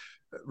upside.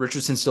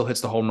 Richardson still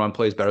hits the home run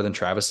plays better than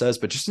Travis does,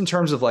 but just in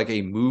terms of like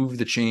a move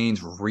the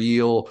chains,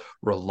 real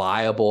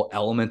reliable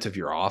element of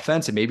your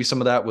offense. And maybe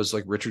some of that was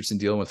like Richardson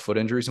dealing with foot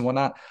injuries and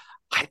whatnot.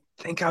 I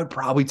think I would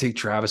probably take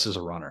Travis as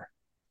a runner.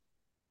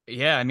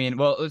 Yeah, I mean,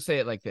 well, let's say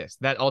it like this.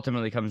 That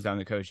ultimately comes down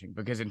to coaching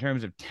because in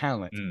terms of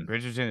talent,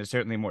 Richardson is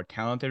certainly a more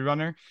talented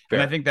runner. Fair.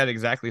 And I think that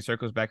exactly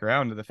circles back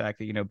around to the fact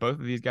that, you know, both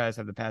of these guys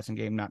have the passing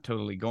game not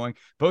totally going.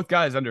 Both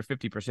guys under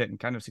 50% and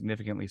kind of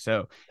significantly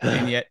so.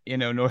 And yet, you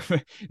know,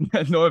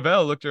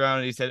 Norvell looked around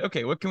and he said,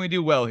 okay, what can we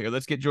do well here?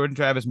 Let's get Jordan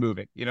Travis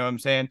moving. You know what I'm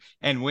saying?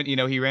 And when, you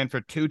know, he ran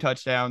for 2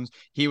 touchdowns,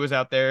 he was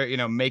out there, you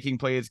know, making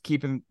plays,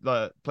 keeping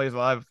the plays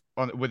alive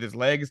with his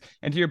legs.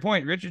 And to your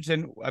point,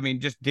 Richardson, I mean,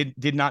 just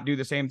did not do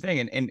the same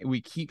thing. And we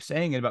keep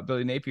saying it about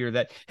Billy Napier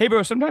that, hey,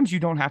 bro, sometimes you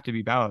don't have to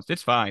be balanced.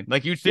 It's fine.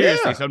 Like, you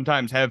seriously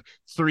sometimes have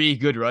 3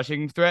 good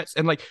rushing threats.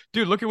 And like,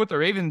 dude, look at what the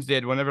Ravens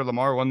did whenever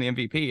Lamar won the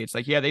MVP. It's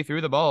like, yeah, they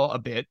threw the ball a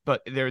bit,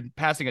 but their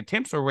passing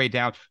attempts were way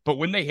down. But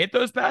when they hit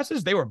those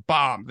passes, they were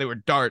bombs. They were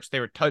darts. They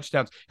were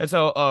touchdowns. And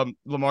so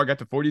Lamar got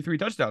to 43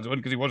 touchdowns. It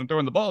wasn't because he wasn't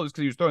throwing the ball. It was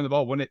because he was throwing the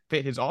ball when it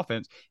fit his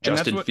offense. And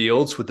Justin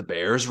Fields with the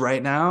Bears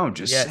right now. I'm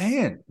just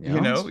saying.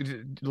 You know,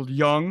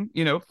 young,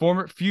 you know,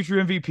 future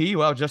MVP.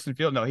 Wow, Justin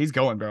Fields. No, he's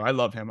going, bro. I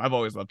love him. I've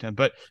always loved him.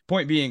 But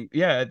point being,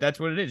 yeah,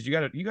 that's what it is. You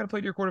gotta play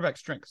to your quarterback's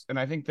strengths. And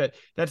I think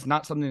that's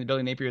not something that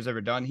Billy Napier has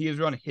ever done. He has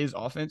run his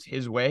offense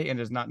his way and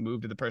has not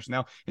moved to the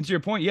personnel. And to your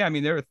point, yeah, I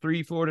mean, there are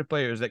 3 Florida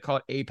players that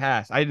caught a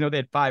pass. I didn't know they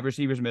had 5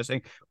 receivers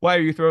missing. Why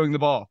are you throwing the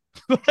ball?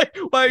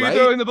 Why are you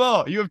throwing the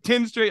ball? You have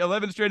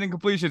 11 straight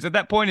incompletions. At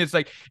that point, it's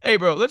like, hey,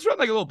 bro, let's run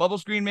like a little bubble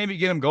screen, maybe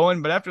get him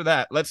going. But after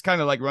that, let's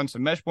kind of like run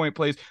some mesh point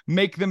plays,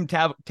 make them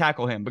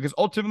tackle him, because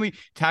ultimately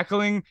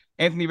tackling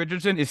Anthony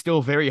Richardson is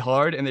still very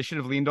hard, and they should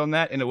have leaned on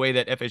that in a way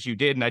that FSU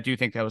did. And I do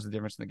think that was the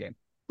difference in the game.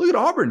 Look at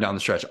Auburn down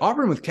the stretch.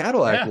 Auburn with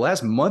Cadillac, Yeah. the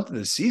last month of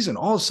the season,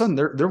 all of a sudden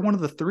they're one of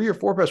the 3 or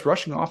 4 best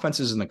rushing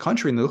offenses in the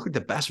country, and they look like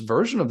the best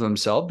version of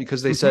themselves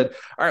because they said,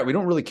 "All right, we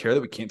don't really care that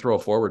we can't throw a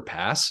forward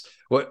pass.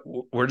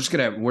 We're just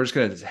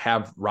gonna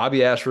have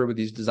Robbie Ashford with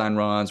these design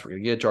runs. We're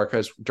gonna get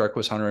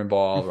Jarquez Hunter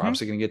involved. We're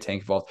obviously gonna get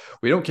Tank involved.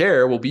 We don't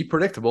care. We'll be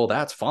predictable.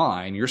 That's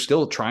fine. You're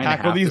still trying to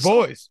Tackle have these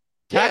boys.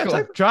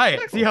 Tackle, try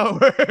it. See how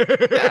it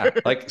works. Yeah,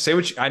 like say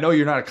what I know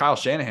you're not a Kyle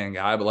Shanahan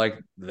guy, but like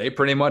they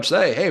pretty much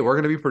say, hey, we're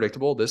going to be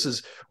predictable.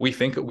 We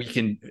think we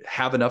can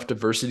have enough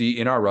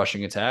diversity in our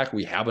rushing attack.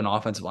 We have an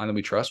offensive line that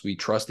we trust. We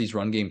trust these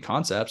run game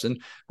concepts,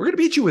 and we're going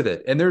to beat you with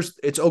it. And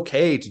it's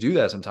okay to do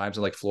that sometimes.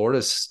 And like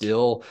Florida's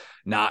still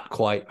not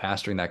quite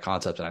mastering that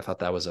concept. And I thought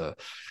that was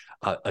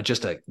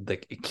just a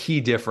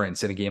key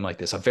difference in a game like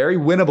this, a very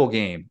winnable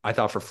game, I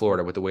thought, for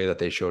Florida with the way that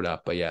they showed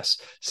up. But yes,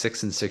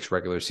 6-6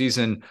 regular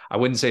season. I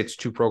wouldn't say it's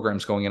two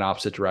programs going in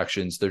opposite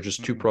directions. They're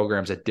just two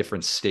programs at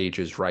different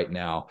stages right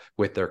now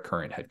with their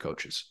current head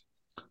coaches.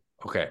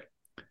 Okay.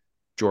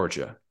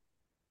 Georgia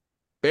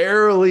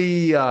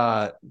barely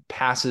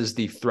passes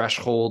the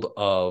threshold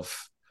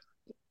of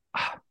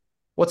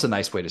what's a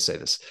nice way to say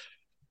this?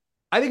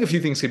 I think a few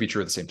things could be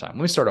true at the same time.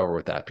 Let me start over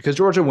with that, because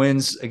Georgia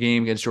wins a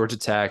game against Georgia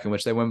Tech in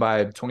which they win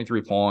by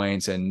 23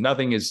 points, and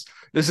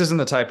this isn't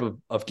the type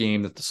of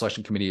game that the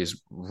selection committee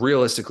is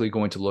realistically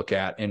going to look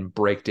at and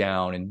break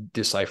down and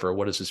decipher.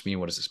 What does this mean?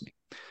 What does this mean?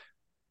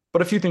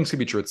 But a few things could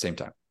be true at the same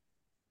time.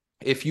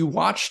 If you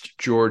watched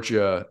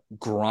Georgia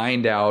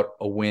grind out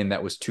a win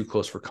that was too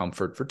close for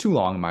comfort for too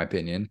long, in my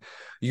opinion,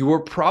 you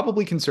were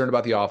probably concerned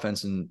about the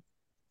offense and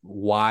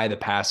why the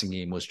passing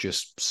game was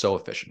just so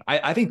efficient.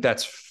 I think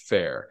that's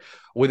fair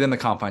within the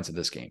confines of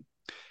this game.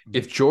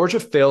 If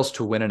Georgia fails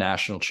to win a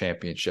national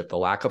championship, the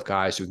lack of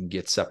guys who can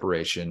get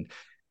separation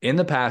in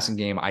the passing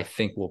game, I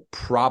think, will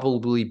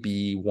probably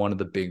be one of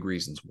the big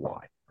reasons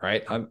why,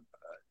 right?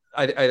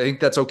 I think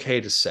that's okay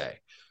to say.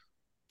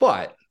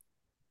 But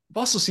I've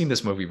also seen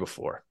this movie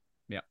before.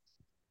 Yeah.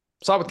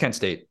 Saw it with Kent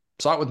State,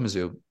 saw it with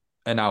Mizzou,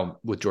 and now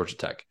with Georgia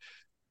Tech.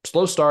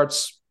 Slow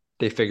starts,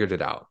 they figured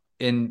it out.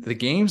 In the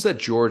games that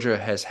Georgia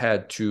has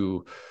had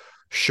to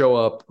show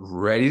up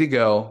ready to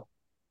go,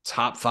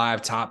 top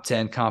 5, top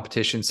 10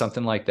 competition,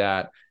 something like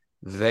that,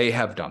 they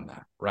have done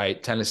that,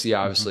 right? Tennessee,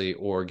 obviously,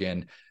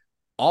 Oregon.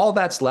 All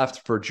that's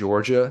left for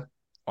Georgia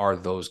are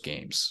those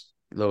games.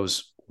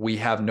 We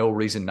have no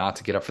reason not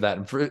to get up for that.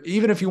 And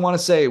even if you want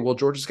to say, well,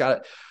 Georgia's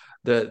got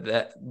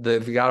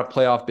they've got a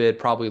playoff bid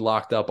probably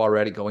locked up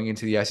already going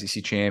into the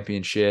SEC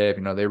championship.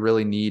 They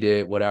really need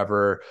it,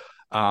 whatever.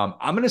 I'm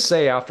going to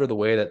say, after the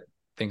way that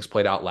things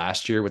played out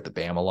last year with the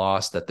Bama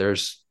loss, that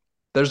there's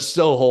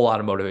still a whole lot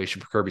of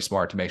motivation for Kirby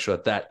Smart to make sure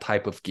that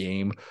type of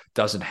game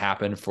doesn't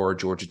happen for a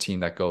Georgia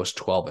team that goes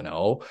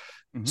 12-0.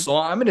 So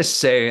I'm going to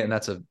say, and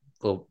that's a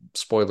little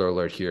spoiler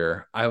alert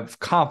here, I have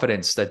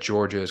confidence that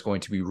Georgia is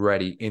going to be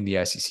ready in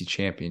the SEC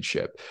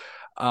championship.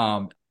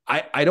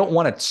 I don't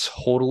want to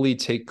totally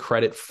take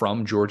credit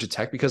from Georgia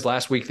Tech, because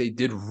last week they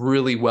did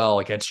really well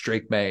against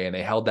Drake May and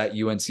they held that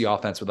UNC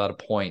offense without a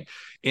point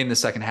in the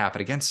second half.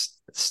 And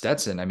against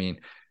Stetson, I mean,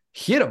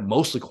 he had a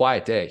mostly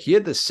quiet day. He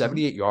had the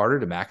 78-yarder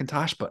to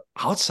McIntosh, but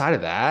outside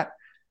of that,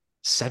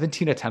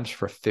 17 attempts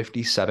for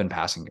 57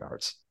 passing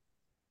yards.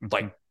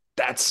 Like,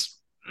 that's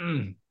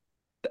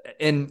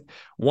and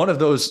one of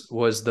those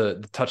was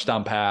the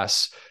touchdown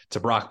pass to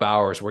Brock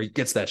Bowers, where he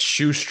gets that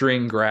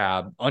shoestring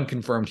grab,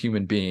 unconfirmed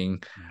human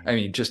being. I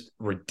mean, just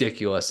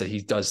ridiculous that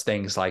he does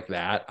things like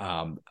that.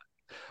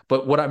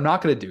 But what I'm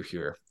not going to do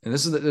here, and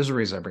there's a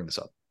reason I bring this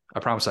up. I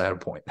promise I had a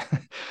point.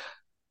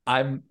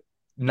 I'm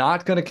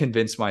not going to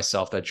convince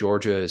myself that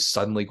Georgia is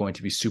suddenly going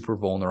to be super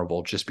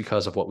vulnerable just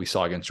because of what we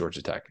saw against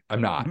Georgia Tech.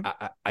 I'm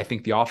not. I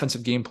think the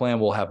offensive game plan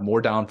will have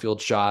more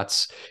downfield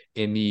shots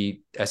in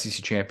the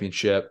SEC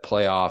championship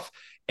playoff,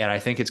 and I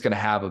think it's going to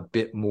have a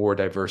bit more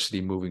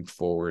diversity moving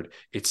forward.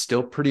 It's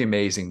still pretty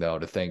amazing, though,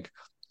 to think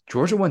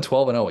Georgia went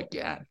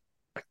 12-0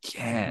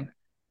 again,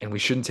 and we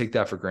shouldn't take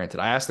that for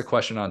granted. I asked the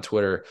question on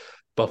Twitter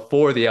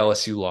before the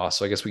LSU loss,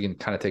 so I guess we can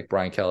kind of take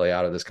Brian Kelly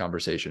out of this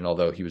conversation,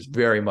 although he was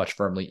very much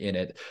firmly in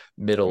it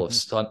middle of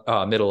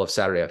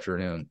Saturday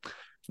afternoon.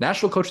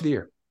 National Coach of the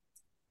Year: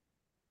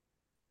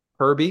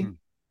 Herbie,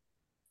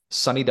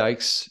 Sonny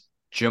Dykes,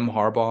 Jim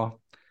Harbaugh,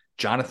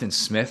 Jonathan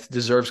Smith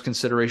deserves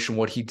consideration.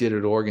 What he did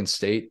at Oregon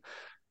State,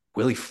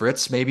 Willie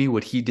Fritz, maybe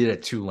what he did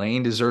at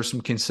Tulane deserves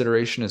some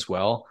consideration as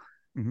well.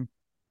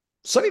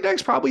 Sonny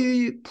Dykes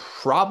probably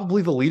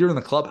the leader in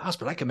the clubhouse,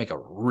 but I can make a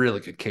really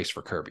good case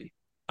for Kirby.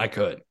 I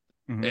could.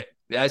 The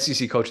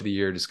SEC Coach of the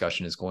Year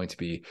discussion is going to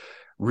be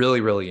really,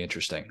 really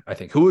interesting. I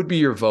think. Who would be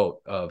your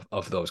vote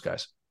of those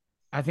guys?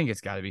 I think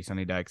it's got to be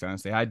Sonny Dykes,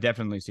 honestly. I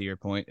definitely see your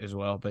point as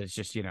well, but it's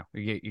just,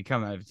 you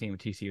come out of a team with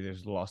TCU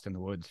that's lost in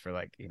the woods for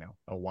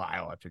a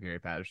while after Gary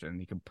Patterson.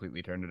 He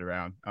completely turned it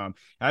around.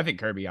 I think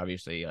Kirby,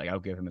 obviously, I'll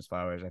give him his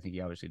flowers. I think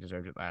he obviously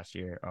deserved it last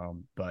year.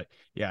 But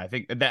yeah, I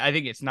think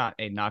it's not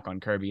a knock on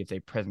Kirby. It's a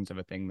presence of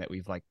a thing that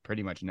we've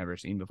pretty much never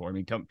seen before. I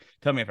mean, tell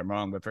me if I'm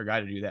wrong, but for a guy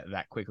to do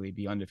that quickly,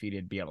 be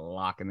undefeated, be a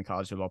lock in the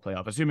college football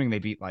playoff, assuming they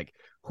beat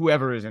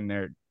whoever is in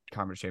their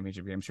conference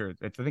championship game. Sure,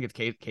 I think it's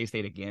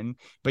K-State again.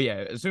 But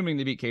yeah, assuming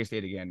they beat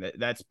K-State again,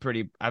 that's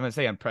pretty, I'm going to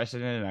say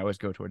unprecedented, and I always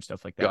go towards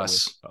stuff like that.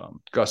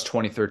 Gus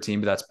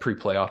 2013, but that's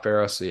pre-playoff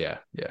era. So yeah.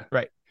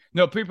 Right.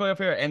 No, pre-playoff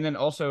era, and then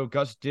also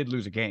Gus did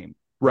lose a game.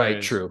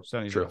 Right, true.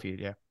 Sonny's defeated,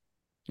 yeah.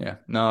 Yeah,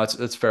 no, it's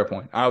a fair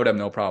point. I would have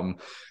no problem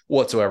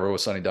whatsoever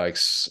with Sonny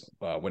Dykes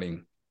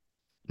winning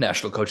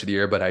National Coach of the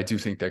Year, but I do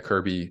think that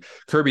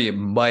Kirby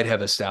might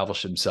have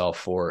established himself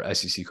for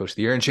SEC Coach of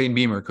the Year, and Shane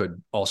Beamer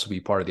could also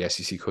be part of the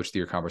SEC Coach of the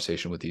Year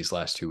conversation with these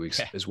last 2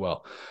 weeks as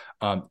well.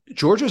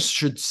 Georgia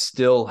should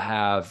still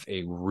have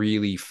a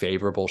really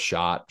favorable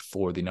shot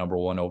for the number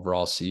 1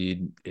 overall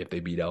seed if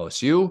they beat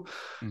LSU.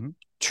 Mm-hmm.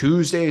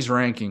 Tuesday's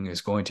ranking is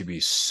going to be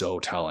so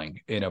telling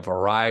in a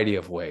variety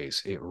of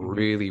ways. It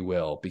really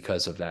will,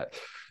 because of that.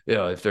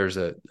 If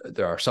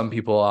there are some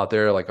people out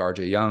there like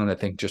RJ Young that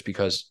think just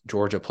because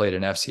Georgia played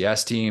an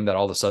FCS team that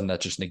all of a sudden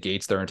that just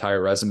negates their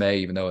entire resume,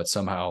 even though it's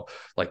somehow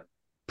like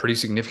pretty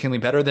significantly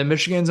better than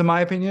Michigan's, in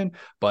my opinion.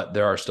 But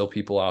there are still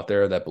people out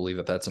there that believe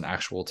that that's an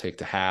actual take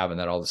to have, and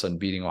that all of a sudden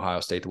beating Ohio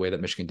State the way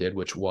that Michigan did,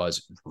 which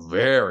was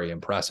very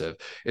impressive,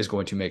 is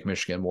going to make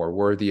Michigan more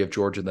worthy of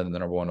Georgia than the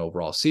number 1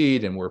 overall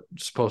seed. And we're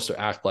supposed to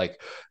act like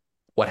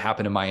what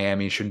happened in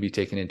Miami shouldn't be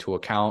taken into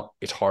account.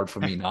 It's hard for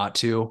me not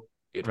to.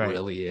 It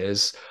really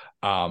is.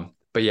 But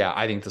yeah,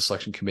 I think the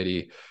selection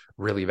committee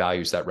really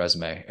values that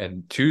resume.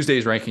 And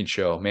Tuesday's ranking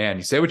show, man,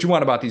 you say what you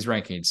want about these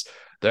rankings,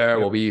 there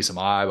will be some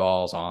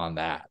eyeballs on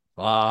that.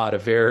 A lot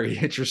of very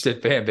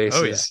interested fan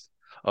bases.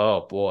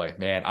 Oh boy,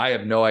 man. I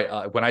have no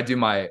idea. When I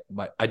do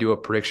I do a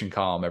prediction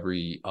column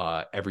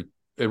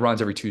it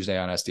runs every Tuesday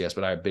on SDS,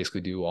 but I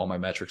basically do all my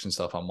metrics and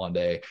stuff on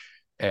Monday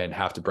and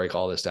have to break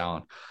all this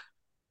down.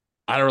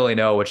 I don't really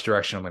know which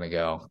direction I'm going to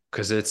go,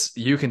 because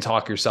you can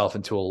talk yourself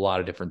into a lot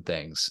of different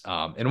things.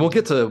 And we'll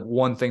get to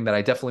one thing that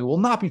I definitely will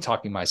not be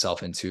talking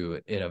myself into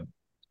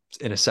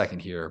in a second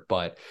here,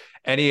 but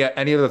any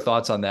other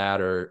thoughts on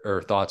that,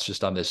 or thoughts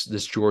just on this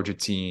Georgia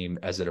team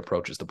as it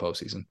approaches the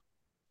postseason?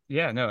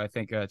 Yeah, no, I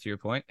think to your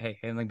point, hey,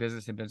 handling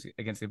business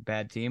against a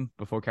bad team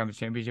before conference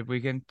championship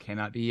weekend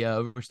cannot be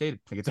overstated.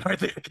 I think it's a hard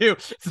thing to do.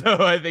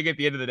 So I think at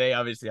the end of the day,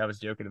 obviously I was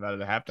joking about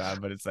it at halftime,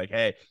 but it's like,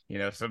 hey,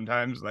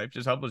 sometimes life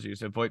just humbles you.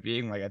 So point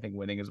being, like, I think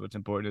winning is what's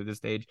important at this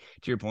stage.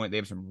 To your point, they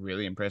have some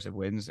really impressive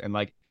wins, and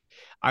like,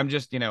 I'm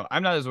just,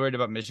 I'm not as worried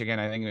about Michigan.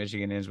 I think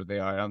Michigan is what they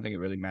are. I don't think it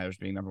really matters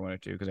being number 1 or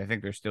 2, because I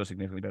think they're still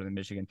significantly better than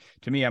Michigan.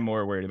 To me, I'm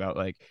more worried about,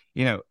 like,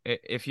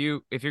 if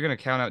you're going to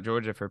count out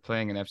Georgia for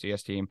playing an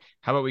FCS team,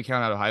 how about we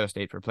count out Ohio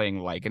State for playing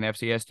like an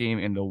FCS team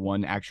in the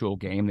one actual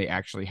game they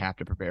actually have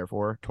to prepare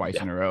for twice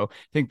in a row? I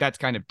think that's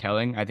kind of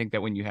telling. I think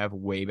that when you have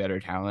way better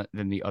talent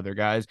than the other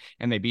guys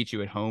and they beat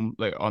you at home,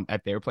 like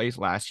at their place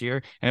last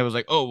year, and it was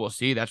like, oh, well,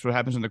 see, that's what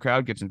happens when the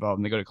crowd gets involved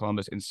and they go to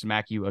Columbus and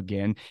smack you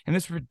again. And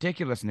this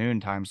ridiculous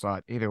noontime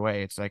slot, either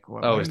way, it's like,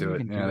 well, always do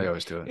it. Yeah, they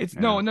always do it. It's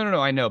no,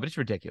 I know, but it's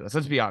ridiculous.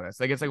 Let's be honest.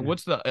 Like, it's like,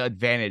 what's the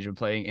advantage of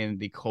playing in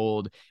the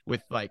cold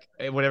with like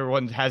whatever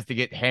one has to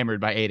get hammered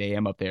by 8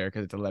 a.m. up there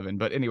because it's 11?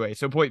 But anyway,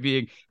 so point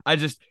being, I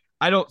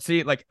don't see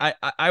it. Like,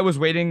 I was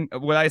waiting.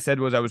 What I said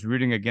was I was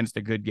rooting against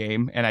a good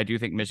game, and I do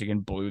think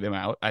Michigan blew them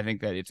out. I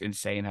think that it's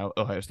insane how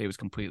Ohio State was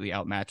completely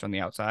outmatched on the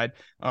outside,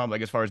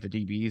 like as far as the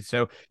DBs.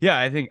 So yeah,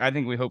 I think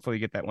we hopefully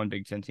get that one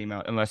Big Ten team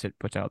out, unless it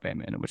puts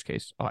Alabama in which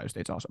case Ohio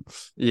State's awesome.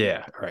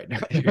 Yeah, right.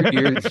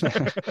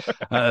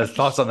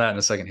 Thoughts on that in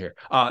a second here.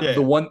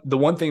 The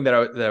one thing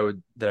that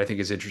I think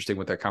is interesting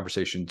with that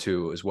conversation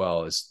too, as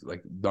well, is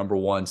like number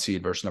 1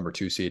 seed versus number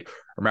 2 seed.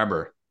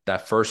 Remember,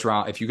 that first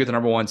round, if you get the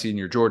number 1 seed in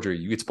your Georgia,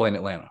 you get to play in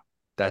Atlanta.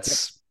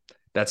 That's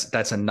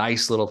a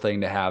nice little thing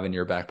to have in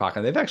your back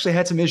pocket. They've actually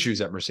had some issues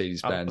at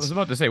Mercedes-Benz. I was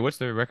about to say, what's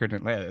their record in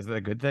Atlanta? Is that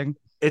a good thing?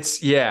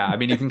 I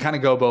mean, you can kind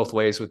of go both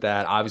ways with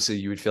that. Obviously,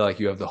 you would feel like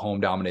you have the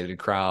home dominated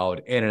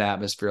crowd in an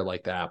atmosphere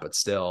like that, but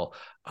still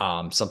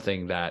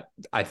something that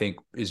I think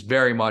is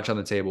very much on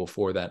the table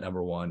for that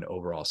number 1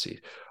 overall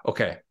seed.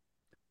 Okay,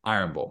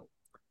 Iron Bowl.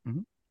 Mm-hmm.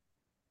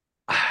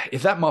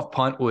 If that muff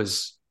punt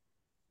was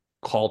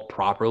called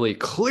properly,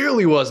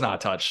 clearly was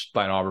not touched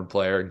by an Auburn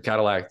player, and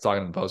Cadillac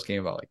talking in the post game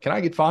about, like, can I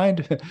get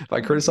fined if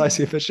I criticize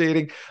the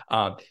officiating?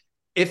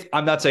 If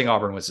I'm not saying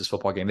Auburn wins this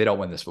football game, they don't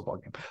win this football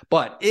game,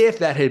 but if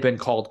that had been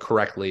called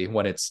correctly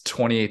when it's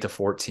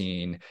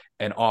 28-14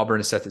 and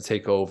Auburn is set to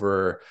take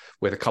over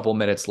with a couple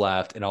minutes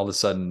left, and all of a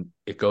sudden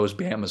it goes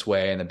Bama's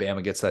way, and then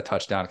Bama gets that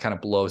touchdown, it kind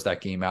of blows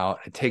that game out.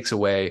 It takes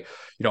away,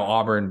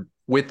 Auburn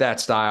with that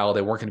style,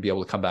 they weren't going to be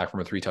able to come back from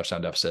a 3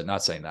 touchdown deficit.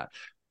 Not saying that,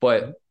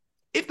 but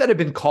if that had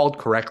been called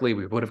correctly,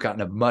 we would have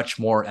gotten a much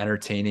more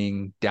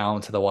entertaining,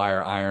 down to the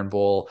wire Iron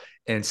Bowl.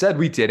 And instead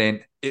we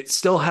didn't. It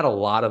still had a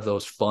lot of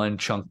those fun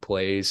chunk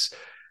plays.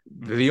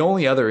 The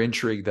only other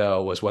intrigue,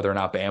 though, was whether or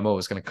not Bama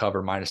was going to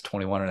cover minus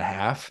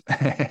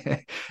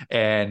 21.5.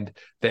 And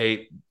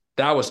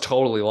that was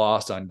totally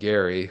lost on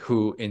Gary,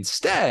 who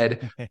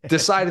instead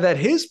decided that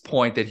his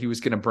point that he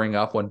was going to bring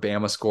up when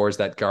Bama scores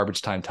that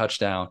garbage time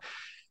touchdown,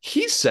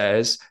 he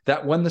says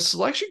that when the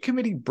selection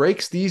committee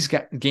breaks these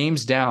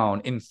games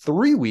down in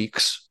 3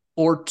 weeks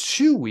or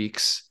 2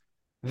 weeks,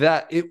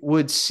 that it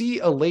would see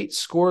a late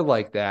score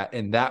like that,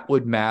 and that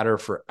would matter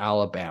for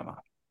Alabama.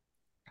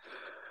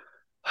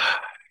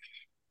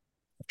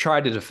 I've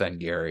tried to defend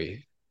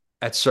Gary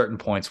at certain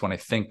points when I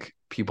think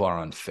people are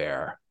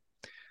unfair,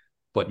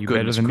 but You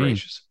goodness better than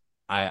gracious,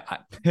 I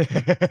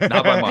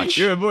not by much.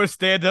 You're a more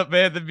stand-up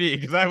man than me,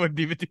 because I wouldn't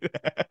even do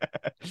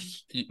that.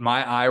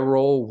 My eye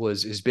roll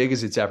was as big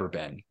as it's ever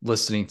been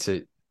listening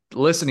to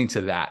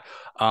that.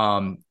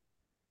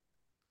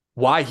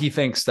 Why he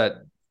thinks that,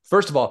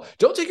 first of all,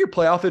 don't take your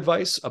playoff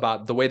advice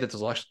about the way that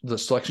the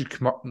selection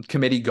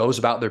committee goes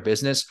about their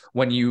business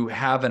when you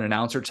have an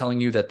announcer telling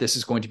you that this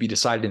is going to be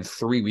decided in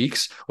 3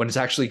 weeks when it's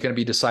actually going to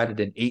be decided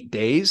in 8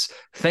 days.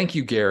 Thank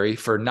you, Gary,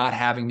 for not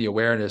having the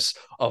awareness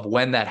of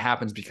when that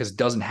happens, because it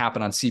doesn't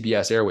happen on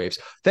CBS airwaves.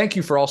 Thank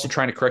you for also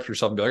trying to correct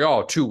yourself and be like,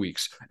 oh, 2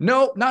 weeks.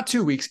 No, not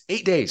 2 weeks,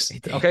 8 days.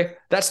 Okay.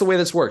 That's the way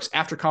this works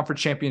after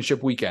conference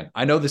championship weekend.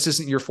 I know this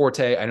isn't your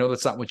forte. I know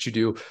that's not what you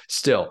do.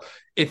 Still,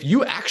 if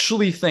you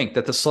actually think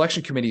that the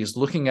selection committee is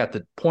looking at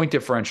the point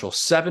differential,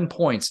 7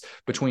 points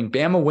between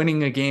Bama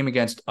winning a game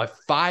against a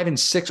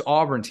 5-6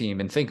 Auburn team,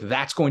 and think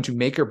that's going to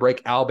make or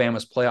break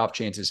Alabama's playoff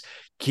chances,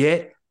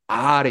 get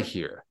out of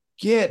here.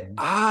 Get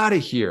out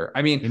of here.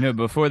 I mean,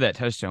 before that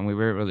touchdown, we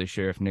weren't really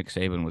sure if Nick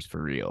Saban was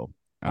for real.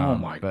 Oh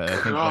my but God.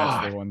 I think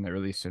that's the one that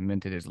really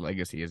cemented his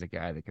legacy as a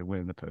guy that could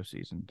win in the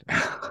postseason.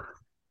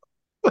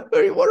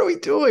 What are we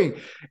doing?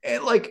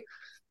 And like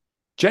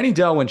Jenny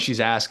Dell, when she's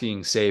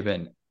asking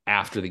Saban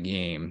after the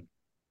game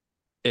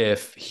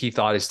if he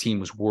thought his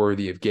team was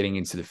worthy of getting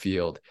into the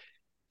field,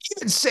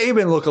 even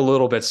Saban looked a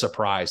little bit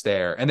surprised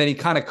there. And then he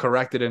kind of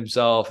corrected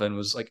himself and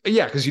was like,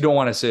 yeah, because you don't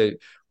want to say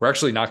we're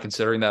actually not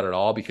considering that at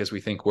all because we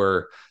think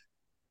we're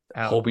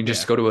hoping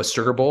just to go to a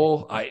Sugar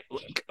Bowl.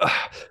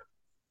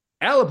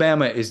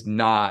 Alabama is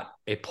not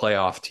a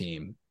playoff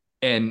team.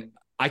 And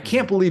I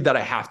can't believe that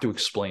I have to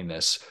explain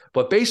this,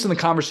 but based on the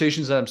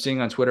conversations that I'm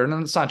seeing on Twitter,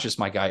 and it's not just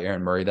my guy,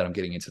 Aaron Murray, that I'm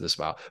getting into this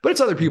about, but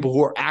it's other people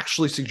who are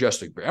actually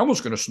suggesting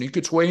Bama's going to sneak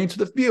its way into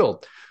the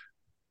field.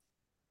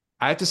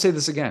 I have to say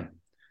this again.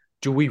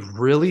 Do we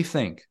really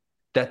think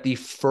that the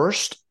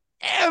first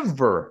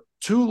ever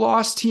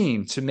 2-loss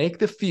team to make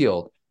the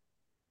field,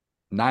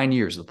 9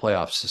 years of the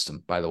playoff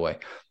system, by the way,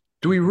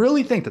 do we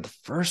really think that the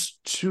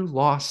first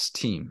 2-loss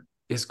team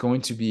is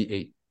going to be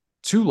a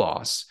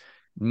 2-loss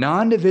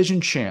non-division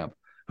champ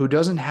who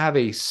doesn't have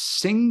a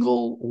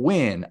single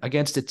win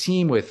against a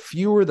team with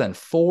fewer than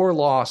 4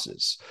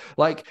 losses?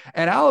 Like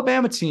an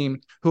Alabama team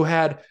who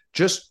had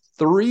just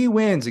 3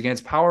 wins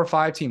against Power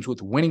 5 teams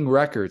with winning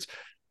records.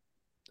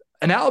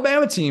 An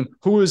Alabama team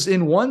who was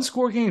in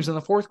 1-score games in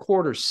the fourth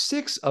quarter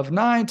 6 of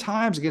 9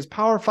 times against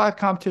Power 5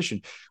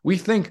 competition. We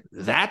think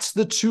that's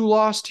the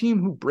 2-loss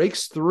team who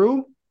breaks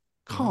through?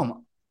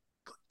 Come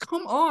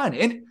on.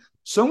 And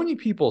so many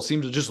people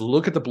seem to just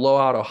look at the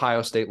blowout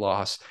Ohio State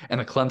loss and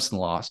the Clemson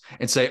loss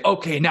and say,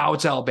 okay, now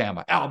it's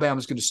Alabama.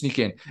 Alabama's going to sneak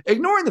in,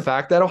 ignoring the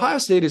fact that Ohio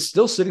State is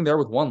still sitting there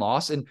with 1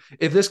 loss. And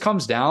if this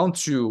comes down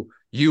to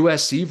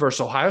USC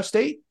versus Ohio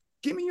State,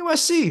 give me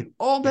USC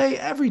all day,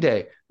 every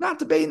day. Not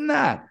debating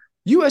that.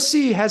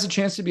 USC has a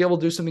chance to be able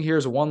to do something here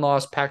as a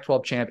 1-loss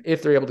Pac-12 champ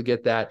if they're able to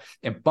get that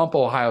and bump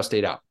Ohio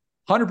State out.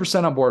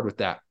 100% on board with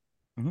that.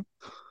 Mm-hmm.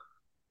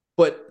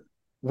 But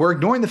we're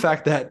ignoring the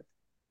fact that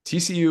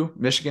TCU,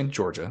 Michigan,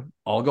 Georgia,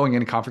 all going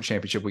into conference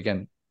championship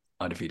weekend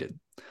undefeated.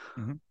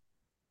 Mm-hmm.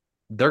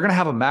 They're going to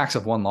have a max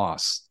of 1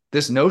 loss.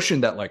 This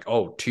notion that like,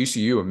 oh,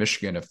 TCU or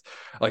Michigan, if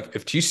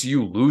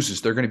TCU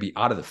loses, they're going to be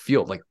out of the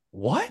field. Like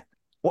what?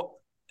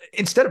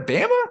 Instead of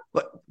Bama?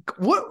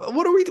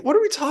 What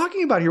are we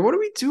talking about here? What are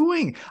we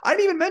doing? I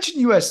didn't even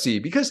mention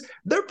USC because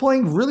they're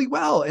playing really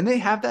well and they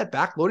have that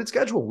backloaded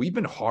schedule. We've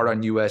been hard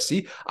on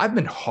USC. I've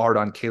been hard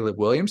on Caleb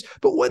Williams,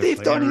 but what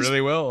they've done is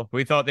really well.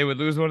 We thought they would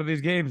lose one of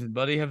these games, and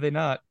buddy, have they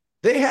not?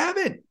 They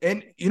haven't.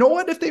 And you know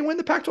what? If they win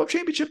the Pac-12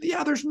 championship,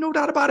 yeah, there's no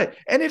doubt about it.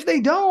 And if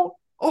they don't,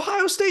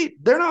 Ohio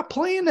State, they're not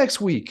playing next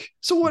week.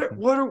 So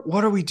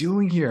what are we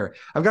doing here?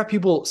 I've got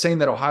people saying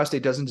that Ohio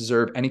State doesn't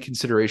deserve any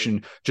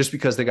consideration just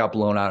because they got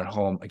blown out at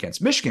home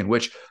against Michigan,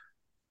 which,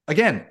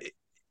 again,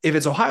 if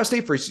it's Ohio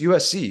State versus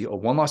USC, a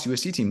 1-loss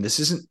USC team,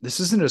 this isn't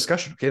a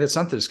discussion. Okay, that's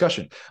not the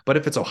discussion. But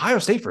if it's Ohio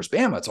State versus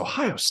Bama, it's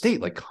Ohio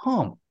State. Like,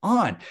 come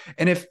on.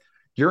 And if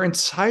your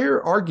entire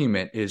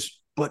argument is,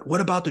 but what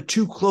about the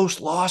 2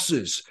 close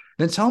losses?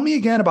 Then tell me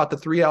again about the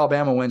 3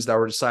 Alabama wins that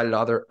were decided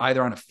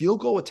either on a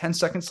field goal with 10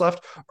 seconds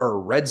left or a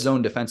red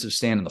zone defensive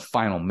stand in the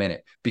final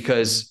minute,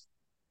 because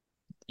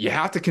you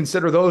have to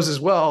consider those as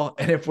well.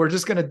 And if we're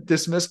just going to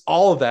dismiss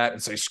all of that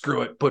and say,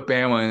 screw it, put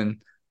Bama in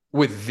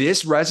with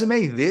this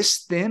resume,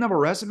 this thin of a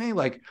resume,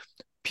 like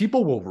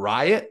people will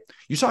riot.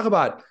 You talk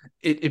about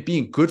it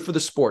being good for the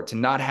sport to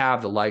not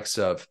have the likes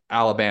of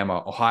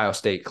Alabama, Ohio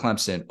State,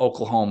 Clemson,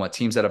 Oklahoma,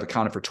 teams that have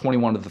accounted for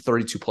 21 of the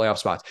 32 playoff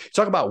spots. You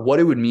talk about what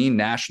it would mean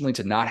nationally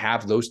to not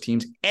have those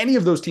teams, any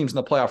of those teams in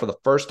the playoff for the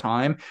first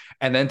time,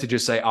 and then to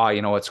just say,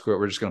 you know what, screw it,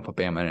 we're just going to put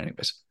Bama in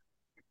anyways.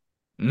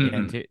 Yeah,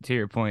 and to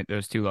your point,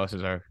 those two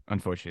losses are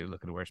unfortunately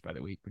looking worse by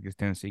the week because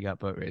Tennessee got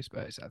boat raced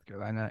by South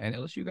Carolina and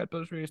LSU got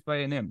boat raced by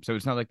A&M. So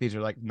it's not like these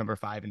are like number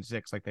 5 and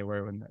 6 like they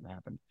were when that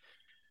happened.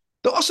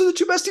 They're also the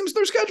two best teams in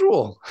their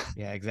schedule.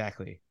 Yeah,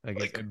 exactly.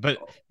 But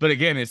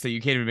again, it's that you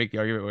can't even make the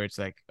argument where it's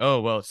like,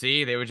 oh well,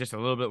 see, they were just a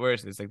little bit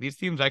worse. It's like these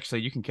teams actually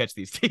you can catch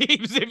these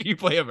teams if you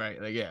play them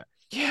right. Like,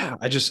 yeah.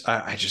 I just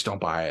don't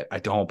buy it. I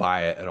don't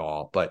buy it at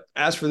all. But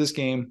as for this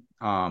game,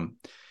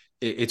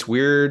 it's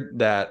weird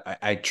that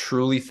I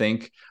truly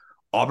think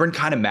Auburn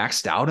kind of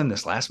maxed out in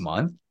this last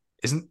month.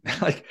 Isn't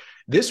like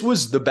this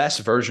was the best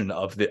version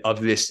of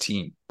this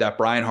team that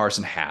Brian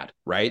Harsin had,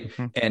 right?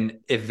 Mm-hmm. And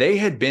if they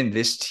had been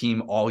this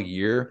team all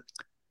year,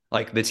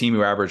 like the team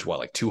who averaged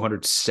like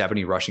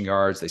 270 rushing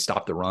yards, they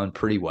stopped the run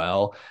pretty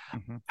well.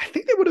 Mm-hmm. I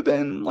think they would have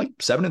been like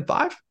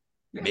 7-5,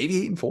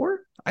 maybe 8-4.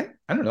 I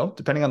don't know,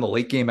 depending on the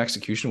late game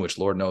execution, which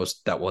Lord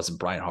knows that wasn't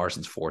Brian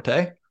Harsin's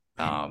forte.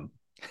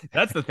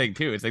 That's the thing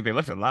too. It's like they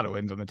left a lot of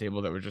wins on the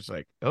table that were just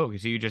like, oh,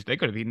 so they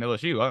could have beaten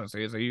LSU,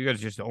 honestly. So you guys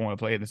just don't want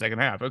to play in the second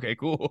half. Okay,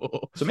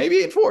 cool. So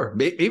maybe 8-4.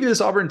 Maybe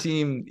this Auburn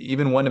team,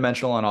 even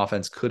one-dimensional on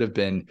offense, could have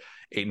been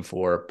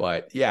 8-4.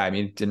 But yeah, I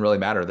mean, it didn't really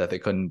matter that they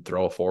couldn't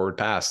throw a forward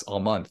pass all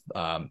month.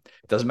 It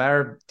doesn't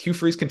matter. Hugh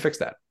Freeze can fix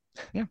that.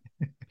 Yeah.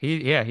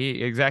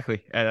 He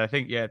exactly. And I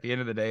think, at the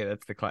end of the day,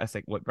 that's the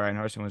classic what Brian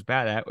Harsin was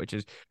bad at, which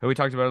is we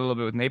talked about it a little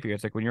bit with Napier.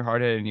 It's like when you're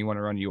hard headed and you want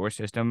to run your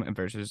system and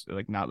versus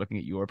like not looking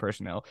at your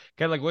personnel.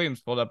 Kind of like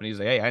Williams pulled up and he's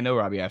like, hey, I know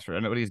Robbie Ashford. I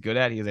know what he's good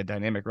at. He's a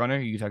dynamic runner.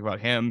 You talk about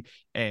him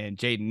and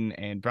Jaden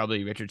and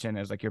probably Richardson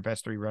as like your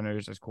best 3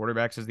 runners as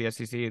quarterbacks as the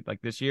SEC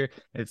like this year.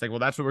 And it's like, well,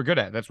 that's what we're good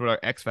at. That's what our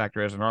X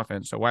factor is in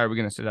offense. So why are we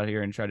going to sit out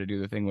here and try to do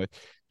the thing with,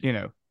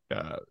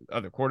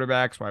 other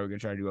quarterbacks? Why are we going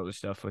to try to do all this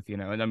stuff with,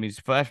 and I mean,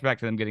 flashback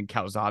to them getting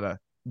Calzada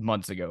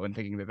months ago and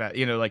thinking that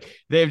like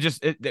they've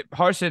just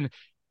Harsin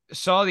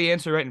saw the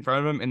answer right in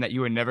front of him and that you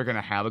were never going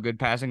to have a good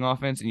passing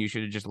offense and you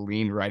should have just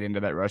leaned right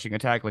into that rushing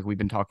attack like we've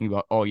been talking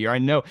about all year. I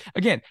know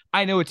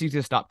it's easy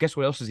to stop. Guess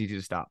what else is easy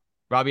to stop?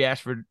 Robbie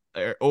Ashford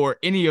or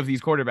any of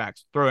these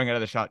quarterbacks throwing out of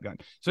the shotgun.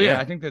 So yeah,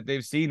 I think that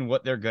they've seen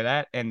what they're good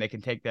at and they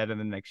can take that in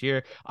the next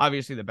year.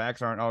 Obviously the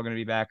backs aren't all going to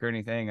be back or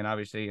anything. And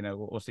obviously,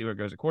 we'll see where it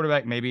goes at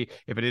quarterback. Maybe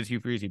if it is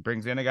Hugh Freeze, he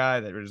brings in a guy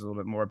that is a little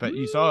bit more, but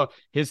you saw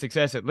his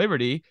success at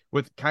Liberty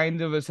with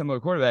kind of a similar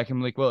quarterback in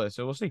Malik Willis.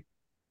 So we'll see.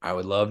 I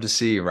would love to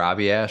see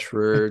Robbie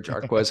Ashford,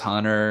 Jarquez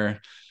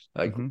Hunter,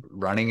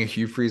 running a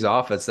Hugh Freeze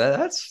offense.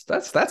 That's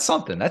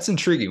something. That's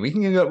intriguing. We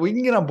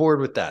can get on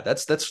board with that.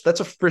 That's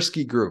a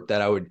frisky group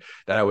that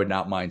I would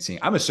not mind seeing.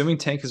 I'm assuming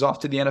Tank is off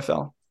to the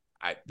NFL.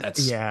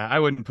 I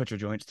wouldn't put your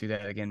joints through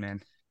that again,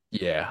 man.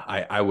 Yeah,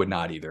 I would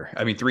not either.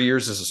 I mean, 3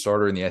 years as a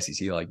starter in the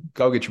SEC, like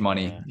go get your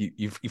money. Yeah.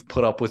 You've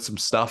put up with some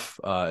stuff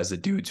as a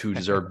dude who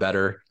deserve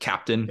better.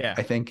 Captain,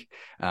 I think.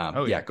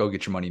 Go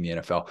get your money in the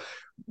NFL.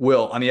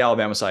 Will, on the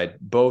Alabama side,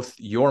 both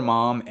your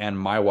mom and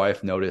my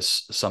wife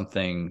noticed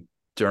something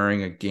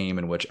during a game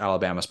in which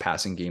Alabama's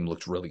passing game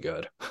looked really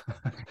good.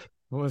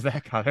 What was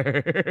that,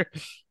 Connor?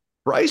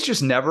 Bryce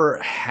just never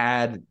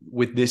had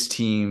with this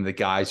team the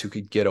guys who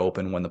could get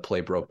open when the play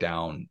broke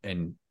down.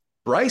 And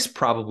Bryce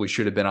probably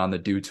should have been on the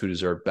dudes who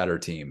deserve better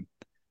team.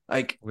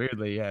 Like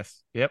weirdly,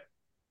 yes. Yep.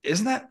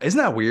 Isn't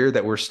that weird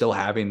that we're still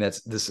having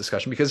this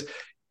discussion? Because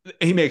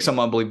he makes some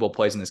unbelievable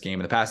plays in this game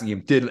and the passing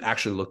game did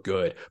actually look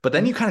good. But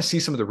then you kind of see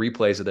some of the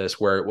replays of this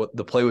where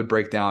the play would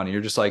break down and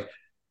you're just like,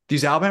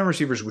 these Alabama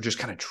receivers would just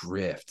kind of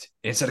drift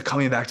instead of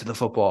coming back to the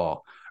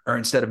football or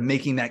instead of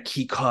making that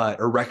key cut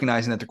or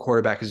recognizing that the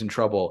quarterback is in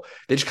trouble.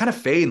 They just kind of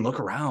fade and look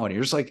around. And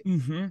you're just like,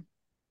 you're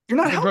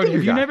not helping. Bro,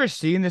 have you never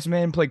seen this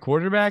man play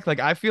quarterback?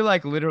 Like, I feel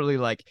like literally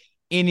like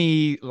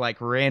any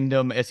like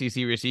random SEC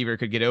receiver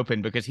could get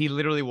open because he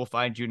literally will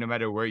find you no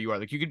matter where you are.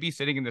 Like you could be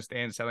sitting in the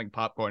stand selling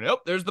popcorn. Oh,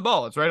 there's the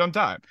ball. It's right on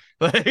time.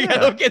 Like, I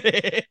don't get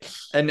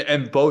it.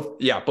 And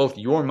both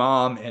your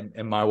mom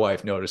and my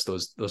wife noticed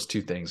those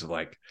two things of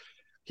like,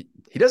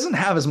 he doesn't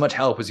have as much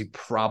help as he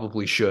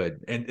probably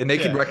should. And they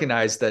can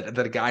recognize that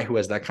a guy who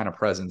has that kind of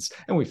presence,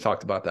 and we've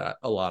talked about that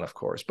a lot, of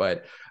course,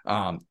 but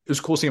it was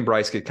cool seeing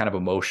Bryce get kind of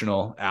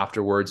emotional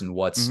afterwards and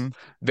what's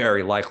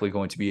very likely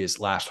going to be his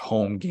last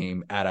home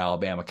game at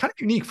Alabama. Kind of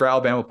unique for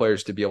Alabama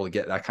players to be able to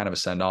get that kind of a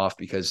send off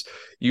because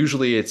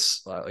usually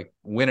it's like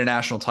win a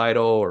national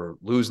title or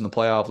lose in the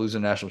playoff, lose a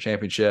national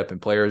championship.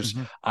 And players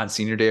on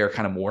senior day are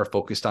kind of more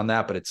focused on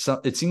that. But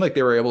it seemed like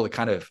they were able to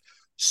kind of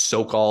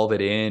soak all of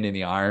it in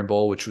the Iron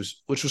Bowl, which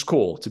was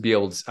cool to be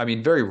able to. I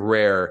mean, very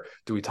rare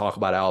do we talk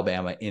about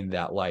Alabama in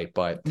that light,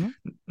 but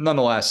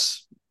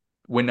nonetheless,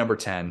 win number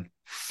 10,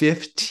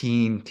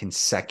 15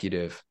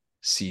 consecutive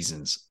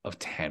seasons of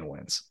 10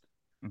 wins.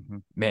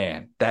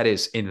 Man, that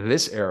is in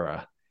this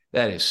era,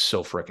 that is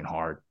so freaking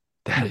hard.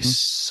 That is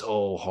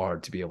so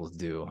hard to be able to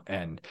do.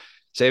 And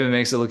Saban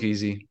makes it look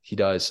easy. He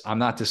does. I'm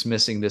not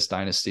dismissing this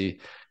dynasty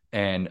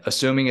and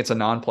assuming it's a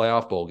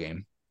non-playoff bowl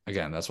game.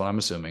 Again, that's what I'm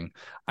assuming.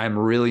 I'm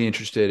really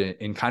interested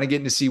in kind of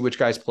getting to see which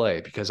guys play,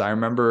 because I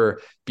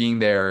remember being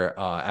there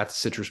at the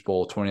Citrus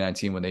Bowl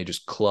 2019 when they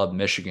just clubbed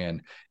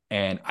Michigan.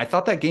 And I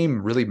thought that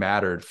game really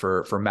mattered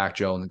for Mac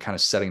Jones and kind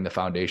of setting the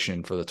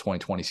foundation for the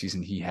 2020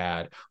 season he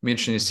had. It'll be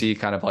interesting to see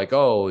kind of like,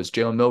 oh, is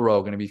Jalen Milroe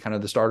going to be kind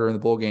of the starter in the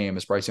bowl game?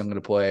 Is Bryce Young going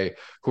to play?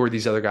 Who are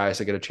these other guys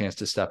that get a chance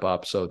to step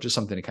up? So just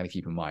something to kind of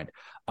keep in mind.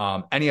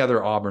 Any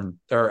other Auburn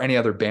or any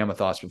other Bama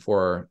thoughts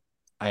before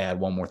I add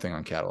one more thing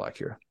on Cadillac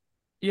here?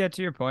 Yeah,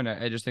 to your point,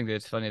 I just think that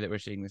it's funny that we're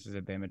seeing this as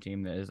a Bama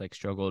team that is like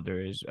struggled or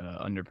is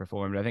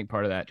underperformed. I think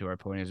part of that, to our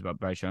point, is about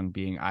Bryce Young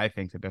being, I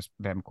think, the best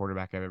Bama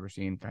quarterback I've ever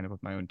seen, kind of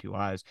with my own two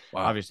eyes.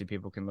 Wow. Obviously,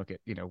 people can look at,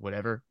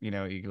 whatever, you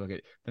can look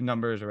at the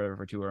numbers or whatever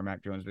for Tua or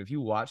Mac Jones. But if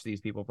you watch these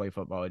people play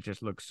football, it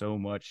just looks so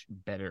much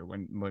better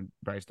when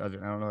Bryce does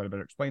it. I don't know how to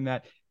better explain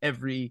that.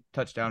 Every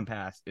touchdown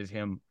pass is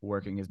him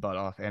working his butt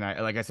off. And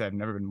like I said, I've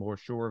never been more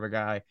sure of a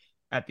guy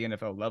at the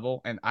NFL level.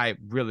 And I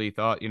really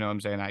thought,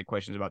 I had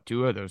questions about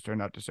Tua. Those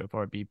turned out to so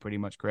far be pretty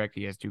much correct.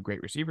 He has two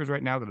great receivers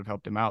right now that have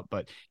helped him out,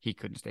 but he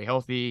couldn't stay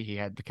healthy. He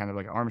had the kind of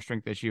like an arm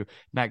strength issue.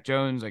 Mac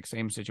Jones, like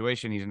same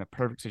situation. He's in a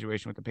perfect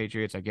situation with the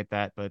Patriots. I get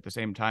that. But at the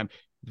same time,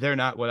 they're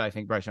not what I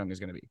think Bryce Young is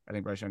going to be. I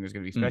think Bryce Young is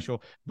going to be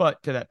special.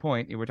 But to that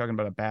point, we're talking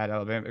about a bad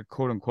Alabama,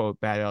 quote unquote,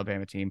 bad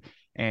Alabama team.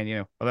 And,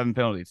 11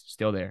 penalties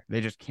still there.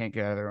 They just can't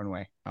get out of their own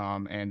way.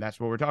 And that's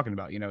what we're talking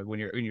about. When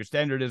your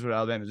standard is what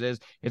Alabama's is,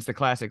 it's the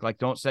classic, like,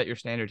 don't set your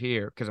standard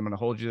here because I'm going to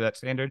hold you to that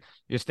standard.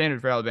 Your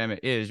standard for Alabama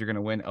is you're going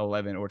to win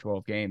 11 or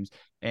 12 games.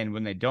 And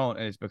when they don't,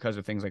 and it's because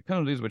of things like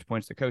penalties, which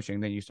points to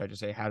coaching, then you start to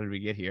say, how did we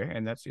get here?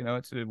 And that's,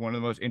 it's one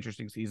of the most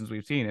interesting seasons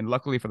we've seen. And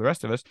luckily for the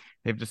rest of us,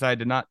 they've decided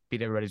to not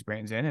beat everybody's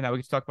brains in. And now we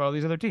get to talk about all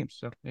these other teams.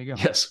 So there you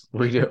go. Yes,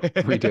 we do.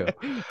 We do.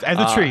 As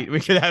a treat, we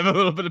could have a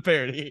little bit of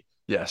parity.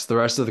 Yes, the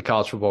rest of the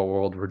college football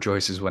world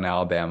rejoices when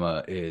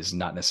Alabama is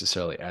not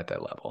necessarily at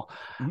that level.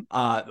 Mm-hmm.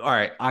 All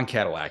right, on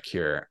Cadillac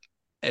here.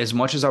 As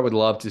much as I would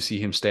love to see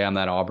him stay on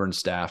that Auburn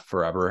staff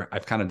forever,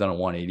 I've kind of done a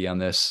 180 on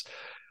this.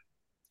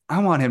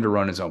 I want him to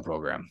run his own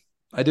program.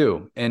 I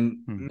do. And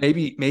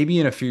maybe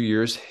in a few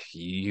years,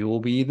 he will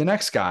be the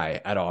next guy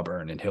at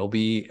Auburn, and he'll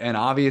be an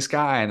obvious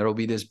guy, and there will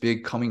be this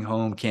big coming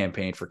home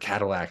campaign for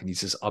Cadillac, and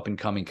he's this up and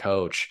coming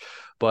coach.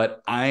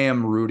 But I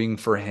am rooting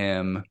for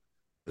him,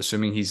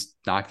 assuming he's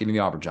not getting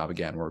the Auburn job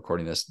again. We're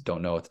recording this,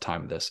 don't know at the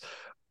time of this,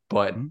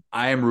 but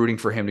I am rooting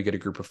for him to get a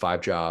group of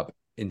 5 job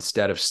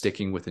instead of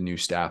sticking with the new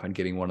staff and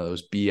getting one of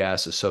those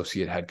BS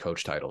associate head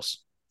coach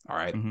titles. All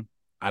right.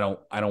 I don't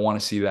want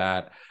to see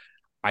that.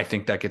 I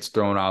think that gets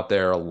thrown out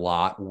there a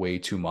lot, way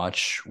too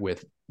much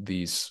with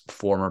these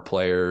former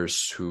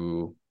players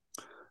who,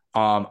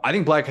 I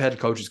think black head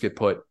coaches get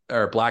put,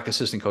 or black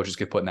assistant coaches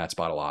get put in that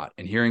spot a lot.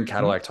 And hearing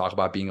Cadillac talk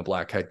about being a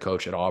black head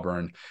coach at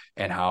Auburn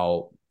and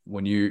how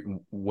when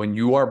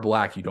you are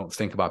black, you don't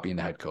think about being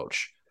the head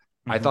coach.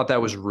 I thought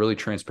that was a really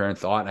transparent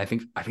thought. And I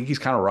think he's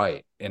kind of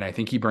right. And I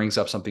think he brings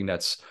up something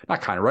that's not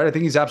kind of right. I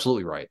think he's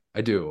absolutely right. I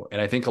do. And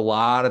I think a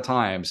lot of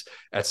times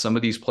at some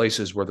of these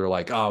places where they're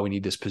like, oh, we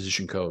need this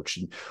position coach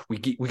and we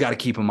got to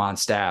keep him on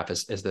staff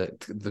as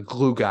the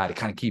glue guy to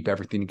kind of keep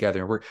everything together.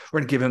 And we're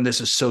going to give him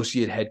this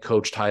associate head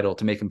coach title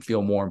to make him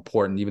feel more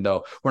important, even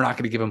though we're not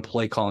going to give him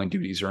play calling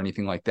duties or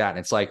anything like that. And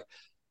it's like,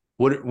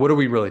 what are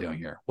we really doing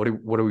here? What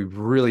are we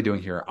really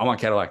doing here? I want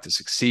Cadillac to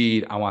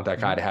succeed. I want that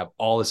guy to have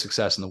all the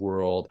success in the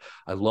world.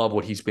 I love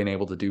what he's been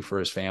able to do for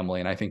his family.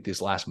 And I think this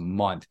last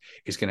month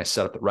is going to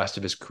set up the rest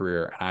of his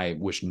career. And I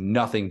wish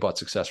nothing but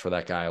success for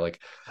that guy.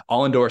 Like,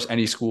 I'll endorse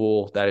any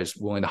school that is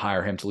willing to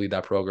hire him to lead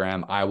that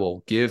program. I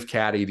will give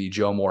Caddy the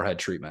Joe Moorhead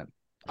treatment.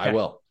 I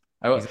will.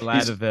 He's a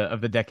lad of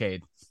the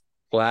decade.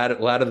 Lad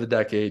of the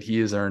decade. He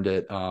has earned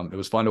it. It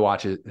was fun to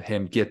watch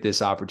him get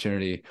this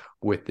opportunity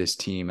with this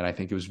team. And I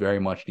think it was very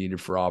much needed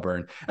for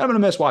Auburn. And I'm going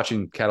to miss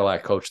watching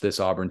Cadillac coach this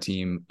Auburn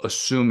team,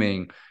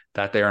 assuming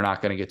that they are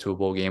not going to get to a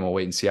bowl game. We'll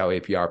wait and see how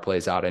APR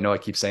plays out. I know I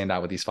keep saying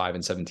that with these 5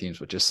 and 7 teams,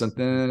 but just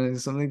something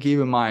to keep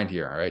in mind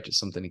here. All right. Just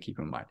something to keep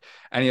in mind.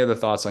 Any other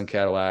thoughts on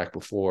Cadillac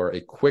before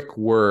a quick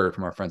word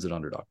from our friends at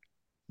Underdog?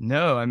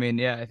 No, I mean,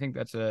 yeah, I think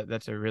that's a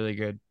really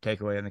good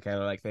takeaway on the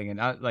Cadillac thing. And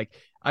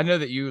I know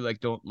that you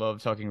don't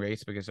love talking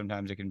race because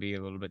sometimes it can be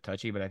a little bit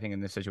touchy, but I think in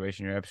this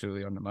situation, you're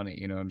absolutely on the money.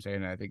 You know what I'm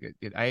saying? I think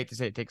I hate to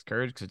say it takes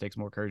courage because it takes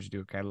more courage to do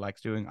what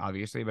Cadillac's doing,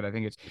 obviously, but I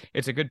think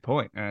it's a good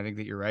point. And I think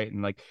that you're right.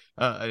 And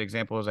an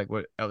example is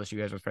what LSU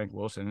has with Frank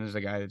Wilson. This is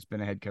a guy that's been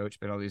a head coach,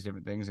 been all these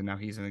different things, and now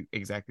he's in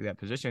exactly that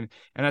position.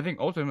 And I think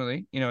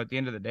ultimately, at the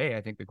end of the day,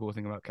 I think the cool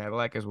thing about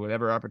Cadillac is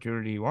whatever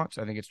opportunity he wants,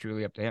 I think it's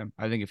truly up to him.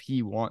 I think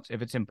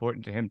if it's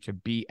important to him to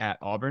be at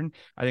Auburn,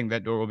 I think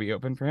that door will be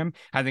open for him.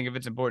 I think if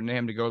it's important to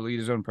him to go lead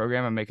his own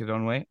program and make his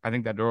own way, I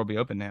think that door will be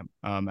open to him.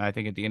 I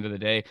think at the end of the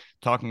day,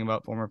 talking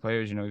about former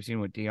players, we've seen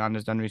what Dion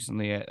has done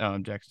recently at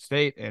Jackson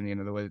State, and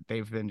the way that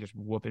they've been just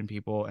whooping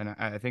people. And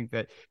I think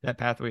that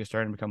pathway is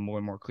starting to become more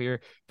and more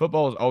clear.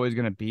 Football is always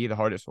going to be the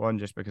hardest one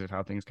just because of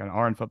how things kind of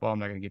are in football. I'm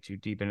not going to get too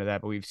deep into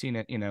that, but we've seen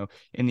it, in the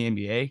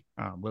NBA.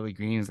 Willie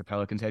Green is the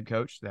Pelicans head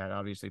coach that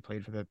obviously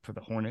played for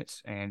the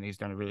Hornets, and he's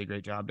done a really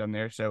great job down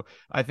there. So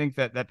I think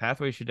that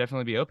pathway should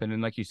definitely be open.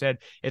 And like you said,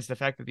 it's the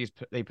fact that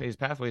these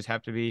pathways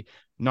have to be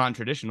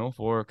non-traditional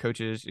for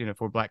coaches,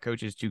 for black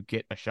coaches to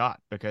get a shot,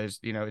 because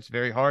it's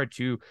very hard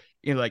to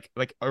like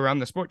around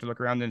the sport to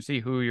look around and see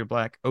who your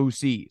black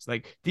OCs.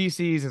 Like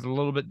DCs is a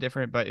little bit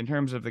different, but in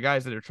terms of the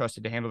guys that are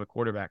trusted to handle the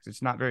quarterbacks,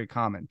 it's not very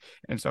common.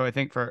 And so I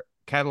think for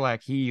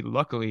Cadillac, he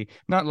through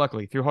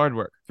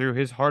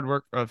his hard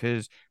work of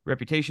his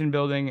reputation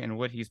building and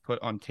what he's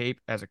put on tape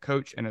as a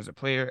coach and as a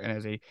player and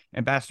as a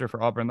ambassador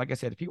for Auburn. Like I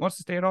said, if he wants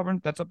to stay at Auburn,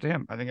 that's up to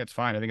him. I think that's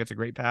fine. I think it's a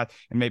great path,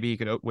 and maybe he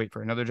could wait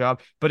for another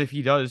job. But if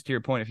he does, to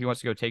your point, if he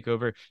wants to go take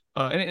over,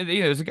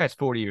 this guy's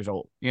 40 years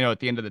old. At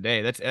the end of the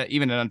day, that's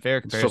even an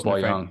unfair comparison. Football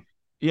young.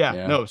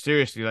 Yeah, no,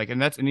 seriously.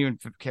 And that's an even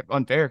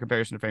unfair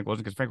comparison to Frank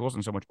Wilson, because Frank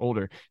Wilson's so much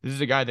older. This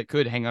is a guy that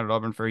could hang out at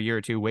Auburn for a year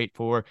or two, wait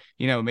for,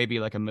 maybe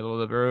like a middle of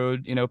the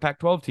road,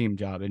 Pac-12 team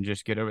job and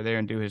just get over there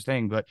and do his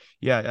thing. But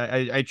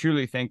yeah, I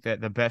truly think that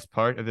the best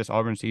part of this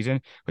Auburn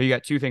season, you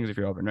got two things if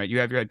you're Auburn, right? You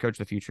have your head coach of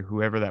the future,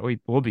 whoever that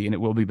will be, and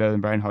it will be better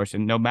than Brian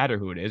Harsin, no matter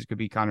who it is. It could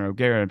be Connor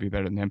O'Gara and be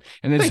better than him.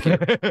 And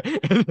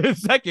then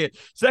second,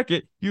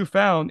 you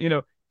found,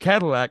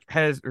 Cadillac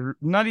has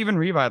not even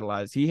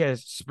revitalized. He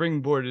has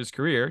springboarded his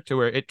career to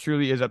where it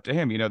truly is up to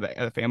him.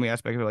 The family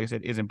aspect of it, like I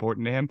said, is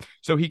important to him.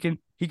 So he can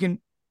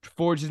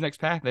forge his next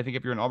path. And I think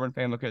if you're an Auburn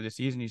fan looking at this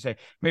season, you say,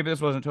 maybe this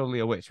wasn't totally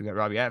a waste. We got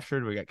Robbie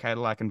Afshard, we got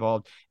Cadillac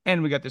involved,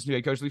 and we got this new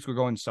head coach. At least we're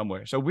going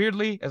somewhere. So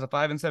weirdly, as a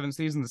 5-7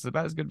 season, this is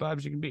about as good vibes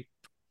as you can be.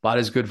 About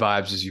as good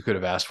vibes as you could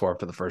have asked for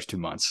the first 2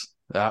 months.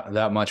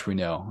 That much we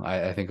know.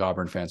 I think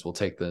Auburn fans will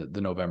take the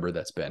November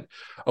that's been.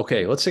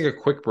 Okay, let's take a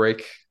quick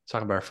break.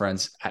 Talking about our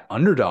friends at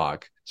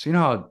Underdog. So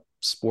how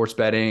sports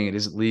betting, it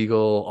isn't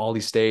legal, all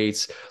these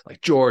states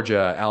like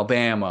Georgia,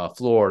 Alabama,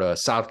 Florida,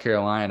 South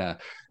Carolina.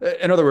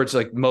 In other words,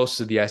 like most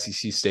of the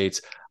SEC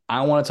states.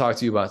 I want to talk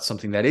to you about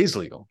something that is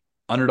legal.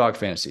 Underdog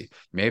Fantasy. You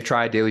may have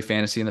tried daily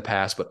fantasy in the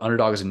past, but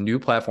Underdog is a new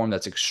platform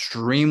that's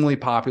extremely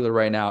popular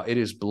right now. It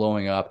is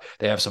blowing up.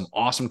 They have some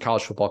awesome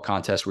college football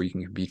contests where you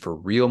can compete for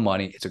real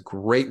money. It's a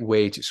great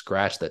way to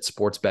scratch that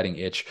sports betting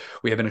itch.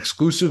 We have an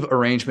exclusive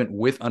arrangement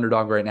with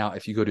Underdog right now.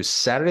 If you go to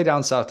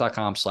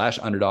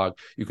SaturdayDownSouth.com/underdog,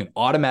 you can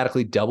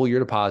automatically double your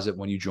deposit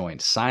when you join.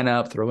 Sign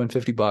up, throw in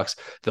 $50.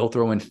 They'll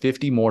throw in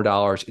 $50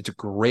 more. It's a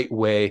great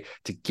way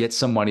to get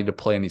some money to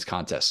play in these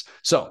contests.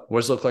 So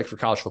what does it look like for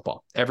college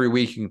football? Every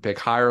week you can pick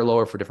higher or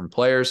lower for different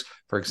players.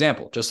 For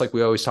example, just like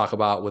we always talk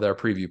about with our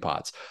preview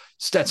pods,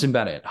 Stetson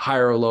Bennett,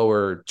 higher or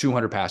lower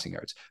 200 passing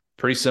yards.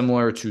 Pretty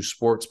similar to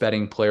sports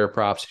betting player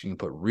props. You can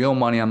put real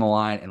money on the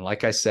line. And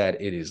like I said,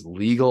 it is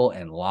legal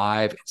and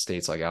live in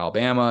states like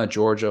Alabama,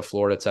 Georgia,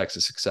 Florida,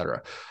 Texas,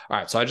 etc. All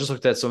right. So I just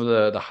looked at some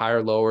of the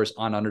higher lowers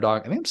on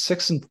Underdog. I think I'm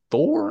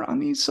 6-4 on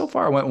these so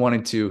far. I went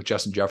 1-2.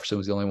 Justin Jefferson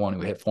was the only one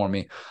who hit for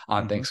me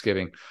on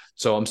Thanksgiving.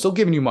 So I'm still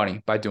giving you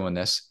money by doing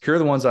this. Here are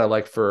the ones that I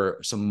like for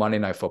some Monday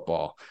Night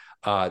Football.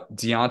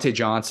 Deontay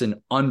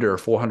Johnson under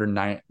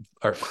 409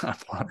 or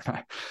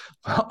 409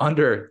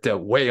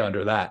 way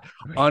under that,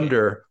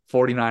 under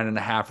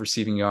 49.5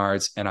 receiving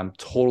yards. And I'm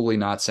totally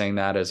not saying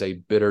that as a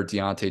bitter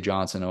Deontay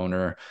Johnson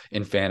owner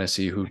in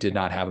fantasy who did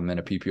not have him in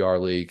a PPR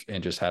league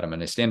and just had him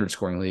in a standard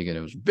scoring league. And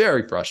it was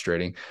very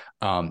frustrating.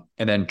 And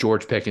then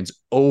George Pickens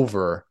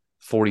over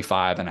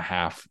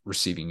 45.5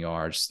 receiving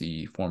yards,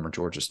 the former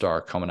Georgia star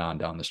coming on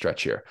down the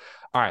stretch here.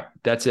 All right,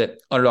 that's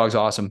it. Underdog's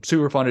awesome.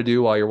 Super fun to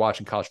do while you're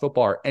watching college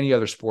football or any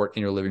other sport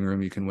in your living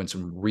room. You can win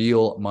some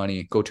real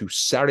money. Go to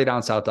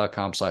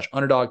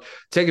SaturdayDownSouth.com/underdog.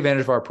 Take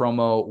advantage of our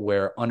promo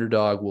where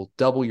Underdog will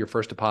double your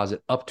first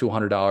deposit up to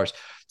 $100.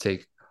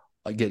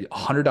 Get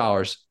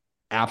 $100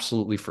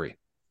 absolutely free.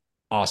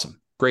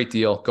 Awesome. Great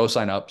deal. Go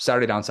sign up.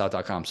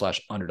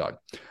 SaturdayDownSouth.com/underdog.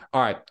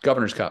 All right,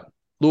 Governor's Cup.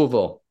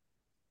 Louisville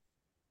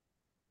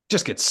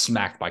just gets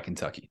smacked by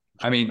Kentucky.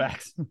 I mean,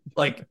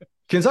 like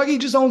Kentucky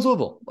just owns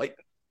Louisville. Like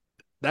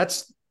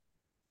that's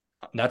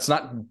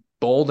not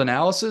bold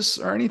analysis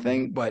or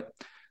anything, but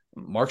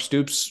Mark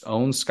Stoops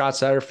owns Scott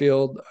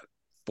Satterfield.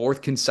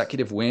 Fourth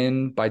consecutive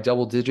win by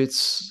double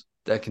digits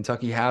that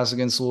Kentucky has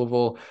against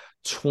Louisville.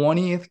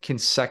 20th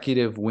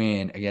consecutive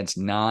win against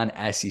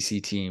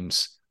non-SEC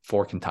teams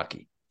for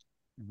Kentucky.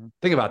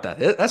 Think about that.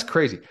 That's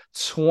crazy.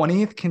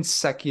 20th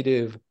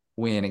consecutive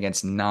win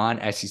against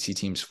non-SEC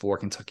teams for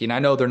Kentucky. And I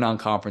know their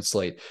non-conference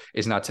slate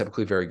is not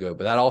typically very good,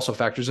 but that also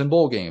factors in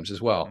bowl games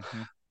as well.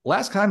 The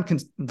last time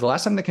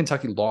that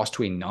Kentucky lost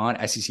to a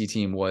non-SEC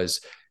team was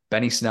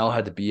Benny Snell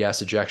had the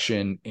BS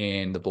ejection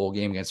in the bowl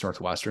game against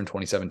Northwestern in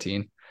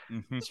 2017.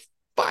 It's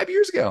 5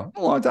 years ago,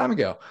 a long time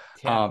ago.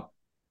 Yeah.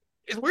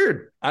 It's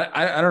weird.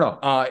 I don't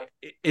know.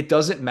 It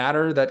doesn't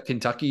matter that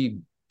Kentucky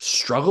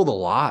struggled a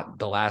lot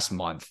the last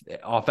month,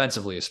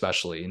 offensively,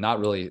 especially, not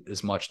really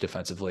as much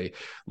defensively.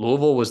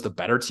 Louisville was the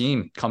better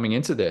team coming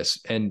into this.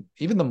 And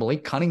even the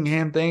Malik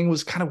Cunningham thing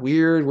was kind of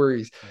weird where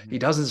he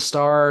doesn't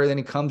start, then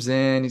he comes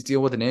in, he's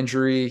dealing with an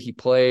injury, he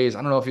plays.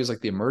 I don't know if he was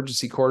like the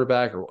emergency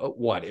quarterback or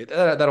what.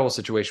 That whole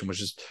situation was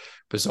just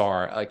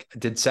bizarre. Like,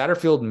 did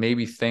Satterfield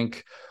maybe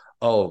think,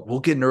 oh,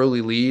 we'll get an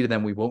early lead and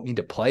then we won't need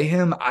to play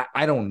him?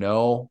 I don't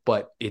know,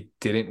 but it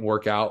didn't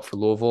work out for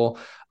Louisville.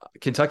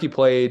 Kentucky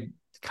played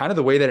kind of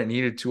the way that it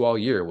needed to all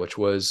year, which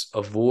was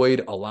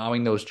avoid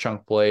allowing those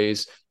chunk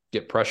plays,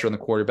 get pressure on the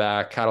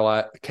quarterback,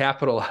 capitalize.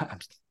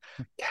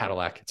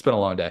 It's been a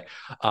long day.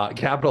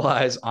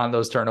 Capitalize on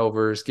those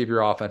turnovers, give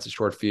your offense a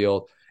short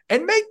field,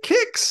 and make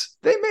kicks.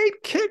 They made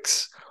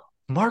kicks.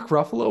 Mark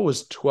Ruffalo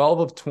was 12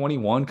 of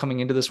 21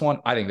 coming into this one.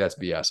 I think that's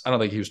BS. I don't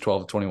think he was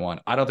 12 of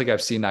 21. I don't think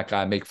I've seen that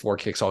guy make 4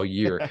 kicks all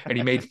year, and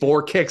he made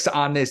 4 kicks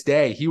on this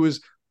day. He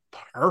was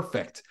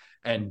perfect,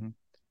 and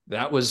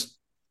that was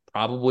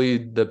probably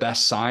the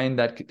best sign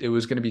that it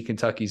was going to be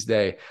Kentucky's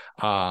day.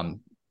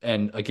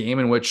 And a game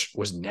in which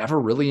was never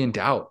really in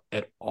doubt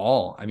at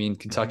all. I mean,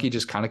 Kentucky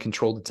just kind of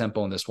controlled the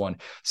tempo in this one.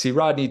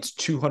 C-Rod needs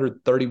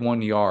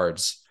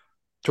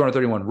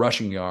 231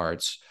 rushing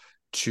yards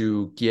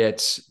to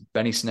get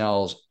Benny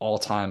Snell's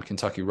all-time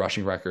Kentucky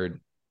rushing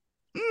record.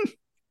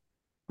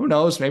 Who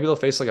knows? Maybe they'll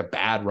face like a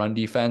bad run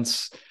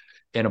defense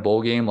in a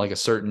bowl game, like a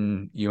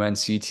certain UNC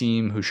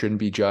team who shouldn't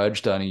be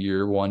judged on a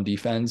year one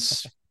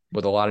defense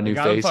with a lot of new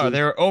faces.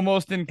 They were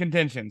almost in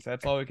contention. So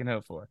that's all we can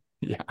hope for.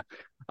 Yeah.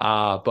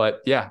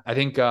 But yeah, I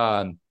think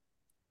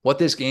what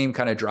this game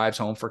kind of drives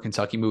home for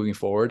Kentucky moving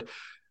forward,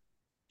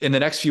 in the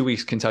next few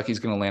weeks, Kentucky's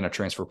going to land a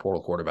transfer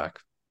portal quarterback.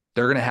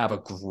 They're going to have a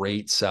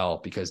great sell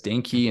because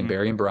Dane Key and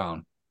Barry and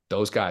Brown,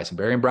 those guys, and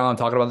Barry and Brown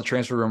talking about the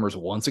transfer rumors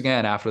once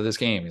again after this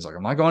game. He's like,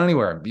 I'm not going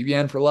anywhere.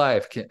 BBN for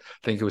life. I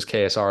think it was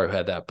KSR who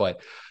had that, but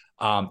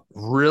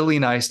really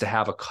nice to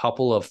have a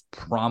couple of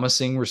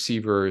promising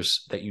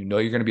receivers that you know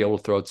you're going to be able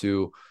to throw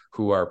to,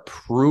 who are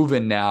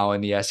proven now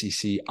in the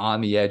SEC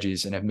on the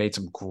edges and have made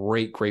some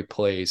great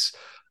plays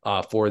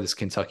for this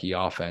Kentucky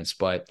offense.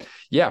 But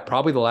yeah,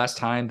 probably the last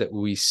time that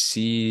we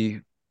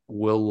see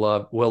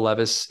Will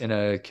Levis in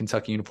a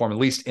Kentucky uniform, at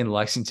least in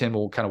Lexington.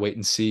 We'll kind of wait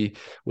and see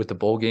with the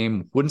bowl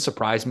game. Wouldn't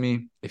surprise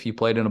me if he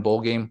played in a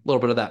bowl game. A little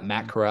bit of that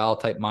Matt Corral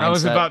type mindset. I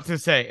was about to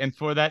say, and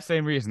for that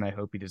same reason, I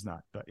hope he does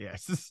not. But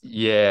yes.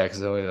 Yeah, because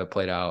the way that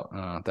played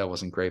out, that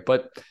wasn't great.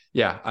 But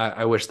yeah,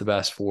 I wish the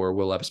best for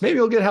Will Levis. Maybe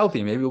he'll get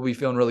healthy. Maybe he'll be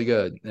feeling really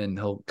good, and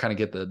he'll kind of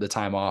get the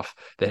time off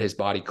that his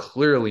body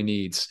clearly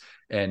needs,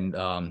 and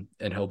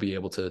he'll be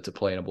able to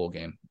play in a bowl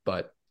game.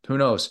 But who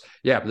knows?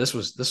 Yeah, but this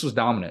was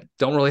dominant.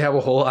 Don't really have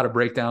a whole lot of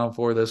breakdown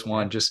for this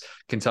one. Just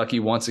Kentucky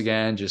once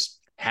again just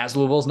has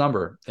Louisville's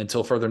number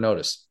until further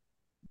notice.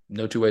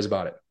 No two ways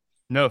about it.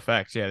 No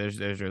facts. Yeah,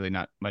 there's really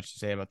not much to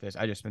say about this.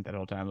 I just spent that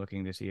whole time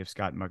looking to see if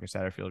Scott and Marcus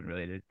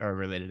Satterfield are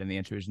related, and the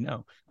answer is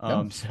no.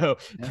 So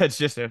that's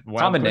just a wild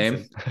common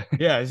name.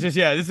 Yeah, it's just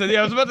I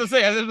was about to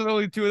say there's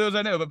only 2 of those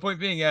I know. But point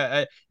being,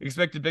 I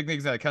expected big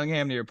things out of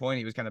Cunningham. To your point,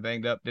 he was kind of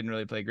banged up, didn't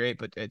really play great.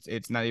 But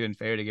it's not even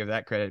fair to give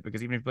that credit,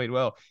 because even if he played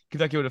well,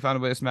 Kentucky would have found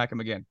a way to smack him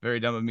again. Very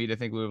dumb of me to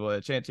think Louisville had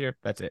a chance here.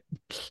 That's it.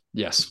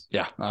 Yes,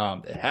 yeah.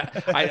 I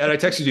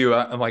texted you.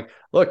 I'm like,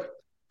 look,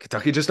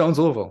 Kentucky just owns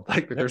Louisville.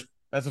 Like,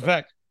 that's a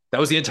fact. That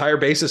was the entire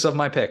basis of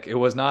my pick. It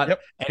was not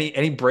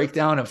any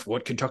breakdown of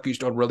what Kentucky's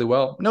done really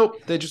well.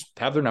 Nope, they just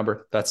have their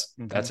number. That's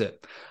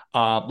it.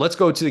 Let's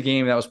go to the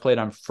game that was played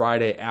on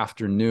Friday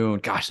afternoon.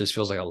 Gosh, this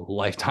feels like a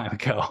lifetime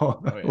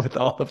ago with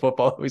all the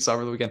football that we saw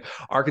over the weekend.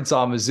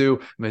 Arkansas,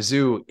 Mizzou.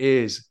 Mizzou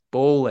is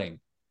bowling.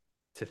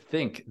 To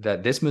think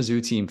that this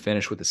Mizzou team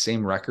finished with the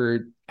same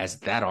record as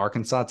that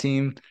Arkansas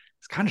team,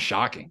 it's kind of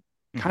shocking.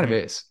 Kind of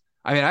is.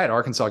 I mean, I had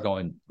Arkansas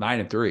going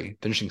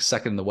 9-3, finishing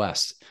second in the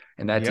West,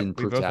 and that didn't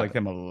prove to happen. We both like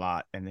them a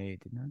lot, and they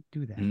did not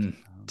do that.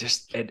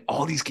 Just at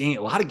all these games,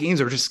 a lot of games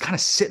are just kind of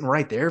sitting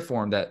right there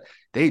for them that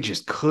they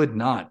just could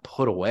not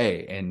put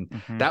away, and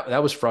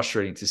that was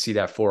frustrating to see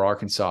that for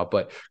Arkansas.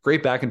 But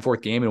great back and forth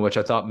game in which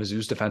I thought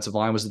Mizzou's defensive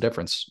line was the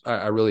difference.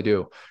 I really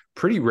do.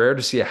 Pretty rare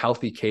to see a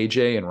healthy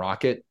KJ and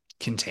Rocket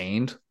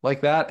contained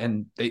like that,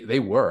 and they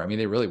were. I mean,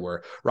 they really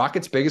were.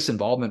 Rocket's biggest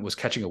involvement was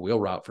catching a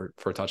wheel route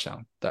for a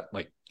touchdown.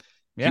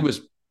 He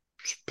was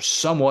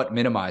somewhat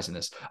minimizing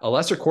this. A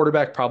lesser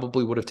quarterback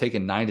probably would have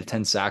taken 9 to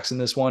 10 sacks in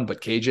this one, but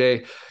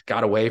KJ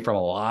got away from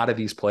a lot of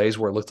these plays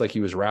where it looked like he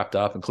was wrapped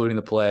up, including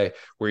the play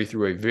where he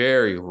threw a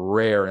very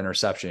rare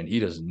interception. He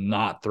does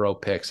not throw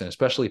picks, and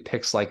especially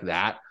picks like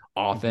that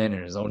often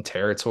in his own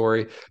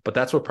territory. But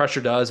that's what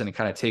pressure does, and it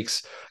kind of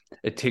takes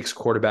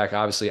quarterback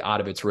obviously out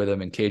of its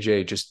rhythm, and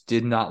KJ just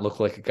did not look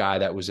like a guy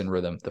that was in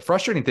rhythm. The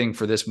frustrating thing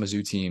for this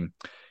Mizzou team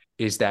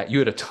is that you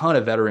had a ton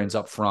of veterans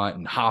up front,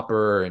 and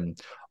Hopper and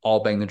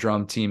All Bang the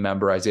Drum team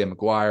member Isaiah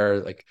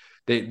McGuire. Like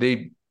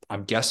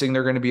I'm guessing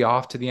they're going to be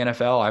off to the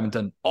NFL. I haven't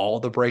done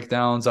all the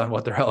breakdowns on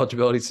what their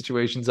eligibility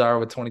situations are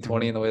with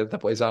 2020 and the way that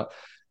plays out.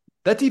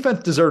 That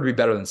defense deserved to be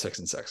better than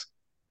 6-6.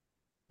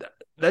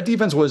 that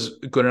defense was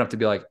good enough to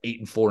be like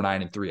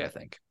 8-4, 9-3, I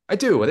think. I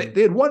do.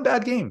 They had one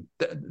bad game.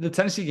 The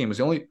Tennessee game was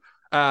the only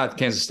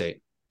Kansas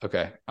State.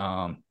 Okay.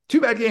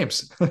 2 bad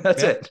games.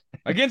 That's it.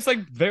 Against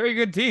like very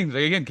good teams.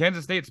 Like, again,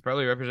 Kansas State's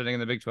probably representing in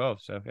the Big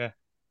 12. So yeah.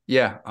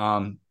 Yeah.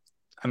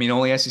 I mean,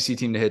 only SEC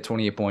team to hit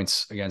 28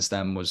 points against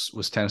them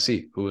was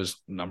Tennessee, who was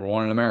number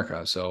 1 in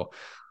America. So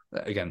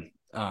again,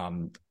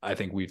 I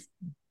think we've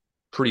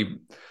pretty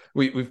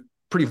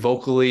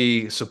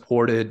vocally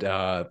supported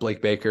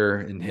Blake Baker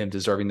and him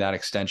deserving that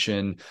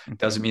extension.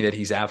 Doesn't mean that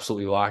he's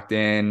absolutely locked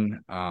in.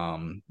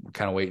 We'll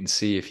kind of wait and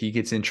see if he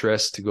gets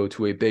interest to go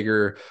to a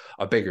bigger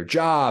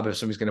job. If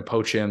somebody's going to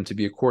poach him to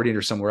be a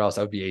coordinator somewhere else,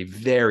 that would be a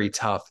very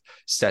tough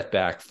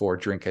setback for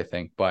Drink, I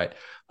think. But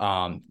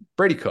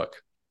Brady Cook,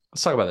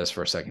 let's talk about this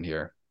for a second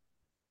here.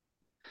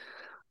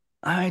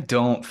 I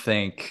don't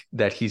think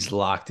that he's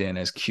locked in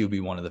as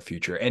QB1 of the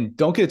future. And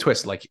don't get it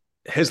twisted. Like,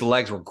 his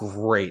legs were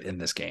great in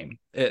this game.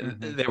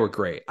 They were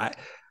great.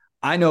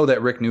 I know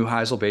that Rick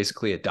Neuheisel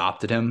basically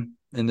adopted him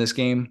in this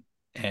game,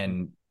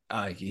 and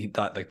he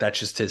thought like that's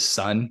just his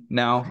son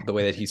now, the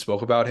way that he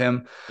spoke about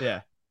him.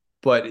 Yeah.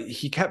 But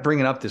he kept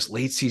bringing up this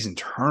late season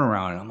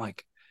turnaround, and I'm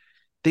like,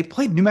 they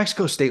played New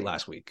Mexico State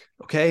last week.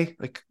 Okay.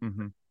 Like,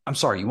 I'm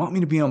sorry. You want me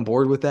to be on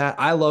board with that?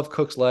 I love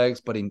Cook's legs,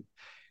 but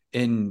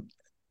in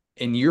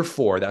year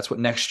 4, that's what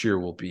next year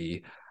will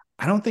be.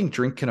 I don't think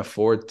Drink can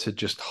afford to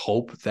just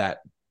hope that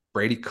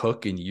Brady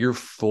Cook in year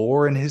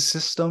 4 in his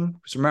system.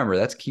 Because remember,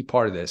 that's a key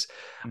part of this.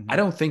 I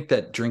don't think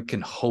that Drink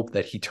can hope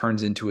that he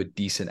turns into a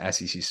decent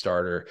SEC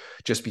starter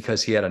just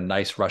because he had a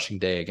nice rushing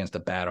day against a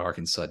bad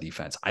Arkansas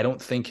defense. I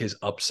don't think his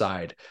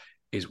upside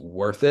is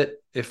worth it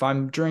if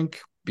I'm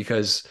Drink,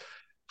 because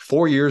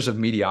 4 years of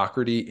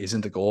mediocrity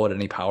isn't the goal at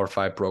any Power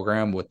 5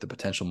 program with the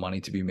potential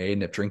money to be made.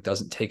 And if Drink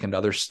doesn't take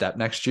another step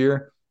next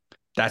year,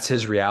 that's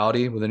his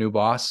reality with a new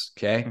boss.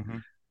 Okay.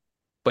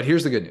 But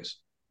here's the good news.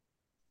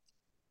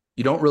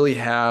 You don't really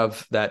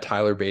have that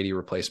Tyler Beatty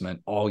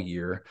replacement all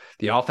year.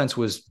 The offense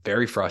was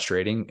very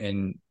frustrating,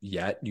 and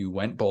yet you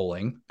went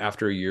bowling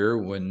after a year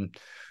when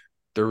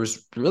there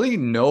was really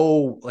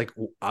no, like,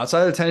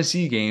 outside of the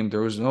Tennessee game,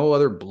 there was no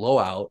other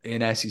blowout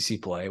in SEC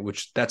play,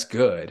 which that's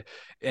good.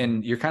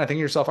 And you're kind of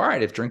thinking to yourself, all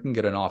right, if Drink can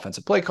get an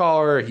offensive play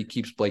caller, he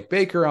keeps Blake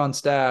Baker on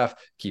staff,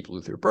 keep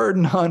Luther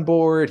Burden on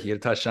board. He had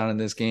a touchdown in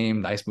this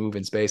game, nice move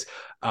in space.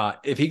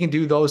 If he can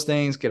do those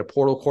things, get a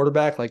portal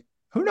quarterback, like,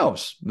 who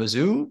knows?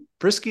 Mizzou,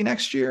 Brisky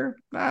next year?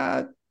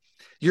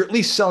 You're at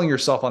least selling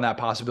yourself on that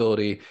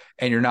possibility,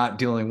 and you're not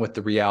dealing with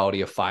the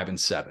reality of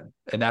 5-7.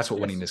 And that's what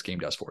winning this game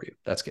does for you.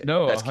 That's good.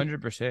 No, that's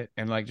 100%.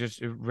 And like,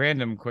 just a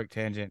random quick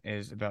tangent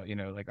is about,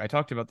 like, I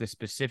talked about this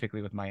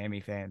specifically with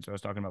Miami fans. So I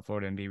was talking about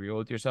Florida and be real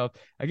with yourself.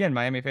 Again,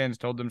 Miami fans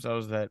told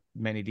themselves that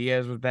Manny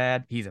Diaz was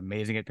bad. He's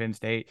amazing at Penn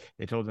State.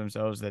 They told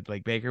themselves that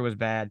Blake Baker was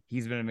bad.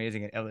 He's been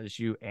amazing at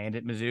LSU and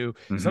at Mizzou.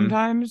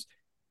 Sometimes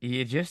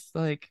you just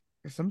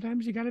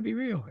sometimes you got to be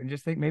real and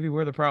just think maybe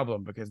we're the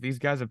problem, because these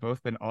guys have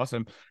both been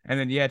awesome. And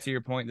then, yeah, to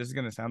your point, this is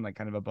going to sound like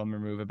kind of a bummer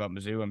move about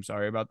Mizzou. I'm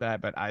sorry about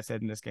that. But I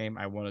said in this game,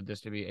 I wanted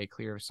this to be a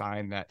clear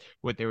sign that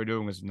what they were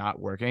doing was not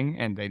working,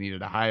 and they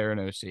needed to hire an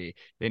OC.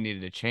 They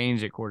needed to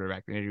change at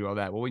quarterback. They needed to do all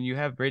that. Well, when you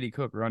have Brady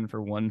Cook run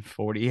for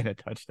 140 and a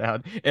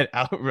touchdown and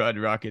outrun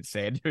Rocket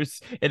Sanders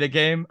in a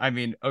game, I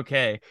mean,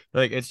 okay.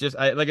 Like, it's just,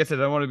 like I said,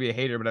 I don't want to be a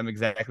hater, but I'm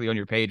exactly on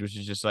your page, which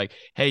is just like,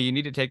 hey, you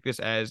need to take this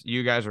as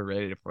you guys are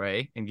ready to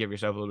play and give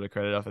yourself a little bit of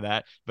credit off of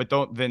that, but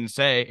don't then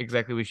say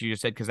exactly what you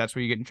just said, because that's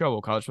where you get in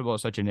trouble. College football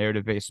is such a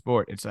narrative-based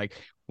sport. It's like,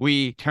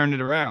 we turned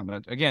it around.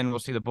 Again, we'll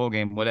see the bowl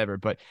game, whatever,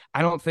 but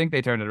I don't think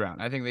they turned it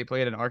around. I think they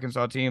played an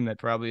Arkansas team that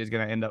probably is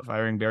going to end up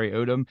firing Barry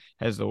Odom,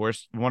 has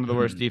one of the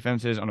worst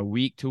defenses on a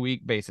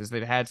week-to-week basis.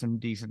 They've had some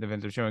decent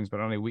defensive showings, but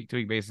on a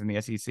week-to-week basis in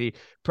the SEC,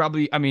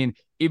 probably, I mean,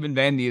 even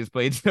Vandy has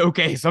played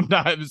okay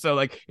sometimes. So,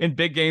 like, in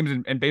big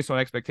games and based on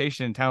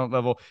expectation and talent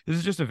level, this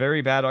is just a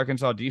very bad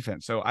Arkansas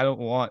defense. So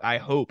I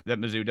hope that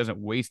Mizzou doesn't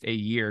waste a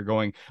year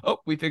going, oh,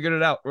 we figured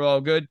it out, we're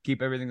all good,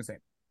 keep everything the same.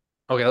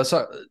 Okay, let's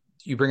talk.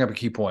 You bring up a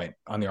key point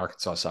on the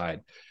Arkansas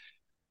side.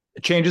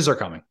 Changes are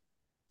coming.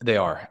 They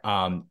are.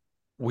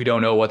 We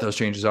don't know what those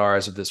changes are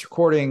as of this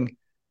recording.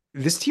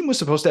 This team was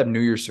supposed to have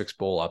New Year's Six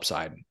Bowl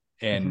upside,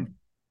 and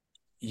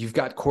you've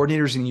got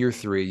coordinators in year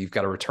 3. You've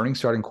got a returning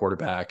starting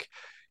quarterback.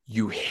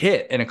 You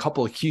hit in a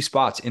couple of key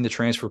spots in the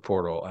transfer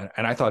portal.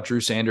 And I thought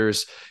Drew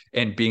Sanders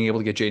and being able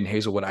to get Jaden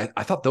Hazelwood,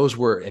 I thought those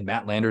were, and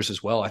Matt Landers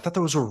as well. I thought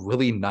those were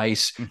really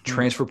nice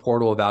transfer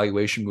portal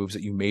evaluation moves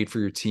that you made for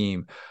your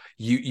team.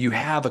 You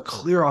have a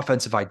clear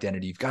offensive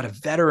identity. You've got a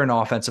veteran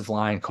offensive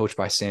line coached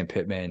by Sam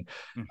Pittman.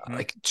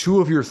 Like, 2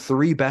 of your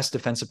 3 best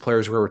defensive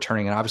players were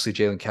returning. And obviously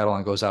Jalen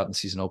Catalon goes out in the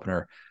season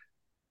opener,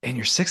 and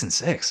you're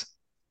 6-6.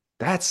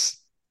 That's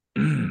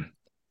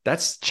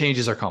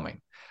changes are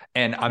coming.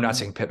 And I'm not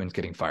saying Pittman's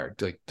getting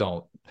fired. Like,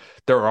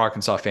 there are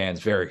Arkansas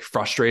fans very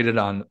frustrated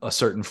on a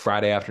certain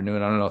Friday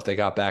afternoon. I don't know if they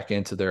got back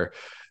into their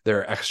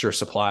extra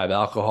supply of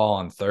alcohol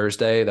on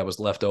Thursday that was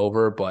left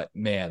over, but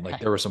man, like,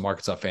 there were some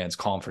Arkansas fans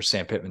calling for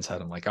Sam Pittman's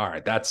head. I'm like, all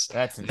right, that's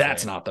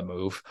not the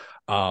move.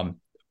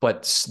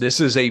 But this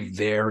is a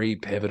very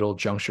pivotal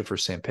juncture for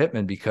Sam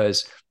Pittman,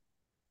 because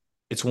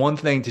it's one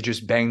thing to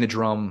just bang the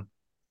drum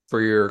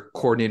for your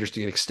coordinators to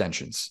get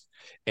extensions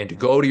and to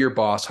go to your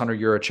boss, Hunter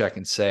Yurachek,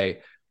 and say,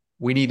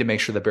 we need to make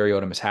sure that Barry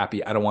Odom is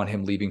happy. I don't want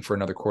him leaving for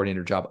another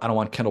coordinator job. I don't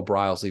want Kendall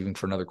Briles leaving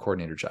for another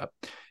coordinator job.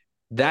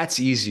 That's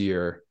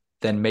easier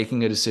than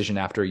making a decision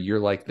after a year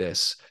like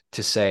this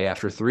to say,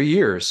 after 3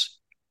 years,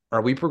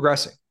 are we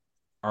progressing?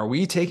 Are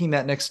we taking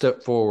that next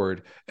step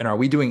forward? And are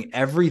we doing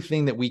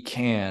everything that we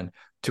can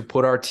to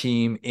put our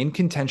team in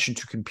contention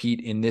to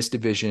compete in this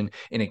division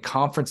in a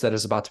conference that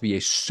is about to be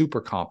a super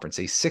conference,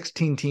 a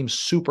 16-team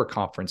super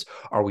conference?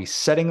 Are we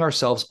setting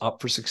ourselves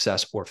up for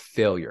success or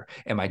failure?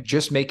 Am I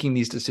just making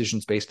these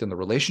decisions based on the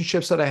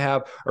relationships that I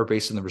have or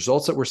based on the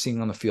results that we're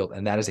seeing on the field?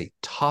 And that is a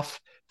tough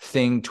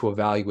thing to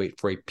evaluate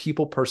for a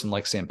people person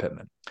like Sam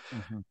Pittman.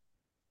 Mm-hmm.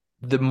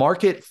 The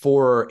market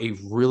for a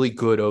really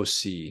good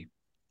OC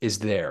is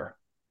there.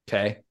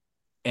 Okay.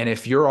 And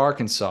if you're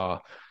Arkansas,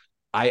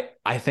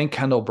 I think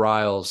Kendall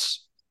Briles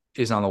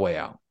is on the way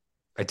out.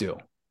 I do.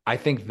 I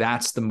think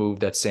that's the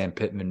move that Sam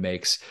Pittman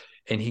makes.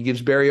 And he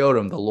gives Barry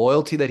Odom the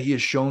loyalty that he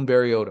has shown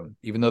Barry Odom,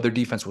 even though their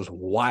defense was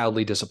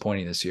wildly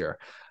disappointing this year.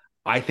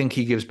 I think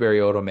he gives Barry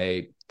Odom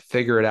a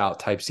figure it out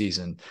type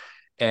season.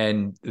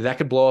 And that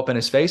could blow up in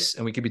his face.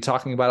 And we could be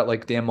talking about it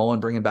like Dan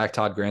Mullen bringing back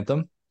Todd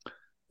Grantham.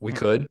 We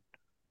could.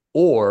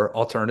 Or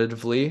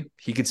alternatively,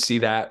 he could see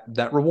that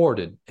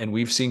rewarded. And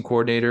we've seen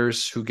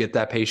coordinators who get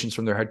that patience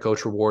from their head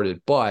coach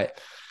rewarded. But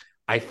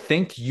I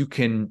think you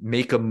can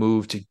make a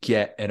move to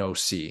get an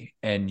OC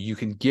and you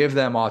can give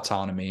them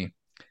autonomy.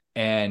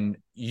 And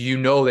you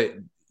know that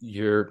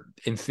you're,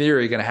 in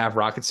theory, going to have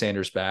Rocket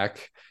Sanders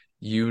back.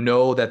 You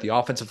know that the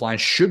offensive line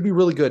should be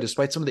really good,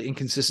 despite some of the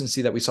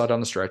inconsistency that we saw down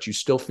the stretch. You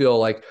still feel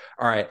like,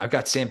 all right, I've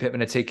got Sam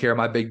Pittman to take care of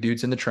my big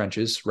dudes in the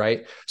trenches,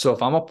 right? So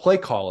if I'm a play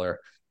caller,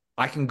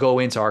 I can go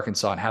into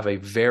Arkansas and have a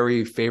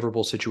very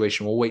favorable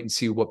situation. We'll wait and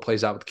see what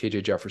plays out with the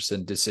KJ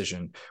Jefferson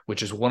decision,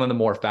 which is one of the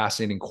more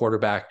fascinating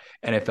quarterback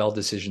NFL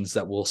decisions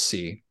that we'll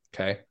see.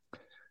 Okay.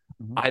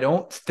 Mm-hmm. I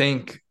don't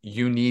think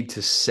you need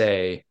to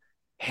say,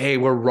 hey,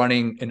 we're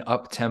running an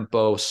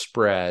up-tempo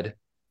spread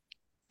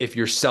if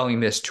you're selling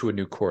this to a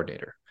new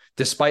coordinator.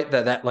 Despite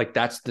that like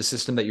that's the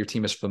system that your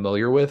team is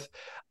familiar with.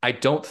 I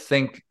don't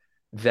think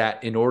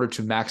that in order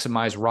to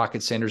maximize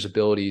Rocket Sanders'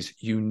 abilities,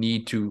 you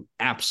need to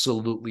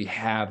absolutely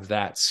have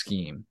that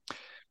scheme,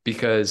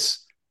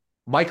 because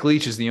Mike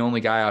Leach is the only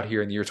guy out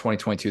here in the year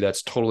 2022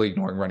 that's totally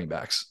ignoring running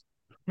backs.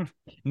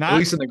 Not at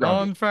least in the ground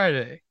on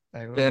Friday.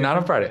 Yeah, not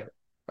on Friday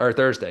or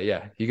Thursday.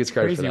 Yeah, he gets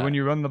credit for that. When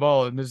you run the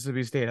ball at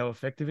Mississippi State, how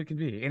effective it can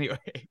be. Anyway,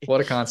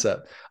 what a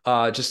concept.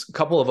 Just a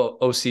couple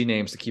of OC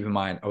names to keep in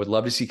mind. I would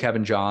love to see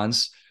Kevin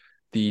Johns,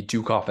 the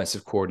Duke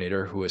offensive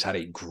coordinator, who has had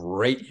a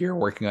great year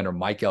working under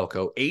Mike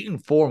Elko.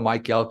 8-4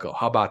 Mike Elko.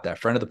 How about that?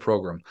 Friend of the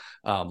program.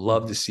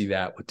 Love to see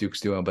that, what Duke's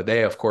doing. But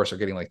they, of course, are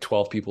getting like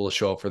 12 people to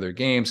show up for their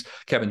games.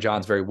 Kevin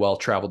Johns, very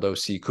well-traveled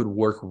OC, could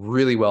work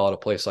really well at a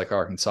place like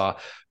Arkansas.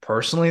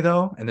 Personally,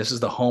 though, and this is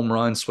the home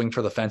run, swing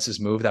for the fences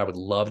move that I would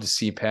love to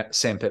see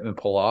Sam Pittman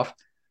pull off,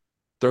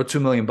 throw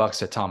 $2 million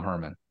at Tom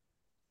Herman.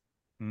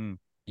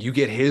 You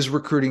get his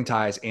recruiting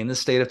ties in the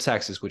state of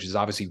Texas, which is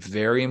obviously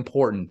very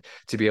important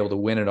to be able to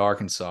win at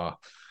Arkansas.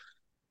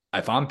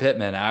 If I'm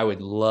Pittman, I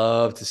would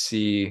love to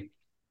see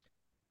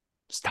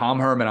Tom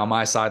Herman on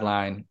my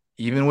sideline,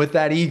 even with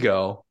that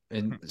ego.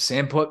 And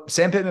Sam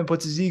Pittman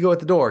puts his ego at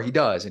the door. He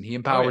does, and he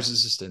empowers his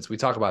assistants. We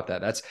talk about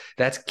that.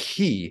 That's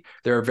key.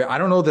 I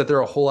don't know that there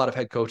are a whole lot of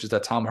head coaches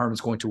that Tom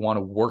Herman's going to want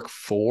to work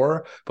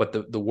for,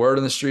 but the word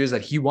on the street is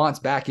that he wants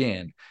back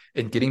in.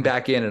 And getting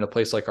back in a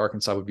place like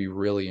Arkansas would be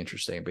really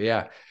interesting. But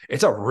yeah,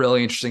 it's a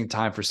really interesting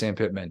time for Sam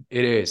Pittman.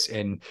 It is.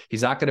 And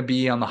he's not going to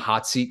be on the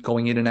hot seat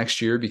going into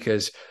next year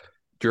because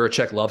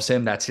Yurachek loves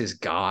him. That's his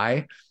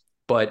guy.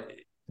 But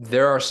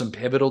there are some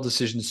pivotal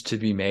decisions to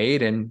be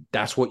made, and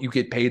that's what you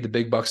get paid the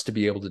big bucks to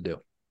be able to do.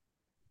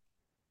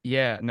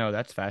 Yeah, no,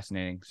 that's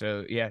fascinating.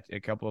 So yeah,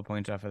 a couple of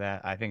points off of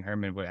that. I think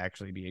Herman would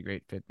actually be a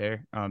great fit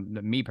there.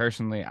 Me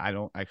personally, I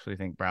don't actually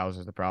think Briles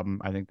is the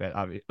problem. I think that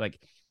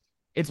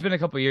it's been a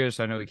couple of years,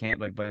 so I know we can't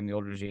blame the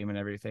old regime and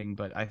everything,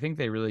 but I think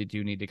they really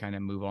do need to kind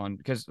of move on,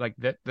 because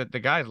the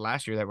guys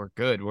last year that were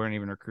good weren't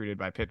even recruited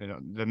by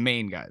Pittman. The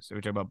main guys. So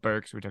we talk about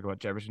Burks, we talk about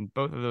Jefferson.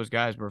 Both of those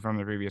guys were from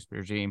the previous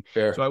regime.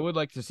 Fair. So I would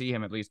like to see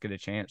him at least get a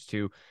chance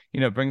to,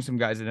 bring some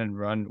guys in and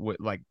run with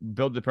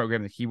build the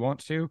program that he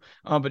wants to.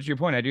 But to your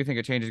point, I do think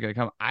a change is going to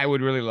come. I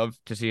would really love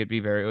to see it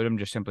be Barry Odom,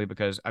 just simply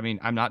because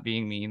I'm not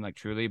being mean,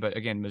 truly, but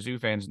again, Mizzou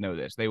fans know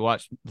this. They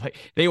watched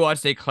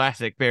a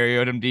classic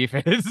Barry Odom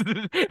defense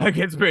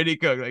against Brady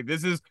Cook.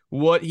 This is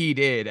what he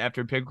did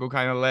after Pickle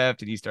kind of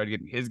left and he started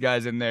getting his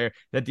guys in there.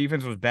 That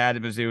defense was bad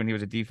at Mizzou, and he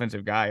was a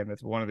defensive guy, and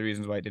that's one of the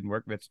reasons why it didn't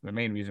work. That's the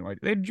main reason why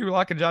they Drew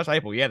Lock and Josh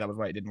Heupel. Yeah, that was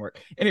why it didn't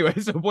work. Anyway,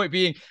 so point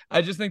being,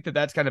 I just think that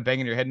that's kind of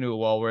banging your head into a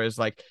wall, whereas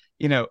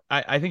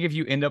I think if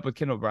you end up with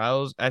Kendall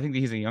Briles, I think that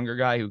he's a younger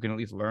guy who can at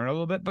least learn a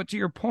little bit. But to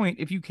your point,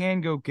 if you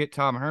can go get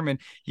Tom Herman,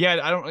 yeah,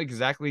 I don't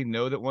exactly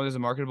know that one is a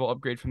marketable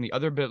upgrade from the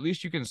other, but at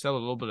least you can sell a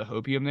little bit of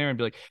hopium there and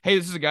be like, hey,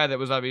 this is a guy that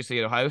was obviously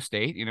at Ohio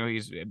State.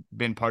 He's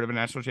been part of a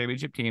national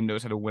championship team,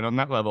 knows how to win on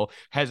that level,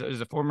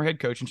 is a former head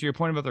coach. And to your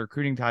point about the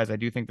recruiting ties, I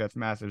do think that's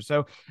massive.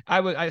 So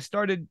I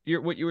started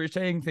what you were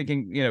saying,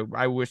 thinking,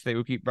 I wish they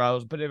would keep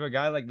Briles, but if a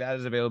guy like that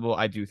is available,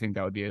 I do think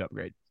that would be an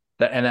upgrade.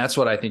 And that's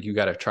what I think you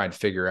got to try and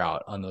figure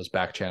out on those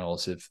back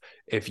channels.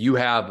 If you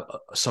have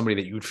somebody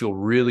that you would feel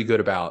really good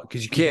about,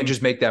 because you can't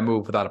just make that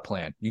move without a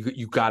plan.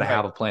 You got to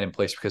have a plan in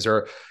place, because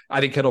I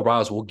think Kendall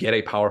Briles will get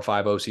a Power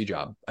 5 OC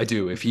job. I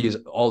do. If he is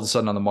all of a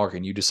sudden on the market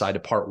and you decide to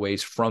part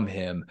ways from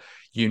him,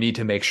 you need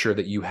to make sure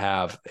that you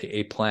have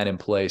a plan in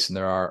place. And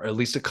there are at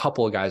least a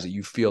couple of guys that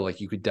you feel like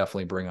you could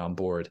definitely bring on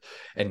board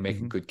and make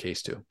a good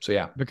case to. So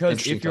yeah,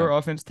 because if your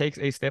offense takes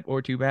a step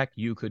or two back,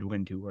 you could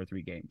win 2 or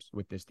 3 games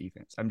with this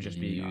defense. I'm just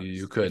being honest.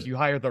 You could. If you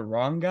hire the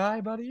wrong guy,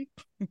 buddy.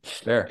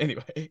 Fair.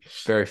 Anyway.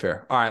 Very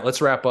fair. All right,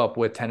 let's wrap up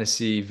with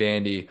Tennessee,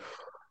 Vandy.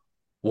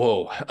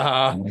 Whoa.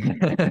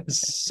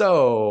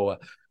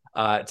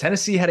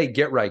 Tennessee had a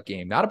get-right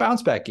game. Not a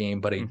bounce-back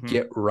game, but a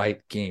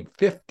get-right game.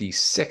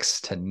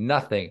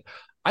 56-0.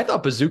 I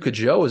thought Bazooka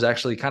Joe was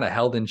actually kind of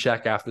held in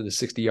check after the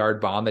 60-yard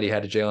bomb that he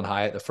had to Jalen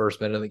Hyatt the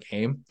first minute of the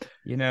game.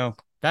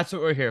 That's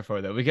what we're here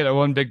for, though. We get a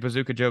one big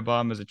Bazooka Joe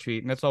bomb as a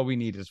treat, and that's all we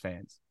need as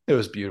fans. It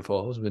was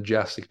beautiful. It was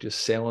majestic,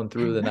 just sailing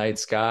through the night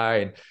sky.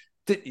 And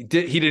he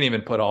didn't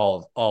even put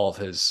all of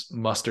his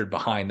mustard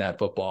behind that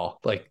football.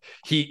 Like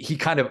he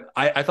kind of,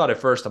 I thought at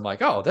first, I'm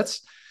like, oh,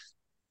 that's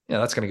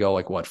going to go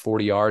like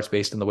 40 yards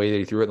based on the way that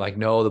he threw it. Like,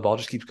 no, the ball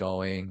just keeps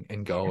going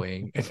and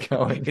going and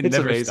going. It's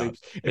never amazing.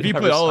 If he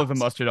put all of the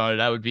mustard on it,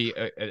 that would be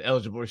an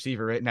eligible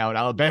receiver right now in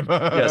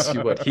Alabama. Yes,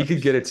 you would. He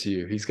could get it to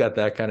you. He's got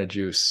that kind of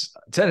juice.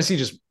 Tennessee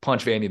just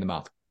punched Vandy in the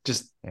mouth.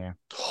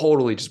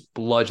 Totally just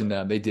bludgeoned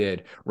them. They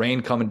did.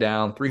 Rain coming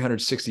down,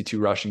 362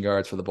 rushing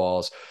yards for the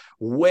balls.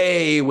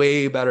 Way,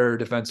 way better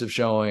defensive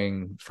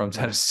showing from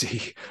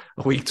Tennessee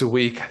week to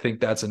week. I think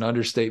that's an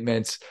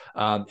understatement.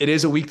 It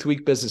is a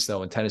week-to-week business,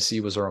 though, and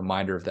Tennessee was a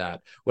reminder of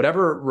that.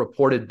 Whatever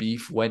reported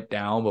beef went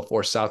down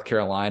before South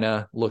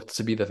Carolina looked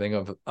to be the thing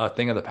of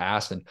the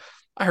past, and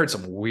I heard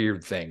some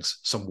weird things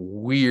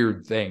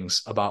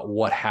about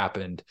what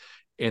happened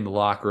in the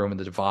locker room and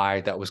the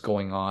divide that was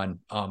going on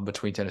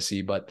between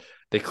Tennessee, but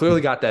they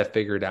clearly got that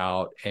figured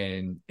out.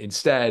 And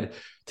instead,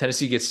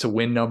 Tennessee gets to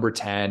win number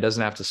 10,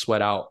 doesn't have to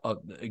sweat out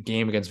a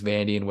game against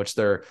Vandy in which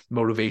their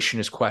motivation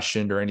is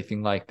questioned or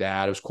anything like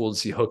that. It was cool to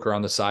see Hooker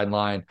on the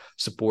sideline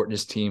supporting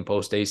his team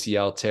post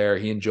ACL tear.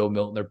 He and Joe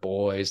Milton, they're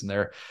boys, and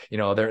they're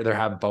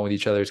having fun with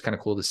each other. It's kind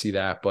of cool to see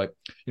that. But,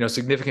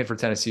 significant for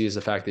Tennessee is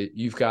the fact that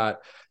you've got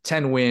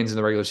 10 wins in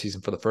the regular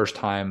season for the first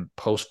time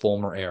post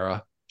Fulmer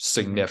era.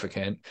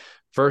 Significant.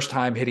 First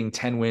time hitting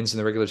 10 wins in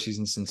the regular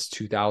season since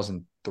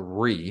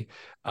 2003.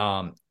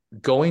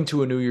 Going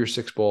to a New Year's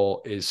Six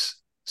Bowl is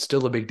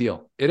still a big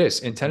deal. It is.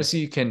 And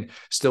Tennessee can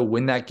still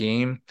win that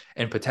game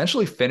and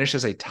potentially finish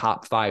as a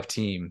top 5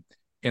 team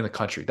in the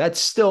country. That's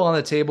still on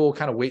the table.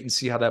 Kind of wait and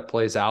see how that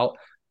plays out.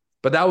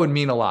 But that would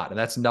mean a lot. And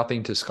that's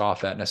nothing to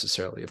scoff at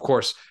necessarily. Of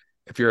course,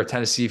 if you're a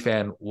Tennessee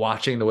fan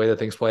watching the way that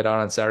things played out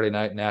on Saturday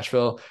night in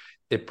Nashville,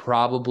 it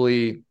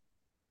probably –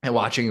 and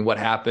watching what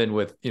happened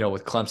with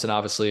Clemson,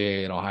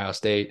 obviously, in Ohio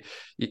State,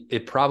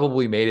 it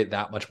probably made it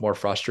that much more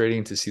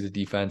frustrating to see the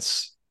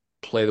defense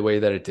play the way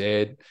that it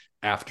did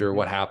after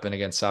what happened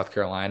against South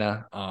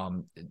Carolina.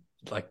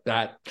 Like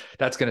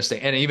that's going to stay.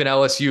 And even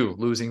LSU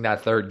losing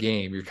that third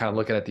game, you're kind of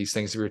looking at these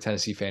things. If you're a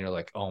Tennessee fan, you're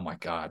like, oh my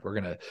God,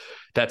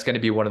 that's going to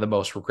be one of the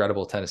most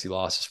regrettable Tennessee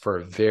losses for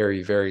a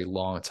very, very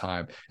long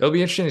time. It'll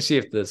be interesting to see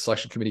if the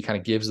selection committee kind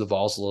of gives the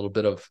Vols a little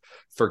bit of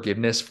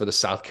forgiveness for the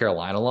South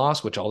Carolina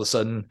loss, which all of a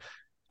sudden,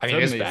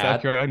 it's bad.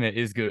 South Carolina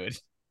is good.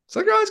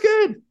 South Carolina's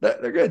good.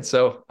 They're good.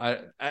 So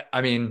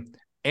I mean,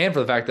 and for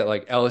the fact that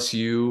like the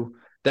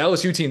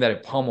LSU team that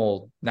it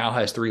pummeled now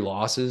has 3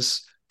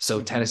 losses.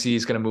 So Tennessee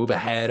is going to move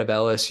ahead of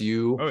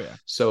LSU. Oh yeah.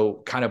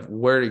 So kind of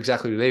where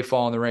exactly do they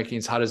fall in the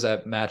rankings? How does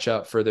that match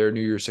up for their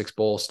New Year's Six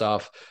Bowl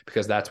stuff?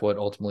 Because that's what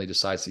ultimately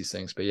decides these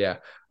things. But yeah,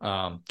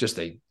 just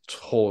a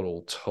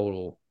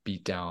total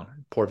beat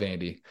down. Poor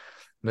Vandy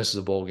misses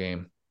a bowl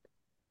game.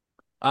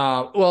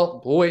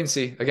 Well, we'll wait and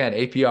see. Again,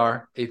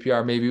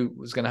 APR maybe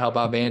was going to help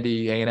out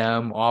Vandy,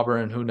 A&M,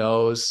 Auburn. Who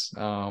knows?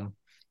 I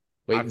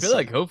feel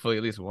like hopefully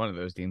at least one of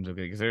those teams will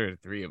get, because there are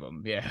 3 of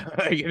them. Yeah,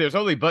 there's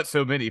only but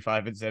so many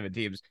 5 and 7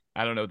 teams.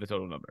 I don't know the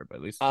total number, but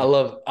at least I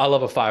love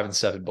a 5 and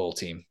 7 bowl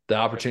team. The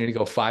opportunity to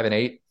go 5 and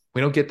 8. We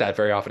don't get that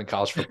very often in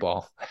college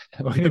football.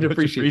 We need to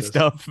appreciate free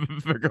stuff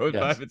for going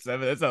 5 and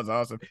 7. That sounds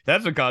awesome.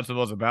 That's what college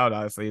football is about,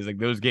 honestly, is like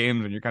those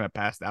games when you're kind of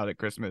passed out at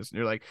Christmas and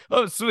you're like,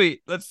 oh, sweet.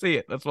 Let's see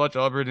it. Let's watch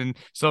Auburn and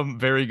some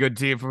very good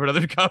team from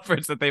another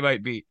conference that they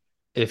might beat.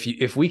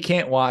 If we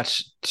can't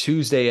watch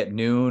Tuesday at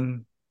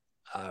noon,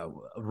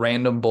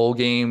 random bowl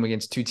game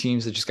against two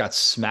teams that just got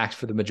smacked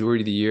for the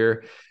majority of the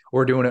year.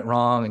 We're doing it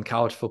wrong, and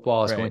college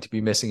football is going to be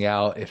missing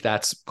out if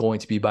that's going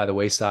to be by the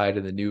wayside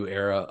in the new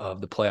era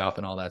of the playoff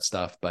and all that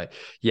stuff. But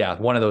yeah,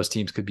 one of those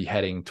teams could be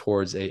heading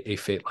towards a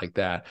fate like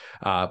that.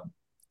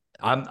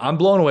 I'm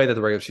blown away that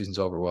the regular season's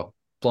over. Will,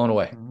 blown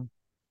away. Mm-hmm.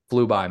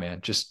 Flew by,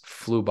 man. Just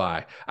flew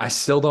by. I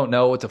still don't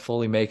know what to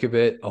fully make of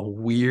it. A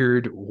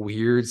weird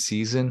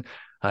season.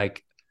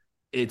 Like,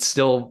 it's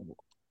still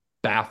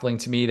baffling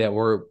to me that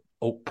we're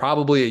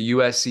probably a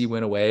USC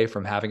win away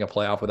from having a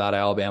playoff without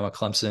Alabama,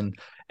 Clemson,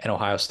 and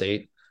Ohio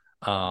State.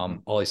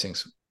 All these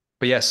things.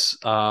 But yes,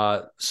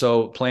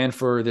 so plan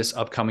for this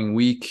upcoming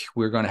week.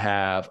 We're going to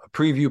have a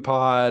preview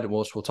pod.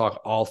 We'll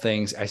talk all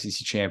things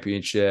SEC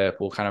championship.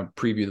 We'll kind of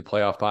preview the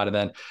playoff pod. And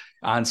then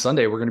on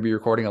Sunday, we're going to be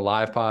recording a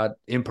live pod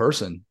in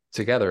person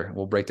together.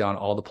 We'll break down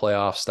all the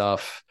playoff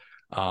stuff.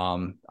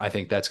 I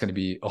think that's going to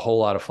be a whole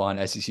lot of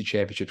fun. SEC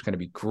championship is going to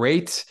be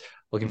great.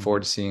 Looking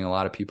forward to seeing a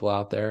lot of people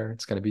out there.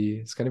 It's going to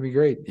be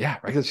great. Yeah.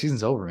 Regular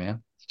season's over,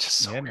 man. It's just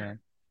so weird. Man.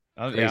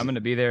 Yeah, I'm going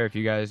to be there. If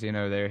you guys,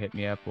 there, hit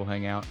me up. We'll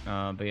hang out.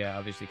 But yeah,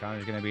 obviously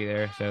Connor's going to be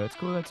there. So it's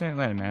cool. That's in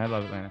Atlanta, man. I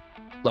love Atlanta.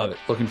 Love it.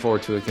 Looking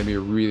forward to it. It's going to be a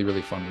really,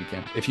 really fun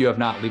weekend. If you have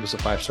not, leave us a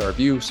 5-star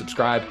review,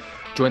 subscribe,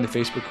 join the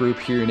Facebook group,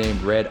 hear your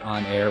name read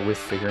on air with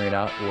Figuring It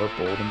Out or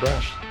Bold and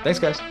Brash. Thanks,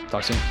 guys.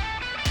 Talk soon.